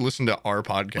podcast. You should listen to our I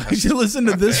podcast. should listen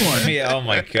to this one. Yeah, oh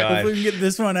my Hopefully god. we can get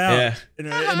this one out Yeah. in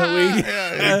a week.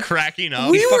 Yeah, cracking up.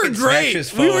 We were fucking smashed great.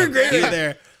 his We were phone. great right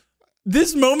there.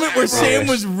 This moment where Sam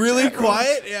was really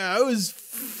quiet, yeah, I was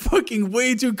fucking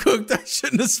way too cooked. I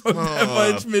shouldn't have smoked that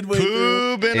much midway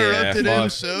through. Poop interrupted Yeah, him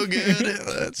fuck. so good.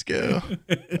 Let's go.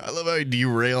 I love how he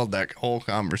derailed that whole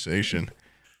conversation.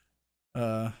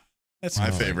 That's My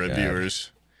my favorite God.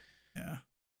 viewers. yeah.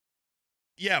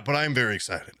 Yeah, but I'm very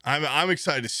excited. I'm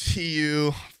excited to see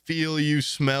you, feel you,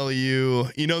 smell you.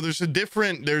 You know, there's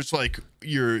like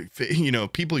your,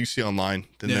 people you see online,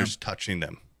 then Yeah. there's touching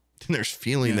them. Then there's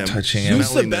feeling Yeah. them. Touching Who's the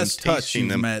smelling them, best touch tasting you've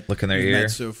them. met? Look in their you've ear.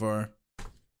 met so far.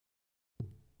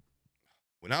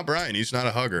 Not Brian. He's not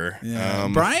a hugger. Yeah.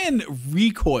 Brian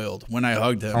recoiled when I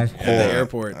hugged him at the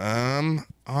airport.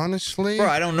 Honestly, bro,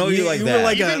 I don't know you like you that. were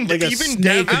like a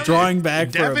snake drawing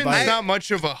back for a Devin's bite. not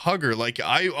much of a hugger. Like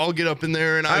I'll get up in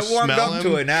there and I warmed smell up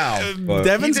him. to it now. But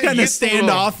Devin's He kind of gets a little-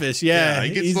 standoffish. Yeah, he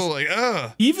gets a little like,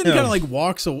 he even kind of like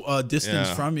walks a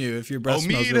distance from you if your breath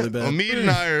smells really bad. Omid and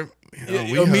I are.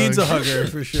 Omid's a hugger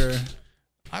for sure.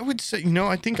 I would say,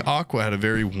 I think Aqua had a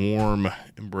very warm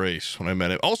embrace when I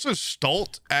met him. Also,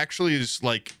 Stolt actually is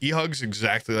like, he hugs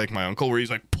exactly like my uncle, where he's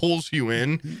like pulls you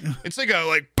in. It's like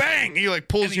bang, he like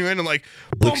pulls you in and like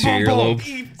licks your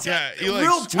earlobe. Yeah, he like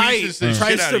Real tight, squeezes the shit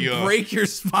tries out of to you. break your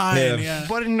spine. Yeah.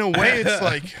 But in a way, it's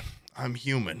like, I'm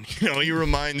human. He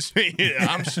reminds me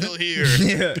I'm still here.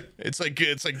 Yeah. It's like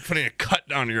putting a cut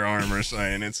down your arm or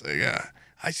something. It's like,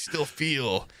 I still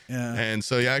feel. Yeah. And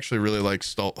so you actually really like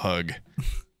Stolt hug.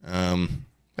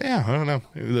 But yeah, I don't know.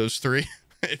 Maybe those three.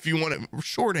 If you want a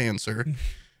short answer,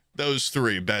 those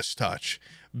three: best touch,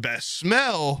 best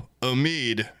smell,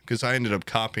 Omid, because I ended up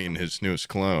copying his newest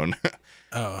cologne.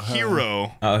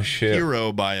 Hero. Oh shit.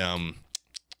 Hero by I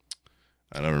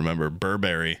don't remember,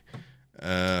 Burberry.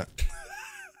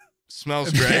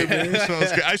 Smells great.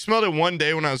 Smells great. I smelled it one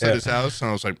day when I was at his house, and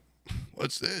I was like,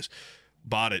 "What's this?"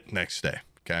 Bought it next day.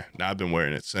 Okay, now I've been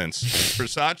wearing it since.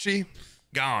 Versace,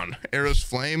 gone. Eros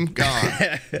Flame,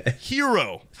 gone.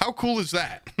 Hero, how cool is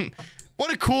that?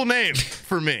 What a cool name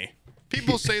for me.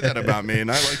 People say that about me, and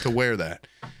I like to wear that.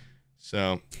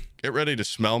 So get ready to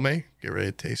smell me. Get ready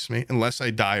to taste me, unless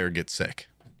I die or get sick,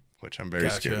 which I'm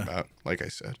very scared about. Like I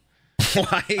said.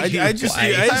 Why? I just do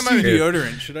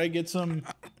deodorant. Should I get some?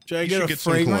 Should I get a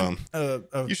fragrant?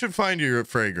 You should find your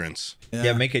fragrance.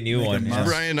 Yeah, make a new one. Yeah.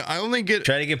 Brian, I only get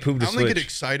poop to I only get switch.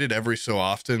 excited every so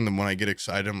often, and when I get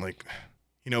excited, I'm like,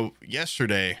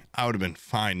 yesterday I would have been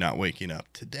fine not waking up.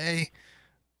 Today,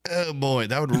 oh boy,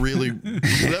 that would really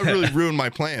ruin my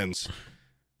plans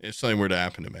if something were to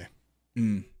happen to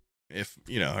me. If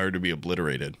I were to be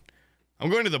obliterated. I'm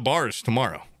going to the bars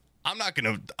tomorrow. I'm not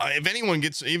gonna. If anyone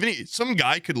gets, some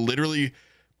guy could literally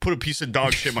put a piece of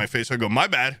dog shit in my face, I'd go, my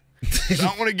bad. I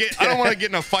don't want to get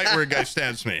in a fight where a guy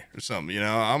stabs me or something.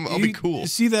 I'll be cool. You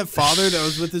see that father that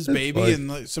was with his baby, and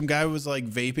like, some guy was like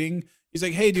vaping. He's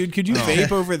like, "Hey, dude, could you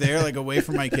vape over there, like away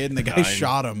from my kid?" And the guy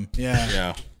shot him.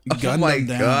 Yeah. Oh my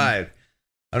god.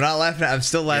 I'm not laughing. I'm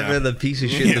still laughing at the piece of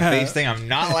shit in the face thing. I'm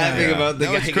not laughing about the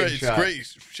guy getting shot. It's great.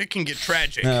 Shit can get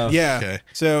tragic. Yeah. Okay.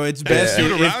 So it's best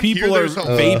if people are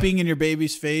vaping in your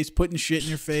baby's face, putting shit in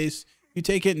your face, you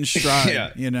take it in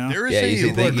stride. There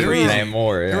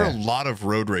are a lot of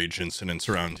road rage incidents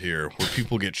around here where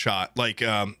people get shot. Like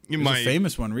a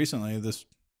famous one recently. This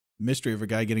mystery of a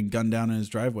guy getting gunned down in his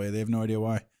driveway. They have no idea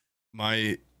why.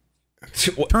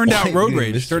 Turned out road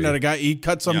rage. Turned out he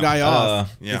cut some guy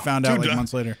off. They found out like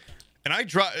months later. And I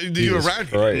drive around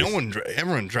here.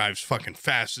 Everyone drives fucking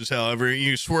fast as hell.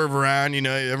 You swerve around,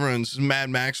 everyone's Mad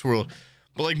Max world.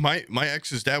 But like my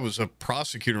ex's dad was a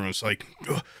prosecutor and was like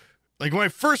when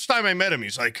first time I met him,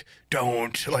 he's like,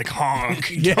 don't like honk,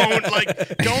 don't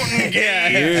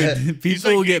engage. Dude,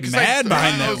 people will get mad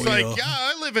behind that wheel. I was like, yeah,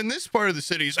 I live in this part of the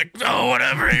city. He's like, no,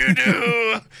 whatever you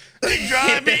do,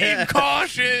 drive, be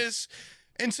cautious.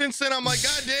 And since then, I'm like,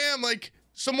 god damn, like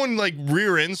someone like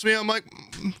rear ends me. I'm like,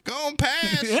 go on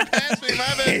past me,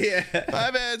 my bad, my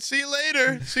bad. See you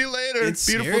later. It's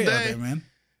Beautiful scary day, out there, man.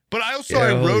 But I also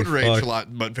I road rage a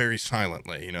lot, but very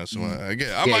silently, So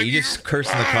I'm like, you just curse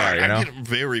in the car, I get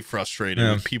very frustrated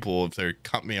with people if they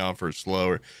cut me off or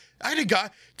slow. I had a guy,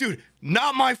 dude,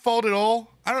 not my fault at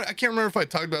all. I can't remember if I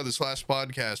talked about this last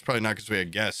podcast. Probably not because we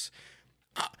had guests.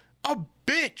 A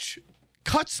bitch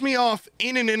cuts me off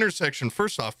in an intersection.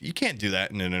 First off, you can't do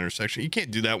that in an intersection. You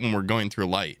can't do that when we're going through a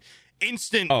light.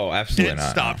 Instant absolutely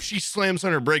dead stop. She slams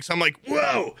on her brakes. I'm like,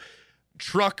 whoa.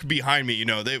 Truck behind me,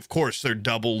 they're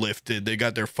double lifted. They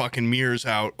got their fucking mirrors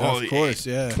out. Of course,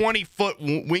 20-foot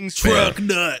wingspan. Truck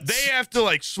nuts. They have to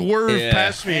like swerve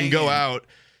past me and go out.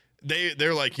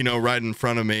 They're like, right in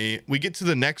front of me. We get to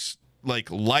the next like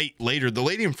light later. The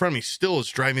lady in front of me still is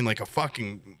driving like a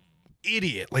fucking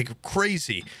idiot, like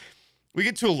crazy. We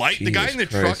get to a light. The guy in the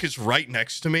truck is right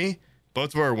next to me.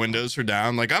 Both of our windows are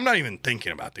down. Like, I'm not even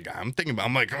thinking about the guy.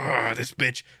 I'm like, oh, this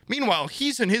bitch. Meanwhile,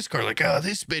 he's in his car, like, oh,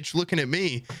 this bitch looking at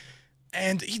me.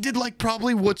 And he did, like,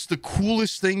 probably what's the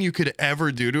coolest thing you could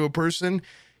ever do to a person.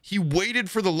 He waited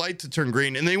for the light to turn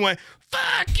green, and then he went,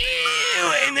 fuck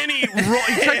you! And then he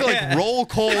tried to, like, roll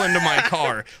coal into my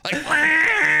car.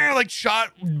 Like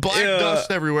shot black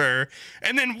dust everywhere.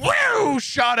 And then, whoo,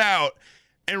 shot out.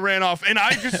 And ran off, and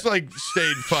I just like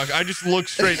stayed I just looked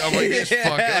straight. I'm like,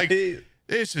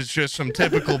 this is just some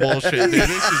typical bullshit, dude.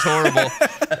 This is horrible.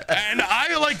 And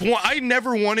I I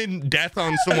never wanted death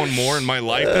on someone more in my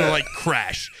life than like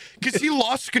Crash, because he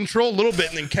lost control a little bit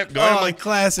and then kept going. Oh, I'm like,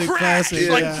 classic, Crash,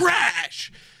 like yeah.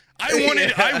 Crash.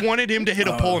 I wanted him to hit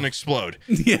a pole and explode.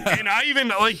 Yeah. And I even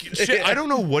like shit. I don't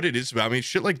know what it is about me.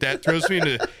 Shit like that throws me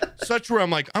into such where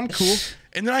I'm like, I'm cool.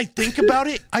 And then I think about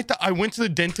it. I went to the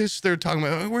dentist. They're talking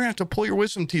about, we're gonna have to pull your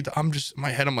wisdom teeth. I'm just in my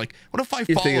head. I'm like, what if I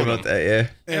You're follow thinking him? about that, yeah.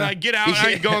 And I get out and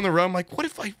I go on the road. I'm like, what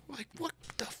if I like what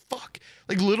the fuck?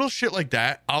 Like little shit like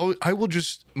that. I will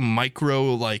just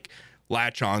micro like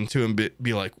latch on to him,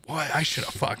 be like, what? I should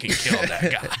have fucking killed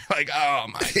that guy. Like, oh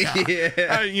my god.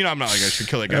 Yeah. You know, I'm not like I should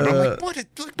kill that guy, but I'm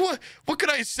like, what could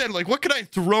I have said? Like, what could I have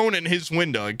thrown in his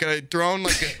window? Like, could I have thrown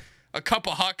like a cup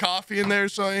of hot coffee in there or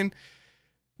something?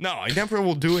 No, I never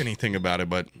will do anything about it.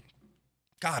 But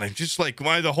God, I'm just like,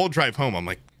 the whole drive home, I'm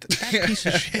like, that piece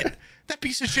of shit. That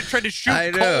piece of shit tried to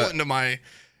shoot coal into my.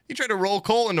 He tried to roll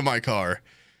coal into my car.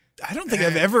 I don't think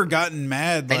I've ever gotten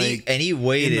mad. Like, and he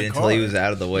waited until he was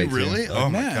out of the way. Really? Too. Oh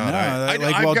my god!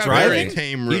 like I've while got driving. very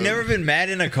tame road. You never been mad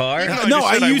in a car? No,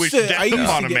 I used wish to. death I used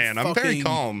upon to a get man. I'm very fucking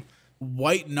calm.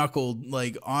 white knuckled,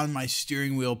 like on my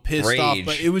steering wheel, pissed off.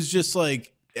 But it was just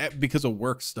like because of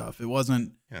work stuff. It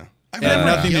wasn't. Yeah, It had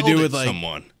nothing to do with like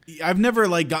someone. I've never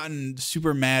like gotten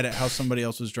super mad at how somebody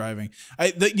else was driving.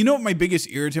 You know what my biggest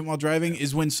irritant while driving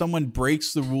is when someone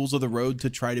breaks the rules of the road to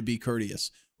try to be courteous.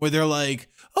 Where they're like,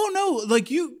 oh no, like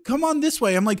you come on this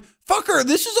way. I'm like, fucker,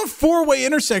 this is a 4-way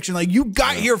intersection. Like you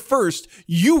got here first.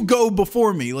 You go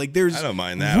before me. Like there's I don't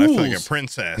mind that. rules. I feel like a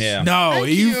princess. Yeah. No, Thank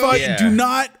you you. fucking do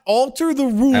not alter the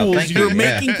rules. thank You're you.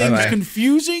 making Yeah. things Bye-bye.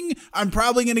 confusing. I'm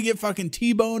probably gonna get fucking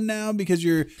T-boned now because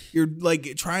you're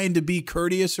like trying to be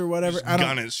courteous or whatever. Just I don't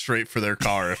gun it straight for their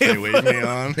car if they wave me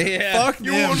on. Yeah. fuck You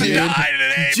them, want to dude. die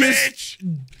today, Just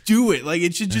bitch. do it. Like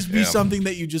it should just be Yeah. something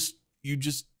that you just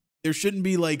there shouldn't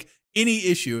be like any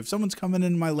issue. If someone's coming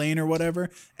in my lane or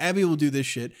whatever, Abby will do this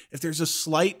shit. If there's a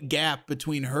slight gap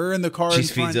between her and the car She in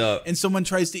speeds front up. and someone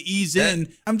tries to ease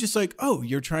in, I'm just like, oh,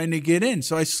 you're trying to get in.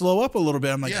 So I slow up a little bit.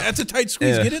 I'm like, Yeah. that's a tight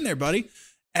squeeze. Yeah. Get in there, buddy.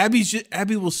 Abby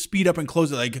will speed up and close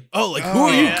it like, oh, like who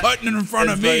are you cutting in front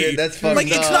of me? That's fucking like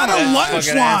it's dumb. not a That's lunch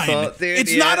fucking line. asshole, dude,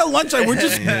 It's yeah. not a lunch line. We're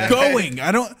just going.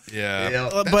 I don't. Yeah. Yeah.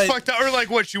 That's But fucked up. Or like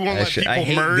what? You won't That let shit- I people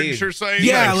hate- merge dude. or something?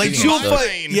 Yeah, I've like seen she'll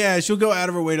stuff. she'll go out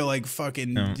of her way to like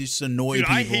fucking just annoy Dude,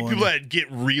 people. I hate people that get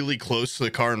really close to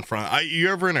the car in front. You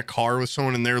ever in a car with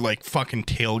someone and they're like fucking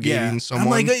tailgating someone?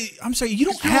 I'm like, I'm sorry, you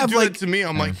don't People have do like that to me.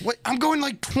 I'm like, what? I'm going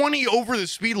like 20 over the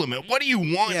speed limit. What do you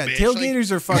want, yeah, bitch?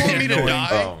 tailgaters are Like, you fucking want me to annoying.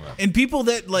 die? Oh, man. And people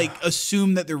that like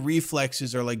assume that their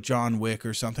reflexes are like John Wick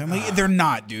or something. I'm like, they're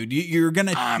not, dude. You're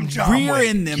gonna I'm John rear Wick.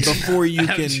 in them before you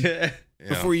can Yeah.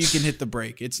 before you can hit the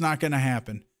brake. It's not gonna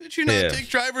happen. Did you not Yeah. take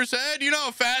driver's ed? You know how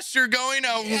fast you're going,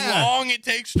 how Yeah. long it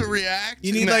takes to react?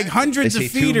 You need and like that- hundreds They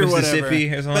of say feet two or whatever. Mississippi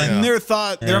or something. But in Yeah.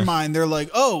 their their Yeah. mind, they're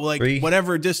like, oh, like 3.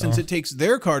 whatever distance it takes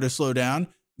their car to slow down,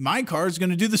 my car is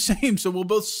going to do the same. So we'll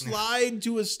both slide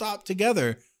to a stop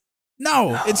together.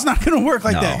 No, it's not going to work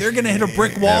like that. No. They're going to hit a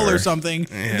brick wall or Never. something,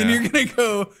 and then Yeah. you're going to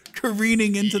go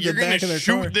careening into You're the gonna back of their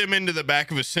shoot car. them into the back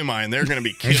of a semi, and they're gonna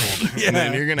be killed. Yeah. And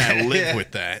then you're gonna have to live Yeah.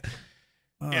 with that.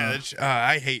 Yeah,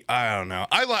 I don't know.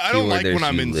 I don't Fewer like there when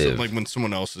I'm to in live. like when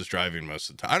someone else is driving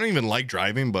most of the time. I don't even like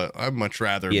driving, but I'd much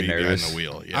rather Get be behind nervous. the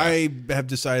wheel. Yeah. I have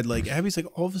decided, like, Abby's like,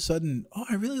 all of a sudden, oh,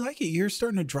 I really like it. You're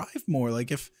starting to drive more.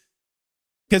 Like,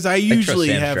 because I usually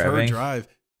Sam's have her driving. drive.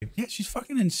 Yeah, she's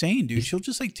fucking insane, dude. She'll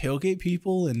just like tailgate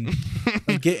people and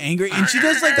like, get angry. And she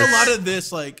does like a lot of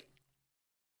this, like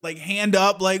hand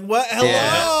up, like, what?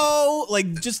 Hello?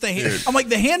 Like, just the hand. Dude. I'm like,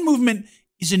 the hand movement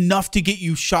is enough to get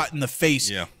you shot in the face.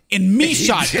 Yeah. And me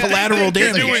shot Yeah. collateral You're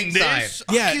damage. doing this.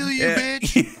 I'll Yeah. kill you, Yeah.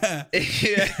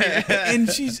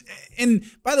 bitch. Yeah. And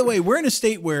by the way, we're in a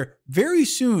state where very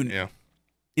soon Yeah.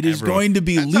 it is Everyone- going to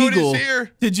be That's how it is legal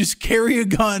here. to just carry a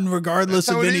gun regardless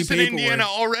That's how of it any is in paperwork. Indiana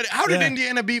already. How did Yeah.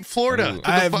 Indiana beat Florida? Ooh. to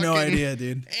I the have no fucking- idea,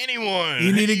 dude. Anyone.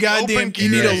 You need a goddamn, Open you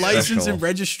need a carry. Yeah, license special. and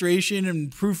registration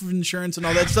and proof of insurance and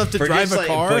all that stuff to For drive just a like,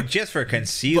 car. but just for But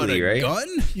concealing, a right? gun,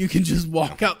 you can just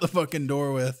walk out the fucking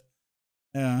door with.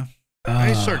 Yeah,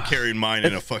 I start carrying mine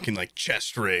in a fucking like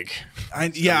chest rig. I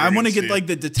want to really get see like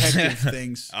the detective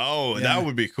things. Oh, Yeah. that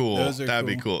would be cool. Those are That'd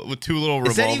be cool. cool. With two little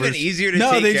Is revolvers. that even easier to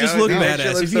No, take they just out? look No, badass. shit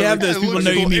looks If you so have good. those, It people looks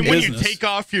know you cool. mean And when business. you take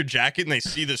off your jacket and they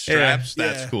see the straps, Yeah.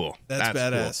 that's cool. That's cool.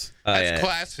 badass. Oh, That's yeah.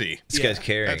 classy. This guy's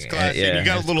carrying That's it. classy. Yeah. You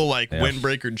got a little like Yeah.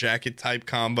 windbreaker jacket type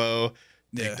combo.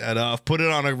 Yeah. Take that off. Put it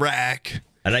on a rack.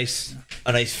 a nice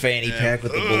fanny pack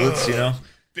with the bullets, you know?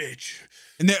 Bitch.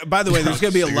 And by the way, there's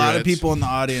gonna be a lot of Cigarettes. people in the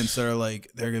audience that are like,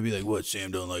 they're gonna be like, "What?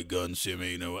 Sam don't like guns,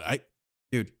 Sammy? You know what?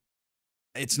 Dude,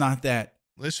 it's not that.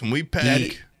 Listen, we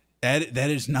pack.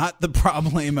 That is not the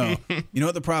problemo. You know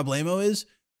what the problemo is?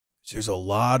 there's a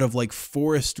lot of like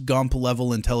Forrest Gump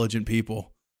level intelligent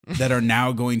people that are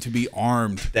now going to be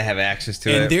armed. They have access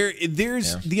to and it.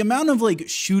 There's the amount of like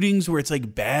shootings where it's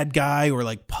like bad guy or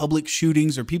like public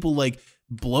shootings or people like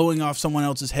blowing off someone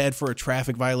else's head for a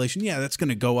traffic violation. Yeah, that's going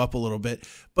to go up a little bit.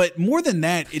 But more than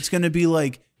that, it's going to be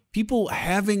like people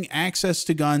having access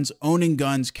to guns, owning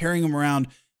guns, carrying them around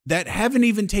that haven't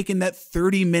even taken that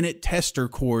 30-minute tester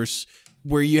course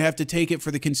where you have to take it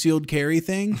for the concealed carry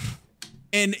thing.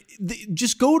 And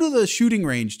just go to the shooting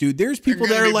range, dude. There's people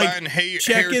that are like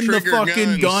checking the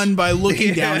fucking gun by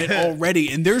looking down it already.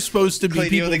 And they're supposed to be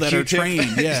people that are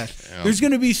trained. Yeah. There's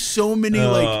going to be so many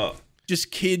like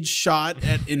just kids shot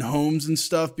in homes and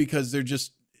stuff because they're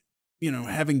just, you know,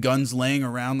 having guns laying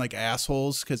around like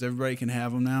assholes because everybody can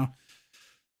have them now.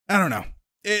 I don't know.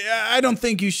 I don't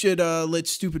think you should let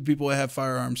stupid people have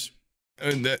firearms.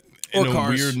 Or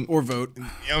cars, or vote.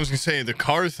 I was gonna say the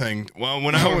car thing. Well,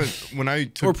 when I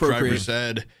took driver's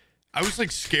ed, I was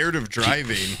like scared of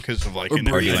driving because of like a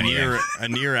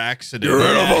near accident. Get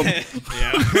rid of them.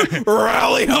 Yeah.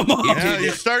 Rally them up. Yeah,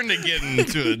 you're starting to get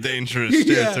into a dangerous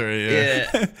territory.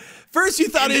 Yeah. First you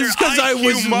thought it was because I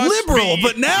was liberal,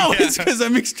 but now it's because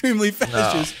I'm extremely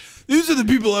fascist. No. These are the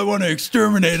people I want to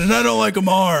exterminate, and I don't like them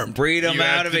armed. Breed them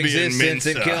out of existence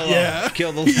and kill them.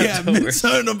 Kill the leftovers.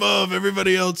 Mensa and above,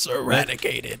 everybody else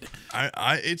eradicated.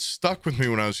 It stuck with me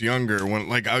when I was younger. When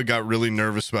like I got really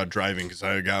nervous about driving because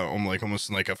I got almost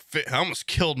in like a fit. I almost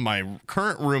killed my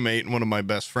current roommate and one of my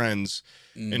best friends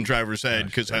in driver's ed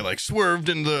because I like swerved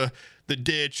in the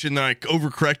ditch and then I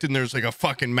overcorrected and there's like a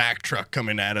fucking Mack truck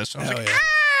coming at us. I was like,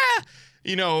 ah!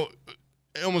 You know.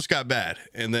 It almost got bad,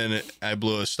 and then I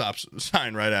blew a stop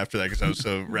sign right after that because I was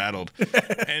so rattled.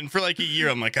 And for like a year,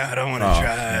 I'm like, I don't want to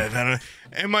drive.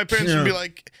 And my parents would be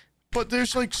like, but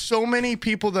there's like so many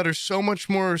people that are so much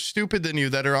more stupid than you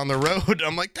that are on the road.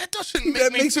 I'm like, that doesn't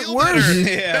make me feel better.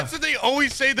 Yeah. That's what they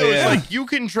always say, though. It's like, you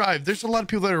can drive. There's a lot of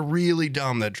people that are really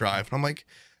dumb that drive. And I'm like,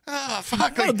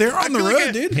 fuck. No, they're on the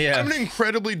road, dude. Yeah. I'm an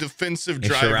incredibly defensive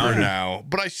driver now,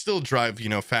 but I still drive,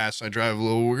 fast. I drive a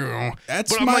little.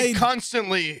 But I'm like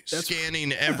constantly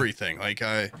scanning everything. Like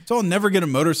so I'll never get a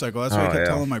motorcycle. That's what I kept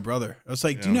telling my brother. I was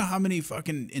like, do you know how many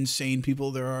fucking insane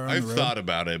people there are on the road? I've thought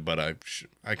about it, but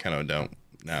I kind of don't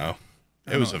know.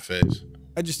 It was a phase.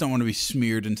 I just don't want to be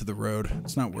smeared into the road.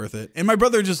 It's not worth it. And my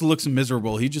brother just looks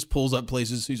miserable. He just pulls up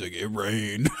places. He's like, it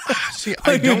rained. See,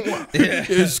 I don't want...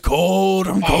 It's cold.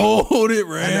 I'm cold. It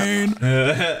rained.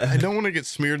 I don't want to get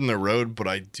smeared in the road, but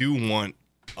I do want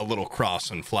a little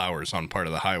cross and flowers on part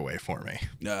of the highway for me.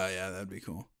 Yeah, that'd be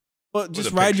cool. Well,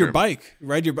 just ride your bike.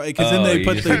 Ride your bike. Because then they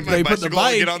put the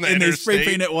bike and they spray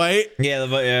paint it white. Yeah,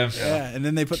 and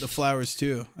then they put the flowers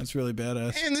too. That's really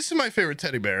badass. And this is my favorite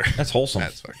teddy bear. That's wholesome.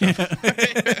 That's fucked up.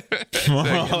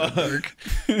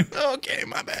 Okay,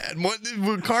 my bad.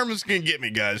 Karma's going to get me,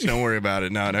 guys. Don't worry about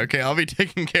it. No, okay, I'll be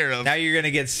taken care of. Now you're going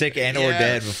to get sick and or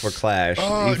dead before Clash.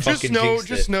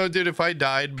 Just know, dude, if I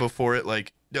died before it,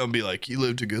 like, don't be like, you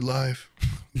lived a good life.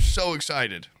 I'm so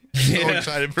excited. So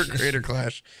excited for Greater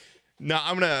Clash. No,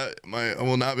 I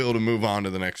will not be able to move on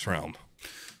to the next realm.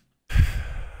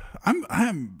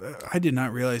 I did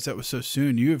not realize that was so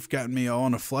soon. You have gotten me all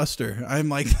in a fluster. I'm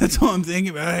like, that's all I'm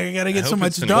thinking about. I gotta get so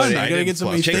much done. I gotta get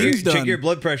so many things done. Check your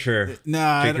blood pressure.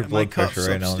 Nah, check your blood pressure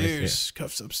right now.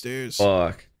 Cuffs upstairs.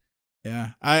 Fuck.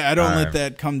 Yeah, I don't let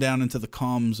that come down into the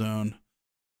calm zone.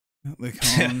 The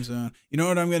calm zone. You know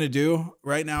what I'm gonna do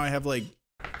right now? I have like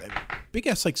big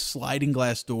ass like sliding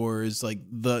glass doors, like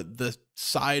the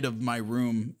side of my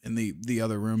room and the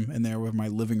other room in there where my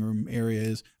living room area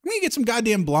is. I'm gonna get some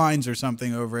goddamn blinds or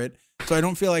something over it so I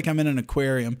don't feel like I'm in an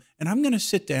aquarium. And I'm gonna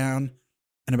sit down,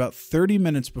 and about 30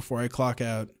 minutes before I clock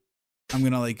out, I'm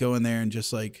gonna like go in there and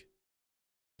just like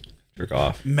jerk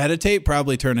off, meditate,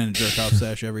 probably turn into a jerk off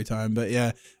sesh every time. But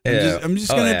I'm just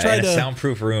gonna try to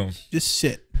soundproof room, just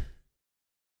sit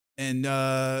and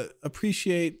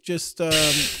appreciate just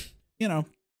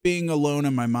being alone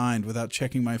in my mind without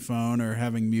checking my phone or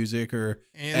having music or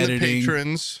editing.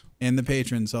 The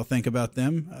patrons. I'll think about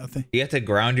them. You have to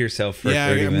ground yourself for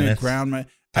 30 minutes. Gonna ground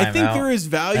I think there is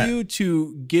decline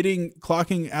to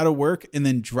clocking out of work and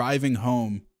then driving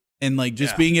home and like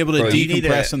just being able to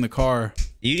decompress in the car.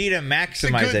 You need to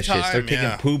maximize that shit. Start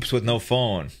taking poops with no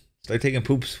phone. Start taking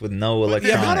poops with no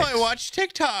electronics. How do I watch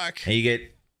TikTok? And you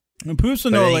get poops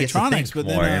with no electronics, but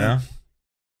more, then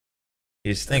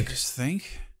you just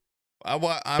think. I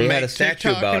they had a statue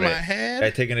about in my head.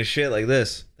 Guy taking a shit like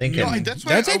this, thinking.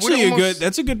 That's actually a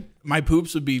good. My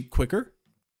poops would be quicker.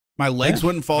 My legs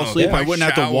wouldn't fall asleep. yeah. I wouldn't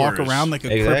have to walk Showers. around like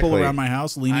a Exactly. cripple around my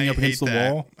house, leaning up against the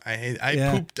wall. I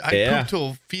pooped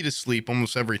till feet asleep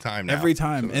almost every time now. Every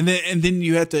time. So, And then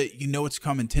you have to, it's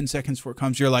coming 10 seconds before it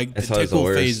comes. You're like, That's the always the tickle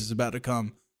worst. phase is about to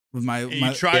come. With my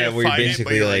you try to where you're fight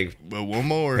basically it, but you're like well, one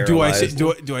more. do I paralyzed.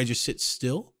 sit, do I just sit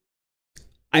still?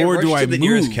 I Or rush do I to the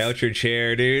nearest move? couch or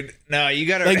chair, dude? No, you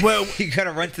gotta Like, well- you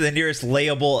gotta run to the nearest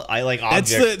layable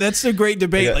object. That's the great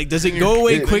debate. Yeah. Like, does it Then go you're-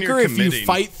 away then quicker you're if you committing.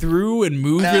 fight through and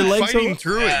move your legs? Fighting over?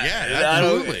 through it, yeah, I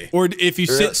don't- absolutely. Or if you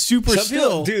sit super Some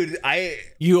still, people, dude,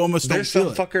 you almost don't there's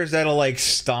feel some it. fuckers that'll like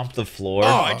stomp the floor. Oh,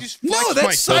 I just No, flexed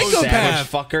that's my toes. psychopath.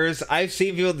 Savage fuckers. I've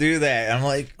seen people do that. I'm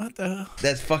like, What the hell?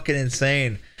 that's fucking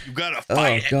insane. You gotta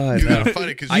fight it. God, you no. gotta fight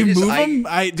it because You just- move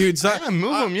I- them? Dude, so, I gotta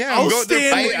move 'em, yeah, I'll I'm going- they're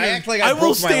stand. fighting. I act like I I will broke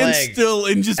my stand leg. still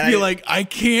and just And be I- like, I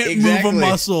can't Exactly. move a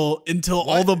muscle until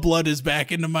all the blood is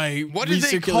back into my. What do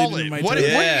they call recirculating it? in my What, toes.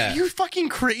 Yeah. you're fucking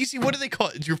crazy. What do they call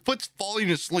it? Your foot's falling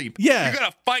asleep. Yeah. You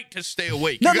gotta fight to stay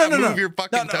awake. No, you no, gotta no, move no. your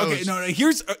fucking no, toes. Okay,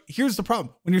 no. Here's the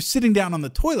problem. When you're sitting down on the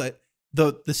toilet,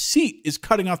 the seat is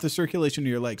cutting off the circulation to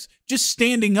your legs. Just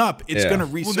standing up, it's Yeah. gonna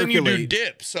Well, recirculate. then you do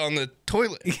dips on the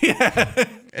toilet. Yeah.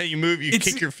 And you move, you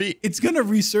kick your feet. It's gonna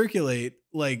recirculate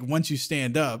like once you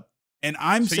stand up. And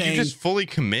I'm So saying you just fully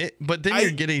commit, but then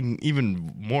you're getting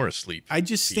even more asleep. I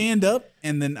just stand up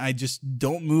and then I just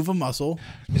don't move a muscle.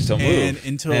 Just don't And move.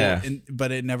 until Yeah.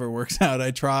 but it never works out.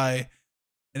 I try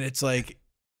and it's like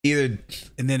Either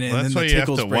and then Well, that's the why you have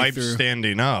tickles to break wipe through.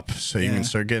 standing up so you Yeah. can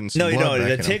start getting some no, blood back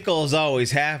the in 'em. tickles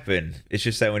always happen. It's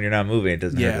just that when you're not moving, it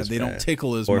doesn't hurt Yeah, as they bad. don't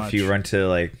tickle as or much. if you run to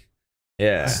like,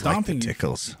 yeah, Stomping the you-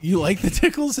 tickles. You like the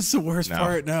tickles? It's the worst No.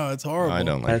 part. No, it's horrible. I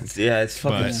don't like that's it's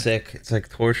fucking But- sick. It's like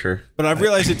torture. But I've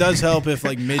realized it does help if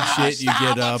like mid shit you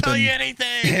get I'll up tell and you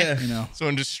anything. you know.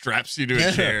 Someone just straps you to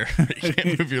a chair. You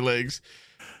can't move your legs.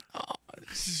 Oh,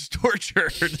 this is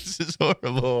torture. This is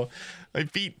horrible. My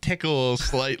feet tickle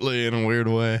slightly in a weird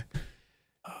way.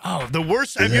 Oh, the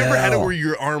worst. Have you ever had it where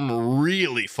your arm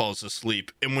really falls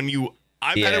asleep? And when you,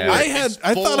 I've had it Yeah. where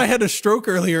I thought I had a stroke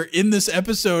earlier in this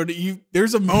episode.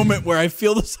 There's a moment where I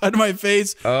feel the side of my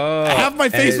face. Oh, Half my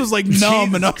face was like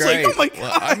numb, and I was like, "Oh my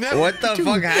Well, god!" I've never, What the dude,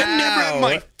 fuck? I've never How? had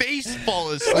my face fall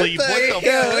asleep. What the hell?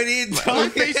 fuck? What are you My talking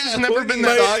face has about? never What been are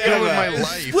you that talking still in my about?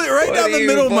 life. Split right What down are the you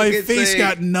middle. My fucking face saying?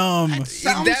 got numb,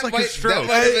 Sounds That like might- a stroke. that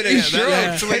might have been a Yeah, stroke.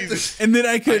 that actually. and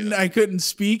then I couldn't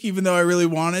speak, even though I really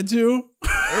wanted to.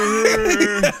 I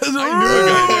knew a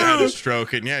guy that had a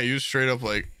stroke, and yeah, he was straight up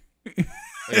like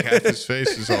half his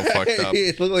face is all fucked up.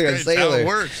 It looked like a It's how it sailor.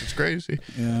 works. It's crazy.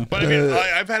 Yeah. But I mean,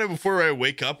 I've had it before where I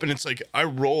wake up and it's like I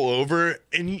roll over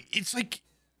and it's like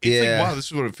Yeah. wow, this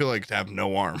is what it feels like to have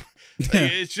no arm. Like,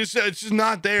 it's just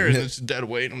not there, and it's dead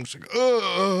weight. I'm just like,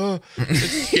 oh,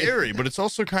 it's scary, but it's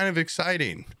also kind of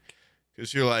exciting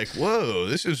because you're like, whoa,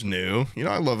 this is new. You know,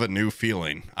 I love a new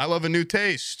feeling. I love a new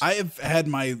taste. I have had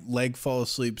my leg fall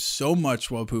asleep so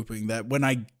much while pooping that when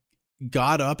I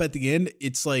got up at the end,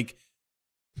 it's like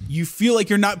you feel like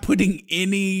you're not putting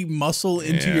any muscle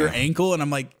into Yeah. your ankle, and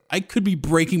I'm like, I could be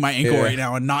breaking my ankle Yeah. right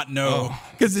now and not know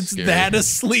because it's scary. that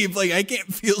asleep. Like I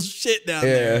can't feel shit down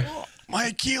there. Yeah. My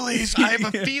Achilles, I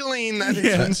have a feeling that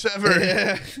it's been severed.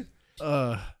 Yeah.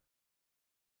 No.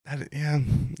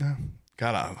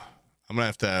 I'm gonna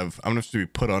have to be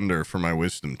put under for my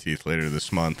wisdom teeth later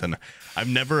this month, and I've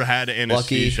never had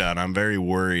anesthesia, and I'm very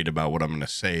worried about what I'm gonna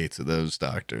say to those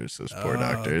doctors, those poor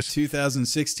doctors.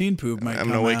 2016 poop might I'm come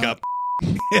gonna wake out. up.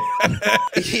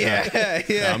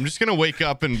 Yeah. I'm just gonna wake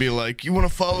up and be like, "You want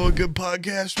to follow a good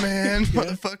podcast, man,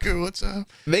 motherfucker? What's up?"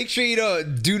 Make sure you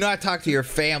do not talk to your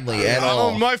family at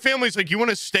all. My family's like, "You want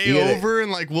to stay Yeah. over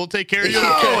and like we'll take care of you."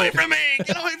 Yeah. Get away from me!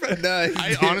 Get away from me! No,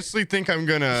 I honestly think I'm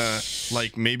gonna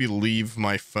like maybe leave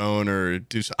my phone or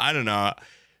do. I don't know,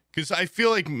 because I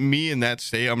feel like me in that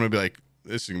state, I'm gonna be like,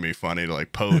 this is gonna be funny to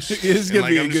like post. This is And,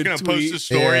 gonna be a I'm just good gonna tweet. post a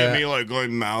story Yeah. of me like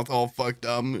going mouth all fucked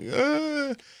up.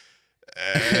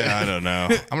 I don't know.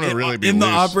 I'm gonna really be in the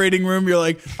loose. operating room. You're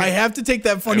like, I have to take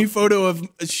that funny photo of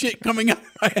shit coming out of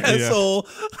my asshole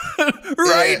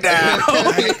right now.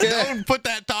 Don't put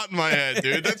that thought in my head,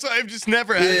 dude. That's why I've just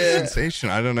never had a sensation.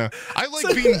 I don't know. I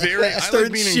like being very. I Start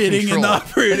like being in shitting control. in the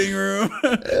operating room.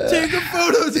 Take a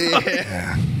photo. Dog.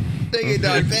 Yeah. Take it,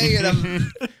 dog. Take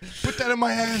it. Put that in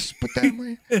my ass. Put that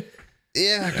in my.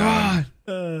 Yeah,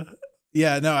 God.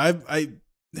 Yeah, no,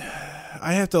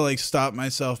 I have to like stop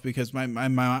myself because my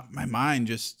mind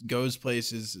just goes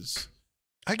places.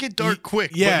 I get dark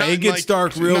quick. yeah, but not it in, gets like,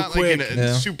 dark real not like in quick. a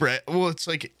Yeah. super. Well, it's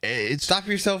like it's Stop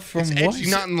yourself from It's what? edgy,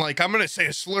 not in like I'm gonna say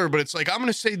a slur, but it's like I'm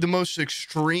gonna say the most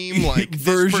extreme like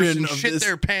Version this person of shit this.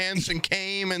 their pants and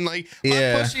came and like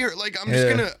Yeah. my pussy or like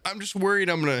I'm just worried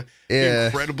I'm gonna be Yeah.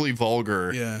 incredibly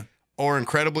vulgar Yeah. or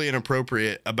incredibly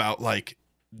inappropriate about like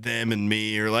them and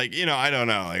me, or like, you know, I don't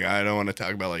know. Like, I don't want to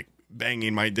talk about like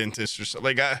banging my dentist or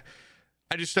something. Like,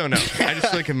 I just don't know. I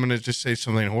just think I'm going to just say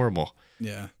something horrible.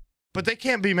 Yeah. But they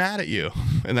can't be mad at you,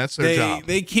 and that's their job.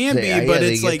 They can be, Yeah, but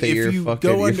they it's get like that if you're you fucking-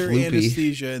 go you're under floopy.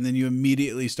 anesthesia and then you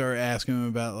immediately start asking him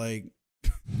about like,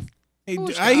 hey, Oh,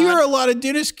 I hear a lot of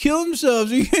dentists kill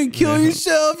themselves. Are you gonna kill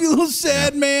yourself, you little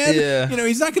sad man? Yeah. You know,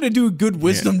 he's not gonna do a good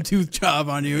wisdom tooth job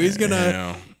on you. He's You gonna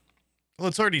know. Well,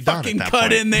 it's already done. fucking At that cut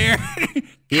point. in there.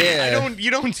 Yeah.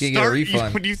 You don't You get a start.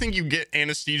 refund. Do you think you get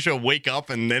anesthesia, wake up,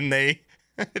 and then they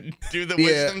do the Yeah.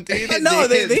 wisdom teeth? No,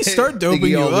 they start They doping get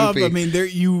you all up. loopy. I mean,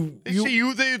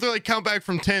 They're like count back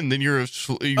from 10. Then you're. You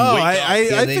wake Oh, up. I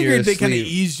Yeah, then you're figured they kind of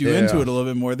asleep. eased you Yeah. into it a little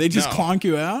bit more. They just No. clonk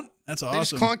you out. That's They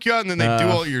awesome. just clonk you out, and then they do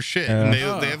all your shit. And they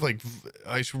Oh. have like.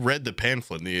 I read the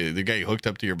pamphlet. The guy hooked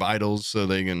up to your vitals, so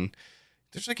they can.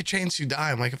 There's like a chance you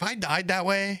die. I'm like, if I died that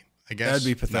way, I guess That'd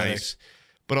be pathetic. nice,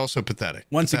 but also pathetic.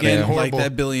 Once Pathetic again, and like horrible.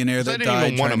 that billionaire 'Cause I that didn't even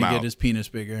died want trying to him get out. his penis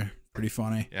bigger. Pretty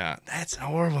funny. Yeah, that's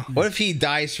horrible. What if he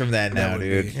dies from that now, would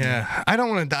dude? be- Yeah, I don't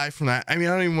want to die from that. I mean,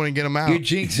 I don't even want to get him out. You're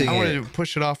jinxing I want it. to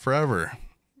push it off forever.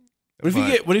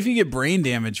 What if you get brain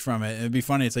damage from it? It'd be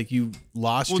funny. It's like you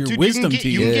lost your dude, wisdom you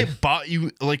teeth. can Yeah. get bought.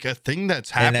 You like a thing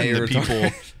that's And now happened to you're people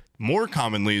retarded. more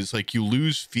commonly is like you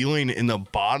lose feeling in the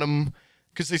bottom,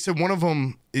 because they said one of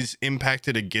them is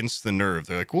impacted against the nerve.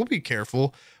 They're like, we'll be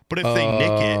careful, but if they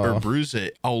nick it or bruise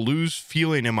it, I'll lose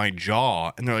feeling in my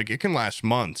jaw. And they're like, it can last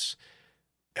months.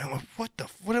 And I'm like,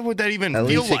 what would that even At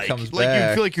feel least it like? comes Like you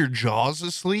back. feel like your jaw's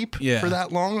asleep Yeah. for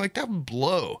that long? Like that would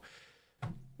blow.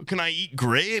 Can I eat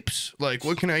grapes? Like,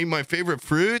 what can I eat? My favorite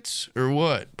fruits or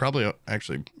what? Probably,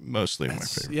 actually, mostly my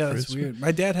favorite. Yeah, that's fruits. weird.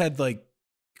 My dad had like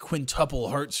quintuple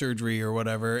heart surgery or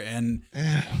whatever, and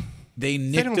Yeah. they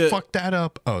They don't nicked fuck that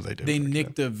up. Oh, they did. they fuck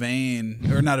nicked a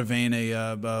vein, or not a vein,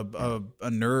 a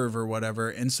nerve or whatever.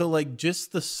 And so like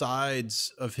just the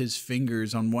sides of his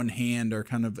fingers on one hand are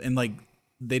kind of, and like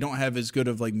they don't have as good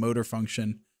of like motor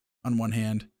function on one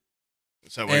hand. that.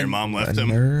 Is that why your and- mom left A him?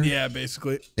 nerve? Yeah,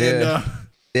 basically. Yeah. And,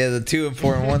 Yeah, the two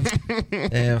important ones.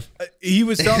 Yeah. he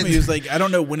was telling me, he was like, I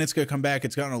don't know when it's gonna come back.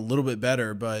 It's gotten a little bit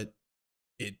better, but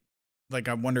it, like,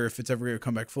 I wonder if it's ever gonna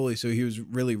come back fully. So he was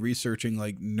really researching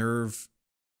like nerve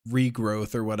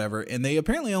regrowth or whatever, and they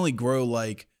apparently only grow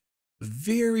like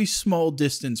very small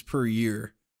distance per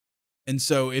year. And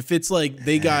so if it's like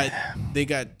they got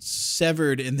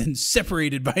severed and then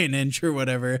separated by an inch or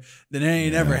whatever, then it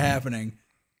ain't ever happening.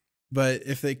 But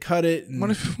if they cut it, and,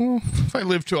 What if I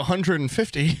live to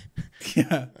 150?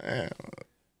 yeah. Eh,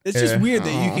 It's just Yeah. weird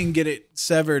that you Aw. can get it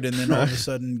severed and then all of a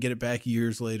sudden get it back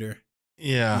years later.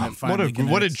 Yeah. And it finally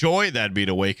What a connects. joy that'd be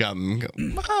to wake up and go,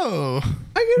 oh.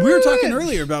 We were talking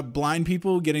earlier about blind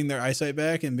people getting their eyesight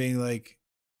back and being like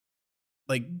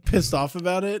pissed off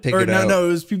about it. Take Or it no, out. no, it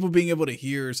was people being able to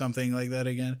hear or something like that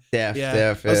again. Deaf, Yeah.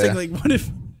 deaf, I was yeah. thinking like, what if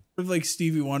like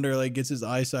Stevie Wonder like gets his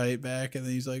eyesight back and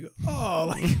then he's like, oh,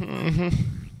 like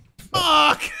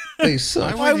fuck. They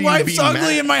suck. Why My would you wife's be ugly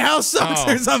mad? and my house sucks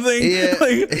Oh. or something. Yeah.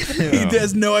 Like, he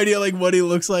has no idea like what he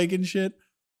looks like and shit.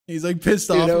 He's like pissed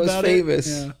Dude, off that was about famous.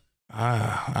 it. Yeah.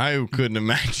 I couldn't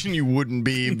imagine you wouldn't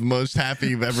be the most happy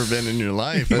you've ever been in your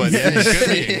life. But yeah, you could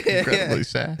be Yeah. incredibly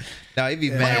sad. No, he'd be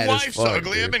Yeah. mad. My as wife's fuck,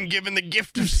 ugly. dude. I've been given the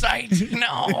gift of sight.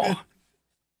 No.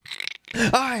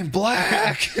 I'm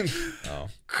black. Oh.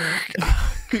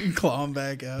 Claw him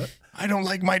back out. I don't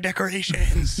like my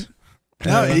decorations.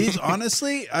 No, he's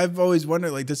honestly, I've always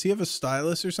wondered, like, does he have a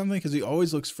stylist or something? Because he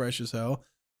always looks fresh as hell,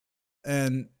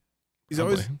 and he's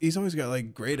Probably. always got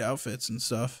like great outfits and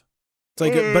stuff. It's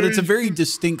like, but it's a very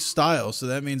distinct style, so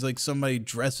that means like somebody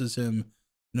dresses him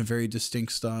in a very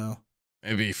distinct style.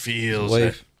 Maybe he feels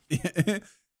Wait. it.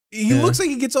 He Yeah. looks like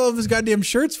he gets all of his goddamn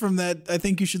shirts from that I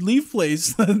Think You Should Leave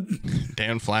place.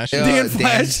 Dan Flash. Yeah. Dan Dan-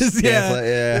 flashes, Dan yeah. Fla-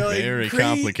 yeah. They're, Very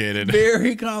complicated.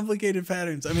 Very complicated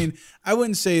patterns. I mean, I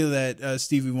wouldn't say that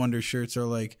Stevie Wonder shirts are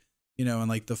like, you know, in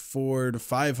like the $400 to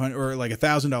 $500 or like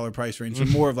 $1,000 price range. They're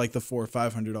more of like the $400 or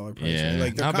 $500 price Yeah, range.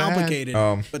 Like they're not bad. complicated,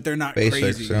 but they're not basics,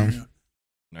 crazy. so. You know?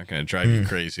 Not gonna drive you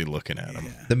crazy looking at him.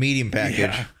 Yeah. The medium package.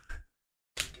 Yeah.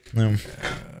 No.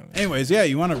 Anyways, yeah,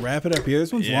 you want to wrap it up here?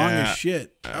 This one's long as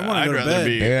shit. I want to go to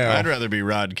bed. I'd rather be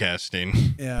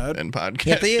rodcasting Yeah, than podcasting.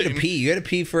 Yeah, they had to pee. You had to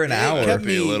pee for an hour. It kept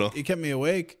Be a me, little. it kept me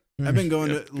awake. I've been going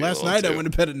to Be a last little night. I too.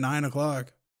 went to bed at 9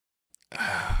 o'clock.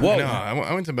 Whoa! No,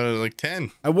 I went to bed at like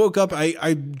 10. I woke up.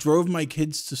 I drove my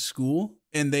kids to school,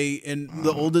 and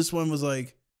the oldest one was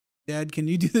like, "Dad, can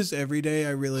you do this every day?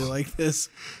 I really like this.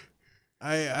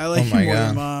 I like Oh you my more God.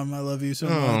 than Mom. I love you so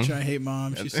Oh. much. I hate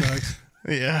Mom. She sucks."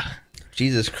 Yeah,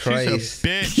 Jesus she's a Christ.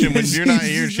 bitch, and when you're not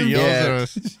here, she yells Yeah. at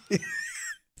us.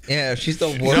 Yeah, she's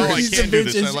the No, worst. I She's can't the do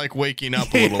this. bitch I is- like waking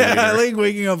up a little later. I like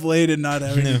waking up late and not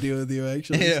having to deal with you.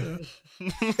 Actually, Yeah. so.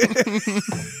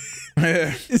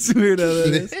 It's weird how that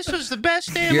is. This was the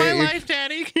best day of Yeah, my you're- life,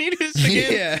 Daddy. Can you do this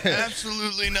again? Yeah.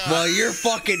 Absolutely not. Well, you're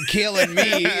fucking killing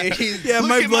me. Yeah, Look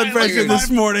my at blood my- pressure look at this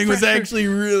my morning was pressure. actually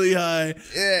really high.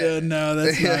 Yeah. No,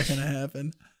 that's not gonna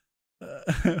happen.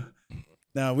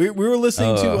 No, we were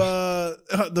listening to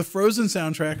the Frozen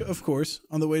soundtrack, of course,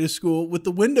 on the way to school with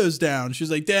the windows down.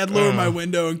 She's like, "Dad, lower my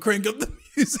window and crank up the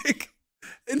music."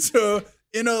 And so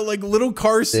in a like little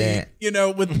car seat,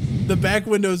 with the back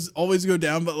windows always go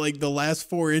down, but like the last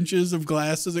 4 inches of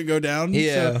glass doesn't go down.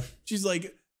 Yeah. So she's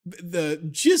like, the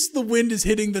wind is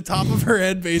hitting the top of her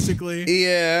head, basically.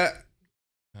 Yeah.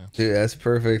 Dude, that's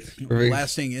perfect. Perfect.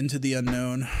 Blasting into the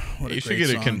unknown. What a You should great get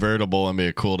a song. convertible and be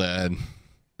a cool dad.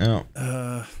 Oh.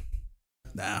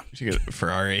 Nah. You should get a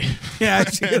Ferrari. Yeah, I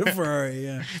should get a Ferrari.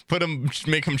 Yeah. Just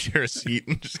make him share a seat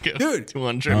and just go Dude.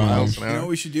 200 miles an You know what hour.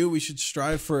 we should do? We should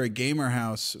strive for a gamer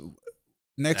house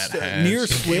next That has near a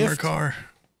gamer Swift. car.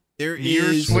 There Near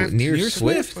is Swift? Near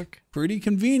Swift? Pretty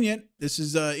convenient. This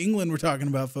is England we're talking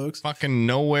about, folks. Fucking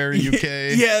nowhere, UK.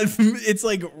 Yeah, it's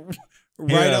like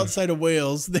right Yeah. outside of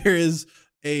Wales. There is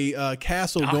a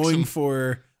castle Dox going 'em.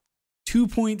 for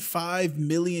 2.5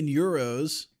 million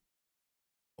euros.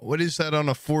 What is that on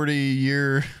a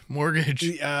 40-year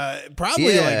mortgage?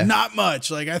 Probably Yeah. like not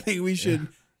much. Like I think we should.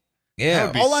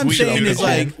 Yeah. be All I'm sweet, saying is beautiful.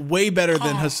 like way better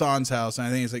than Hassan's house, and I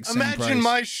think it's like same Imagine price.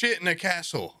 my shit in a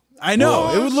castle. I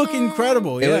know it would look Awesome.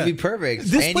 incredible. It Yeah, would be perfect.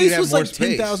 this and place you'd have was more like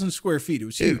space. 10,000 square feet. It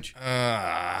was Dude. huge.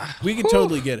 We We could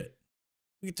totally get it.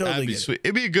 We could totally That'd be get sweet.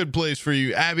 It'd be a good place for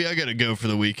you, Abby. I gotta go for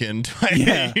the weekend.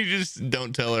 Yeah. You just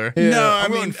don't tell her. it. No, I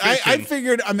I'm mean, going I fishing.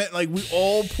 figured I meant like we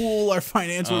all pool our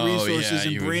financial Oh, resources yeah,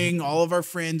 and you would. bring all of our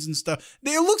friends and stuff.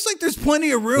 It looks like there's plenty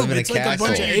of room. Live in a It's like a castle.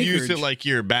 bunch of You use acreage. it like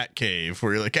your bat cave,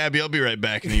 where you're like, Abby, I'll be right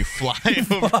back, and you fly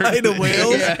over to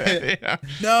Wales? Yeah.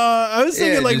 No, I was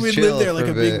thinking Yeah, like just we'd chill live there like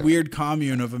for a a big bit. weird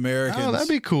commune of Americans. Oh, that'd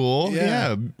be cool. Yeah.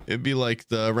 Yeah. It'd be like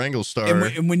the Wrangle Star.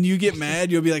 And when you get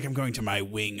mad, you'll be like, "I'm going to my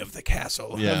wing of the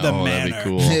castle, yeah, of the oh, manor." that'd be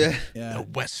cool. Yeah. Yeah, The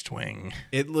West Wing.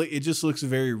 it just looks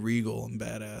very regal and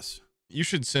badass. You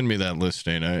should send me that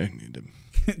listing. I need to.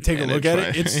 Take a And look it's at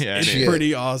it. fine. It's Yeah, it's yeah.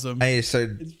 pretty awesome. I need to start.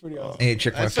 It's pretty awesome. I need to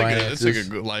check my That's like, finances. that's like a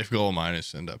good life goal of mine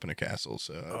is to end up in a castle.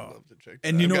 So I'd love to check that.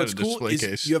 And you I've know got what's a cool display is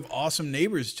case. you have awesome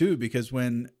neighbors too. Because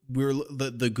when we were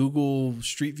the Google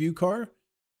Street View car,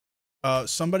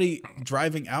 somebody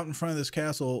driving out in front of this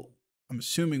castle, I'm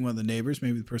assuming one of the neighbors,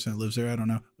 maybe the person that lives there, I don't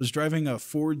know, was driving a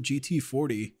Ford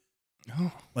GT40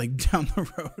 Oh. like down the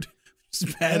road. It's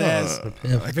badass.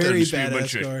 I thought Very it'd just be a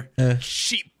bunch badass of car.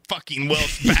 cheap fucking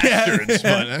Welsh bastards,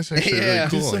 but that's actually Yeah. really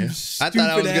cool. Just some I thought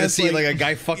I was gonna stupid-ass, see like a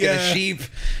guy fucking yeah. a sheep,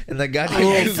 and the guy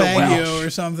little the Welsh. Fangio or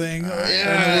something.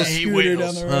 yeah, a little he scooter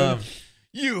down wheels. the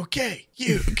road.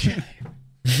 UK.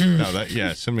 No,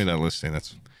 send me that listing.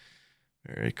 That's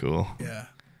very cool. Yeah.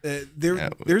 Yeah.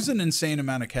 There's an insane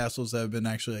amount of castles that have been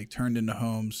actually like turned into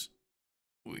homes.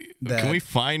 Can we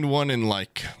find one in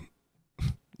like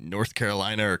North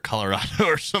Carolina or Colorado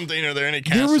or something? Are there any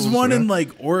castles? There was one in around? like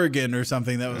Oregon or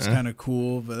something that was kind of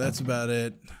cool, but that's about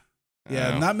it.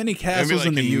 Yeah, Oh. not many Maybe castles like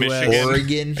in the in U.S. Michigan.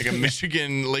 Oregon. like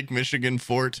a Lake Michigan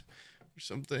fort or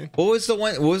something. What was the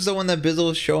one? What was the one that Bizzle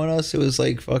was showing us? It was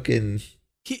like fucking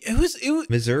It was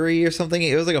Missouri or something.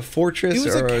 It was like a fortress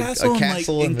a or castle, a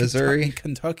castle like, in Missouri.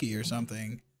 Kentucky or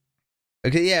something.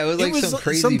 Okay, yeah, it was like some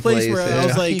crazy place where place. I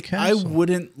was yeah. like, Castle. I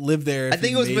wouldn't live there. If I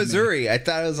think it was made me. Missouri. I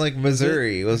thought it was like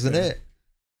Missouri, wasn't it?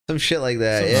 Some shit like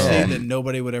that. Some Yeah. state that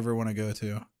nobody would ever want to go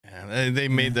to. Yeah, they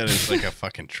made that as like a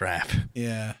fucking trap.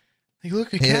 Yeah. Like,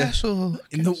 look, a Yeah. castle.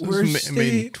 In the This was worst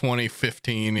made in state.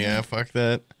 2015. Yeah, fuck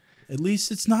that. At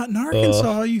least it's not in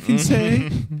Arkansas, you can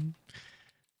say.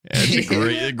 Yeah, it's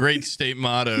a great state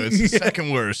motto. It's the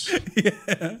second worst.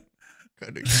 Yeah.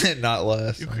 Not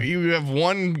less. You have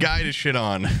one guy to shit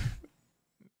on.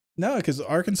 No, because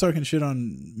Arkansas can shit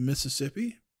on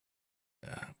Mississippi.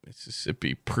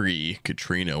 Mississippi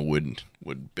pre-Katrina would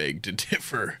beg to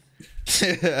differ.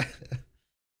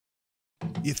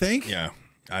 You think? Yeah,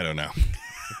 I don't know.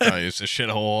 It's a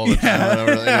shithole all the time. I don't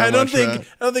really know I don't much think about it.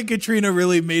 I don't think Katrina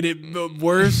really made it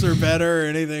worse or better or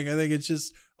anything. I think it's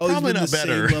just always Probably been not the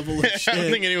better. same level of I shit.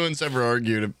 don't think anyone's ever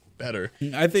argued it better.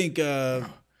 I think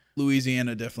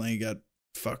Louisiana definitely got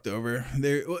fucked over.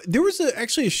 There was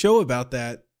actually a show about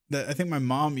that I think my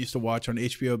mom used to watch on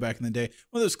HBO back in the day.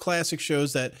 One of those classic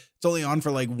shows that it's only on for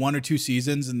like 1 or 2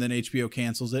 seasons and then HBO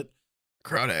cancels it.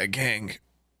 Crawdad Gang.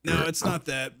 No, it's not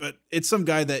that, but it's some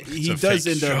guy that It's he a does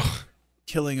fake end up show.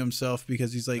 killing himself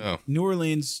because he's like Oh. New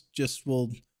Orleans just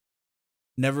will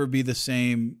never be the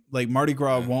same. Like Mardi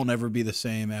Gras won't ever be the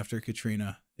same after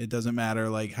Katrina. It doesn't matter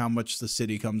like how much the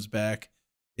city comes back.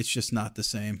 It's just not the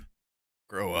same.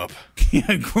 Grow up.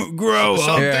 Yeah, grow up.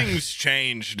 Some things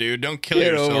change, dude. Don't kill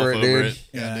Get yourself over over it, it. dude.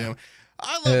 Yeah. Goddamn.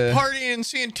 I love partying and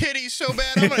seeing titties so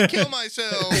bad I'm gonna kill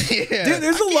myself. Yeah. Dude,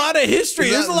 there's a lot of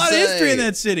history. There's There's a lot of nothing to history in say.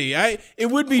 that city. It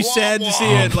would be sad to see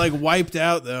it like wiped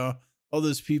out though. All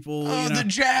those people. Oh, you know. the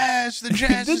jazz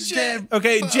is dead.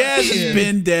 Okay, Jazz has Yeah.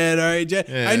 been dead. All right,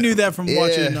 Yeah. I knew that from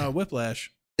watching Yeah.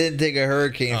 Whiplash. Didn't take a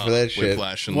hurricane for that shit.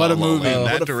 Whiplash and What La a La movie. Land. Oh,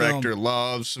 That what a director film.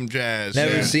 loves some jazz.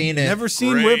 Never Yeah. seen it. Never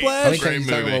seen Great. How Whiplash? many Great times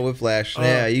you talk movie. about Whiplash? Oh.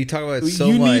 Yeah, you talk about it so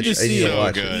You need much. to I see need it. to So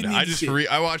watch good. it. You I need just to see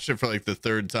I watched it for like the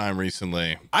third time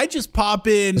recently. I just pop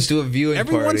in Let's do a viewing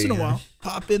every party. once in a while.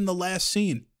 Pop in the last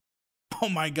scene. Oh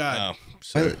my god! Oh,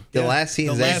 so The Yeah. last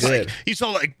scene's The that last- good. he's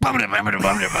all like bum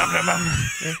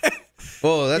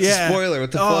Whoa, that's a spoiler.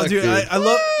 What the Oh, fuck, dude, dude? I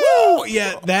love. Woo!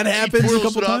 Yeah, that happens a twirls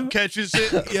couple it up, times. catches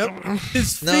it. Yep,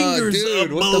 his No, fingers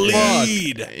dude, what the fuck?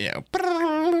 bleed. Yeah.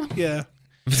 Yeah,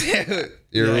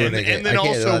 You're And, ruining it. and then I can't-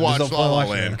 also there's watch no La point La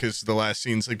watching Land it. because the last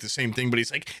scene's like the same thing, but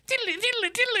he's like diddly diddly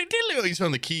diddly diddly. He's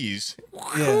on the keys.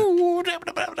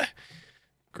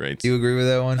 Great. Do you agree with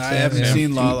that one, I Sam? haven't Yeah.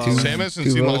 seen La La Two- Land. Sam hasn't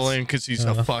two seen La La votes? Land because he's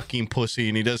a fucking pussy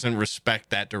and he doesn't respect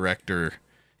that director,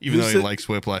 even Who's though he the- likes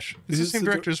Whiplash. It's the who's same the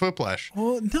director as Whiplash.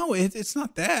 well, no, it's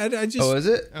not that. I just Oh, is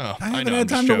it? Oh, I haven't know, had I'm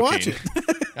time just to watch joking.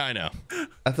 it. I know.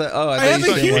 I thought. Oh, I thought have you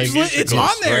a said, huge like, list. It's musicals.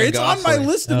 on there. Ryan It's on my Gosling.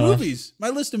 list of movies. My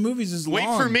list of movies is Wait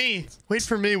long. for me. Wait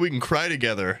for me. We can cry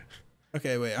together.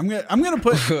 Okay, wait. I'm gonna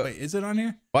put. Wait, is it on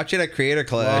here? Watch it at Creator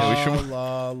Clash.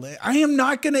 I am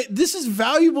not gonna. This is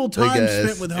valuable time guys.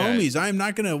 spent with Yeah. homies. I am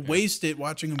not gonna waste it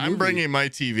watching a movie. I'm bringing my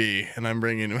TV and I'm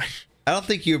bringing. I don't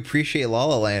think you appreciate La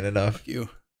La Land enough. Fuck you.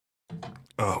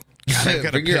 Oh, God, I've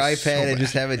gotta Bring your piss iPad so and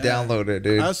just bad. have it downloaded,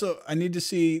 dude. I need to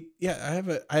see. Yeah,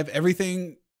 I have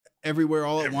everything, everywhere,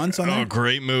 all at once on Oh, there.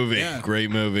 great movie. Yeah. Great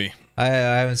movie. I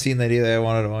haven't seen that either. I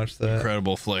wanted to watch that.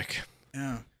 Incredible flick.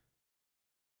 Yeah.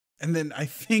 And then I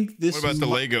think this. What about the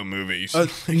Lego movie?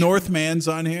 Northman's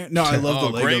on here. No, I love the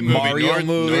Lego great movie. movie. Mario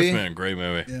movie? Northman, great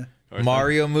movie. Yeah. Northman.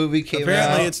 Mario movie came out.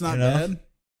 Apparently, it's not you know? bad.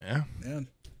 Yeah. Yeah.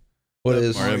 What The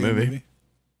is Mario movie?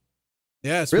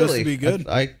 Yeah, it's supposed really to be good.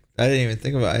 I didn't even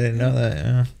think about. I didn't know that.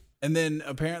 Yeah. And then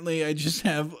apparently, I just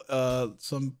have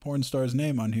some porn star's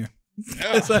name on here.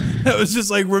 Yeah. That was just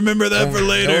like, remember that for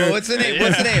later. Oh, what's the name?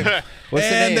 What's the name? What's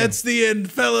the and name? that's the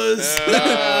end, fellas. Oh,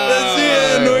 That's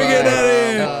the end. We're getting out of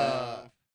here.